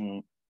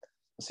suggestion?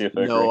 See if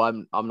I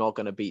agree. I'm not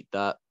going to beat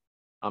that.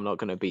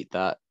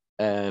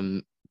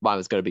 Mine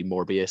was going to be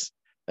Morbius.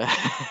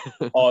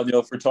 Oh no!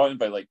 If we're talking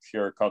about like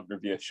pure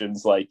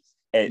contributions, like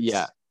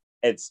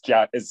it's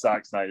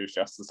Zack Snyder's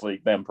Justice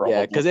League, then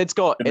probably because it's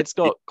got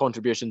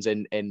contributions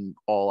in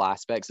all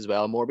aspects as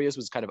well. Morbius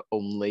was kind of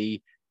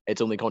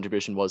its only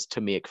contribution was to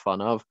make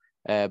fun of,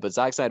 but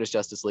Zack Snyder's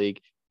Justice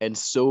League in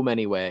so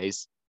many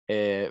ways,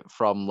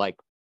 from like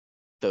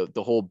the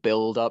whole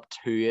build up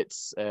to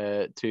its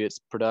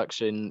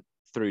production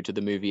through to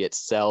the movie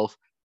itself,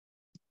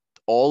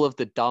 all of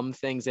the dumb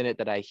things in it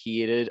that I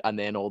hated, and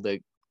then all the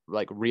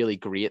like really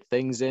great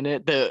things in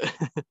it that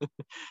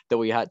that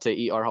we had to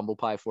eat our humble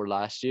pie for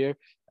last year.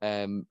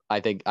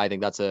 I think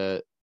that's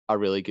a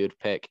really good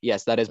pick.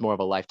 Yes, that is more of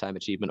a lifetime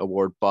achievement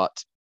award,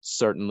 but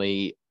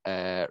certainly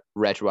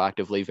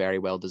retroactively very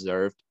well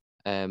deserved.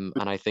 And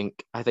I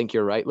think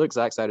you're right. Look,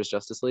 Zack Snyder's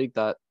Justice League,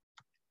 that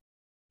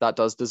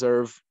does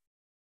deserve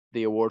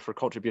the award for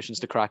contributions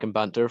to Craic and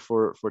Banter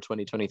for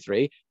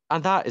 2023,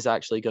 and that is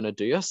actually going to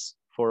do us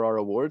for our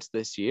awards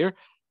this year.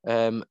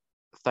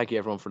 Thank you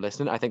everyone for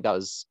listening. I think that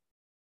was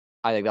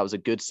a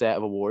good set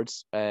of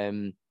awards.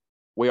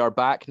 We are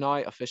back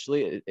now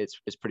officially. It's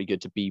pretty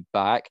good to be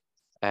back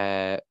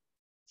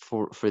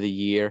for the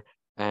year.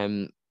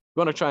 We're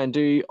gonna try and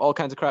do all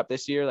kinds of crap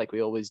this year like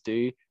we always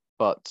do,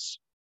 but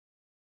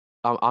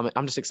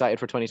I'm just excited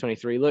for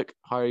 2023. Look,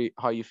 how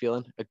are you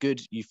feeling?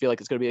 You feel like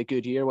it's gonna be a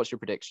good year? What's your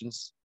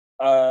predictions?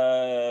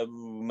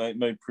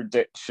 My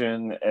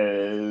prediction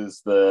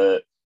is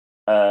that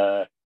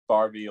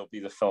Barbie will be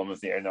the film of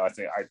the year. No, I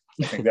think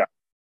that.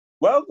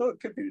 Well, no, it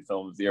could be the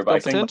film of the year, but I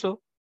think my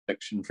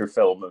prediction for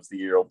film of the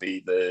year will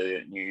be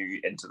the new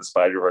Into the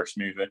Spider-Verse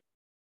movie.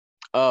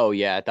 Oh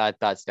yeah,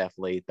 that's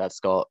definitely that's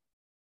got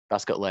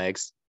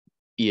legs.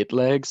 8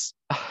 legs.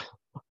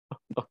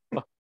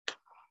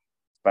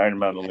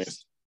 Spider-Man only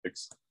has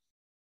 6.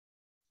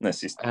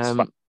 This is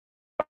Um,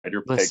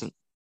 Spider Pig. listen,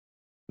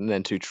 and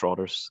then two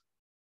trotters,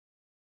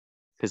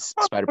 because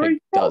Oh, Spider Pig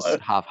Harry does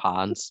Potter. have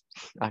hands,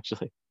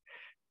 actually,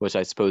 which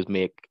I suppose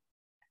make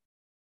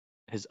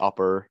his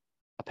upper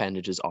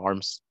appendages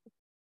arms. Is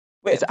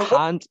Wait, it but what?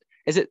 hand?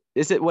 Is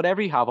it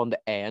whatever you have on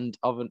the end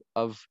of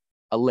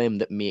a limb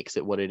that makes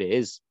it what it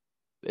is?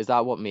 Is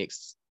that what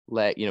makes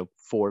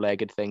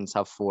four-legged things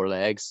have four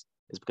legs?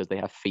 Is because they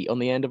have feet on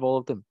the end of all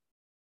of them?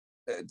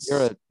 It's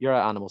You're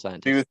an animal do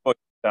scientist. with what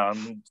you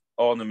stand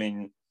on. I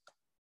mean,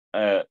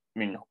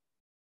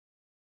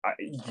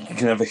 you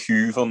can have a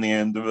hoof on the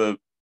end of a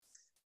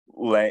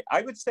leg.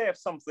 I would say if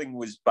something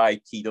was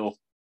bipedal,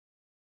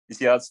 you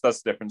see, that's the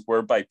difference.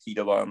 We're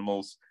bipedal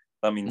animals.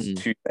 That means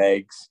Mm. two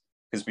legs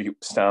because we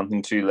stand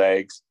on two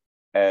legs.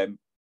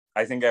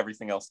 I think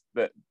everything else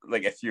that,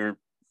 like, if you're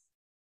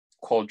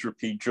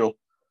quadrupedal,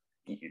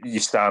 you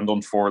stand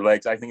on four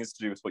legs. I think it's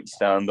to do with what you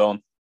stand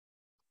on.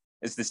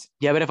 Is this?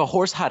 Yeah, but if a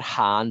horse had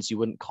hands, you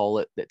wouldn't call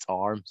it its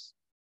arms.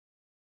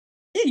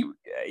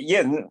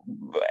 Yeah.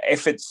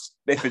 If it's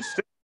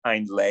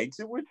hind legs,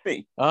 it would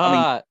be.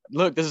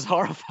 Look, this is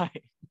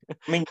horrifying.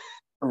 I mean,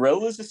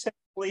 gorillas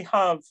essentially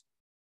have.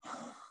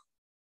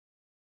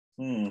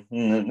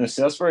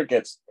 That's where it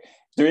gets.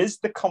 There is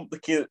the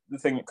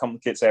thing that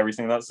complicates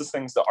everything. That's the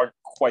things that aren't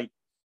quite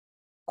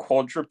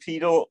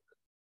quadrupedal,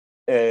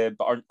 but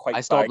aren't quite.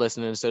 I stopped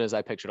listening as soon as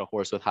I pictured a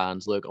horse with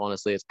hands. Look,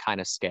 honestly, it's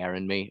kind of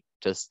scaring me.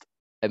 Just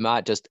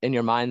in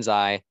your mind's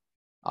eye,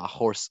 a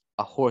horse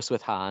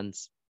with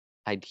hands.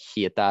 I'd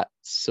hate that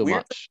so Weird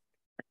much.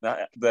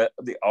 That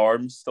the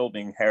arms still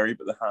being hairy,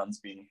 but the hands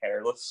being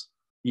hairless.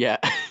 Yeah.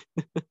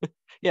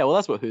 Yeah, well,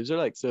 that's what hooves are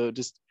like. So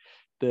just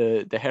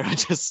the hair would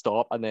just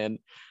stop, and then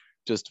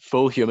just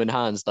full human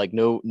hands, like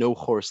no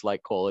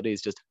horse-like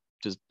qualities, just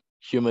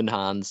human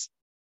hands,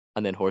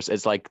 and then horse.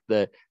 It's like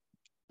a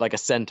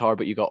centaur,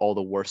 but you got all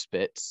the worst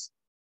bits.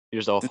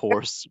 You're just a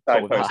horse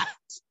but with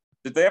hands.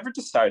 Did they ever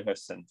decide how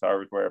centaur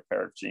would wear a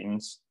pair of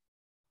jeans?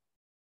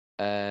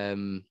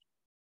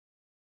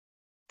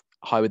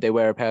 How would they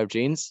wear a pair of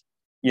jeans?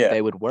 Yeah,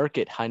 They would work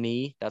it,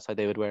 honey. That's how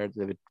they would wear.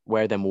 They would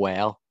wear them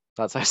well.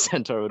 That's how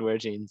centaur would wear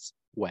jeans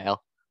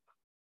well.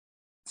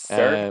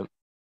 sir.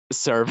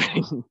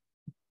 Serving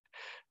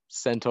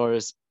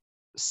centaurs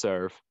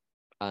serve,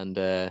 and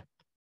I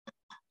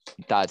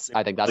think that's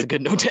a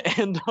good note to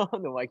end on.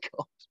 Oh my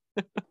god.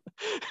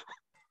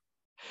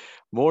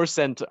 More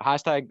centaur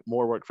hashtag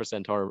more work for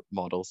centaur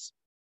models.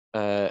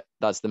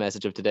 That's the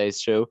message of today's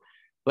show.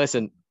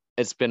 Listen,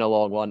 it's been a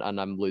long one, and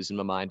I'm losing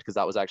my mind because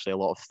that was actually a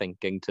lot of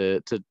thinking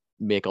to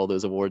make all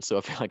those awards. So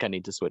I feel like I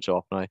need to switch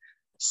off now.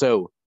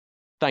 So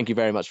thank you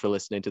very much for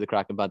listening to the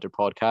Craic and Banter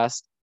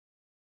podcast.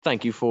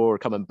 Thank you for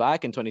coming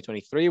back in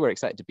 2023. We're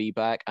excited to be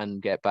back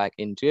and get back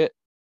into it.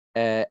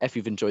 If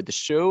you've enjoyed the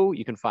show,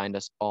 you can find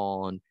us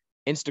on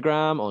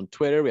Instagram, on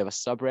Twitter. We have a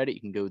subreddit. You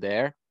can go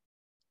there.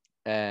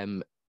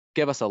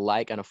 Give us a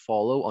like and a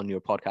follow on your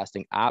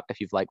podcasting app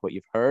if you've liked what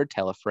you've heard.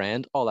 Tell a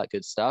friend, all that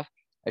good stuff.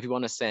 If you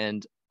want to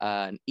send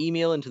an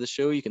email into the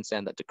show, you can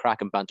send that to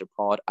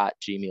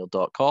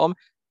craicanbanterpod@gmail.com.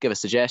 Give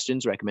us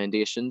suggestions,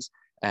 recommendations,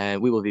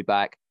 and we will be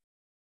back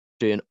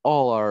doing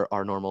all our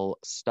normal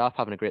stuff,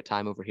 having a great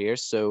time over here.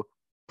 So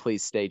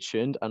please stay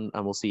tuned, and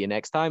we'll see you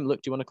next time.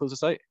 Luke, do you want to close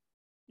us out?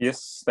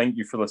 Yes, thank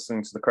you for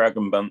listening to the Craic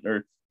and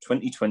Banter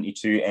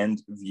 2022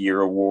 End of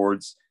Year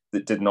Awards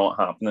that did not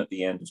happen at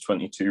the end of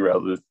 22,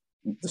 rather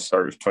the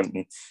start of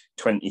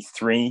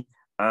 2023.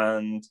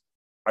 And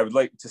I would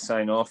like to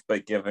sign off by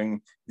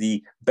giving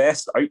the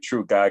Best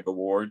Outro Gag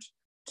Award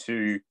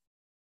to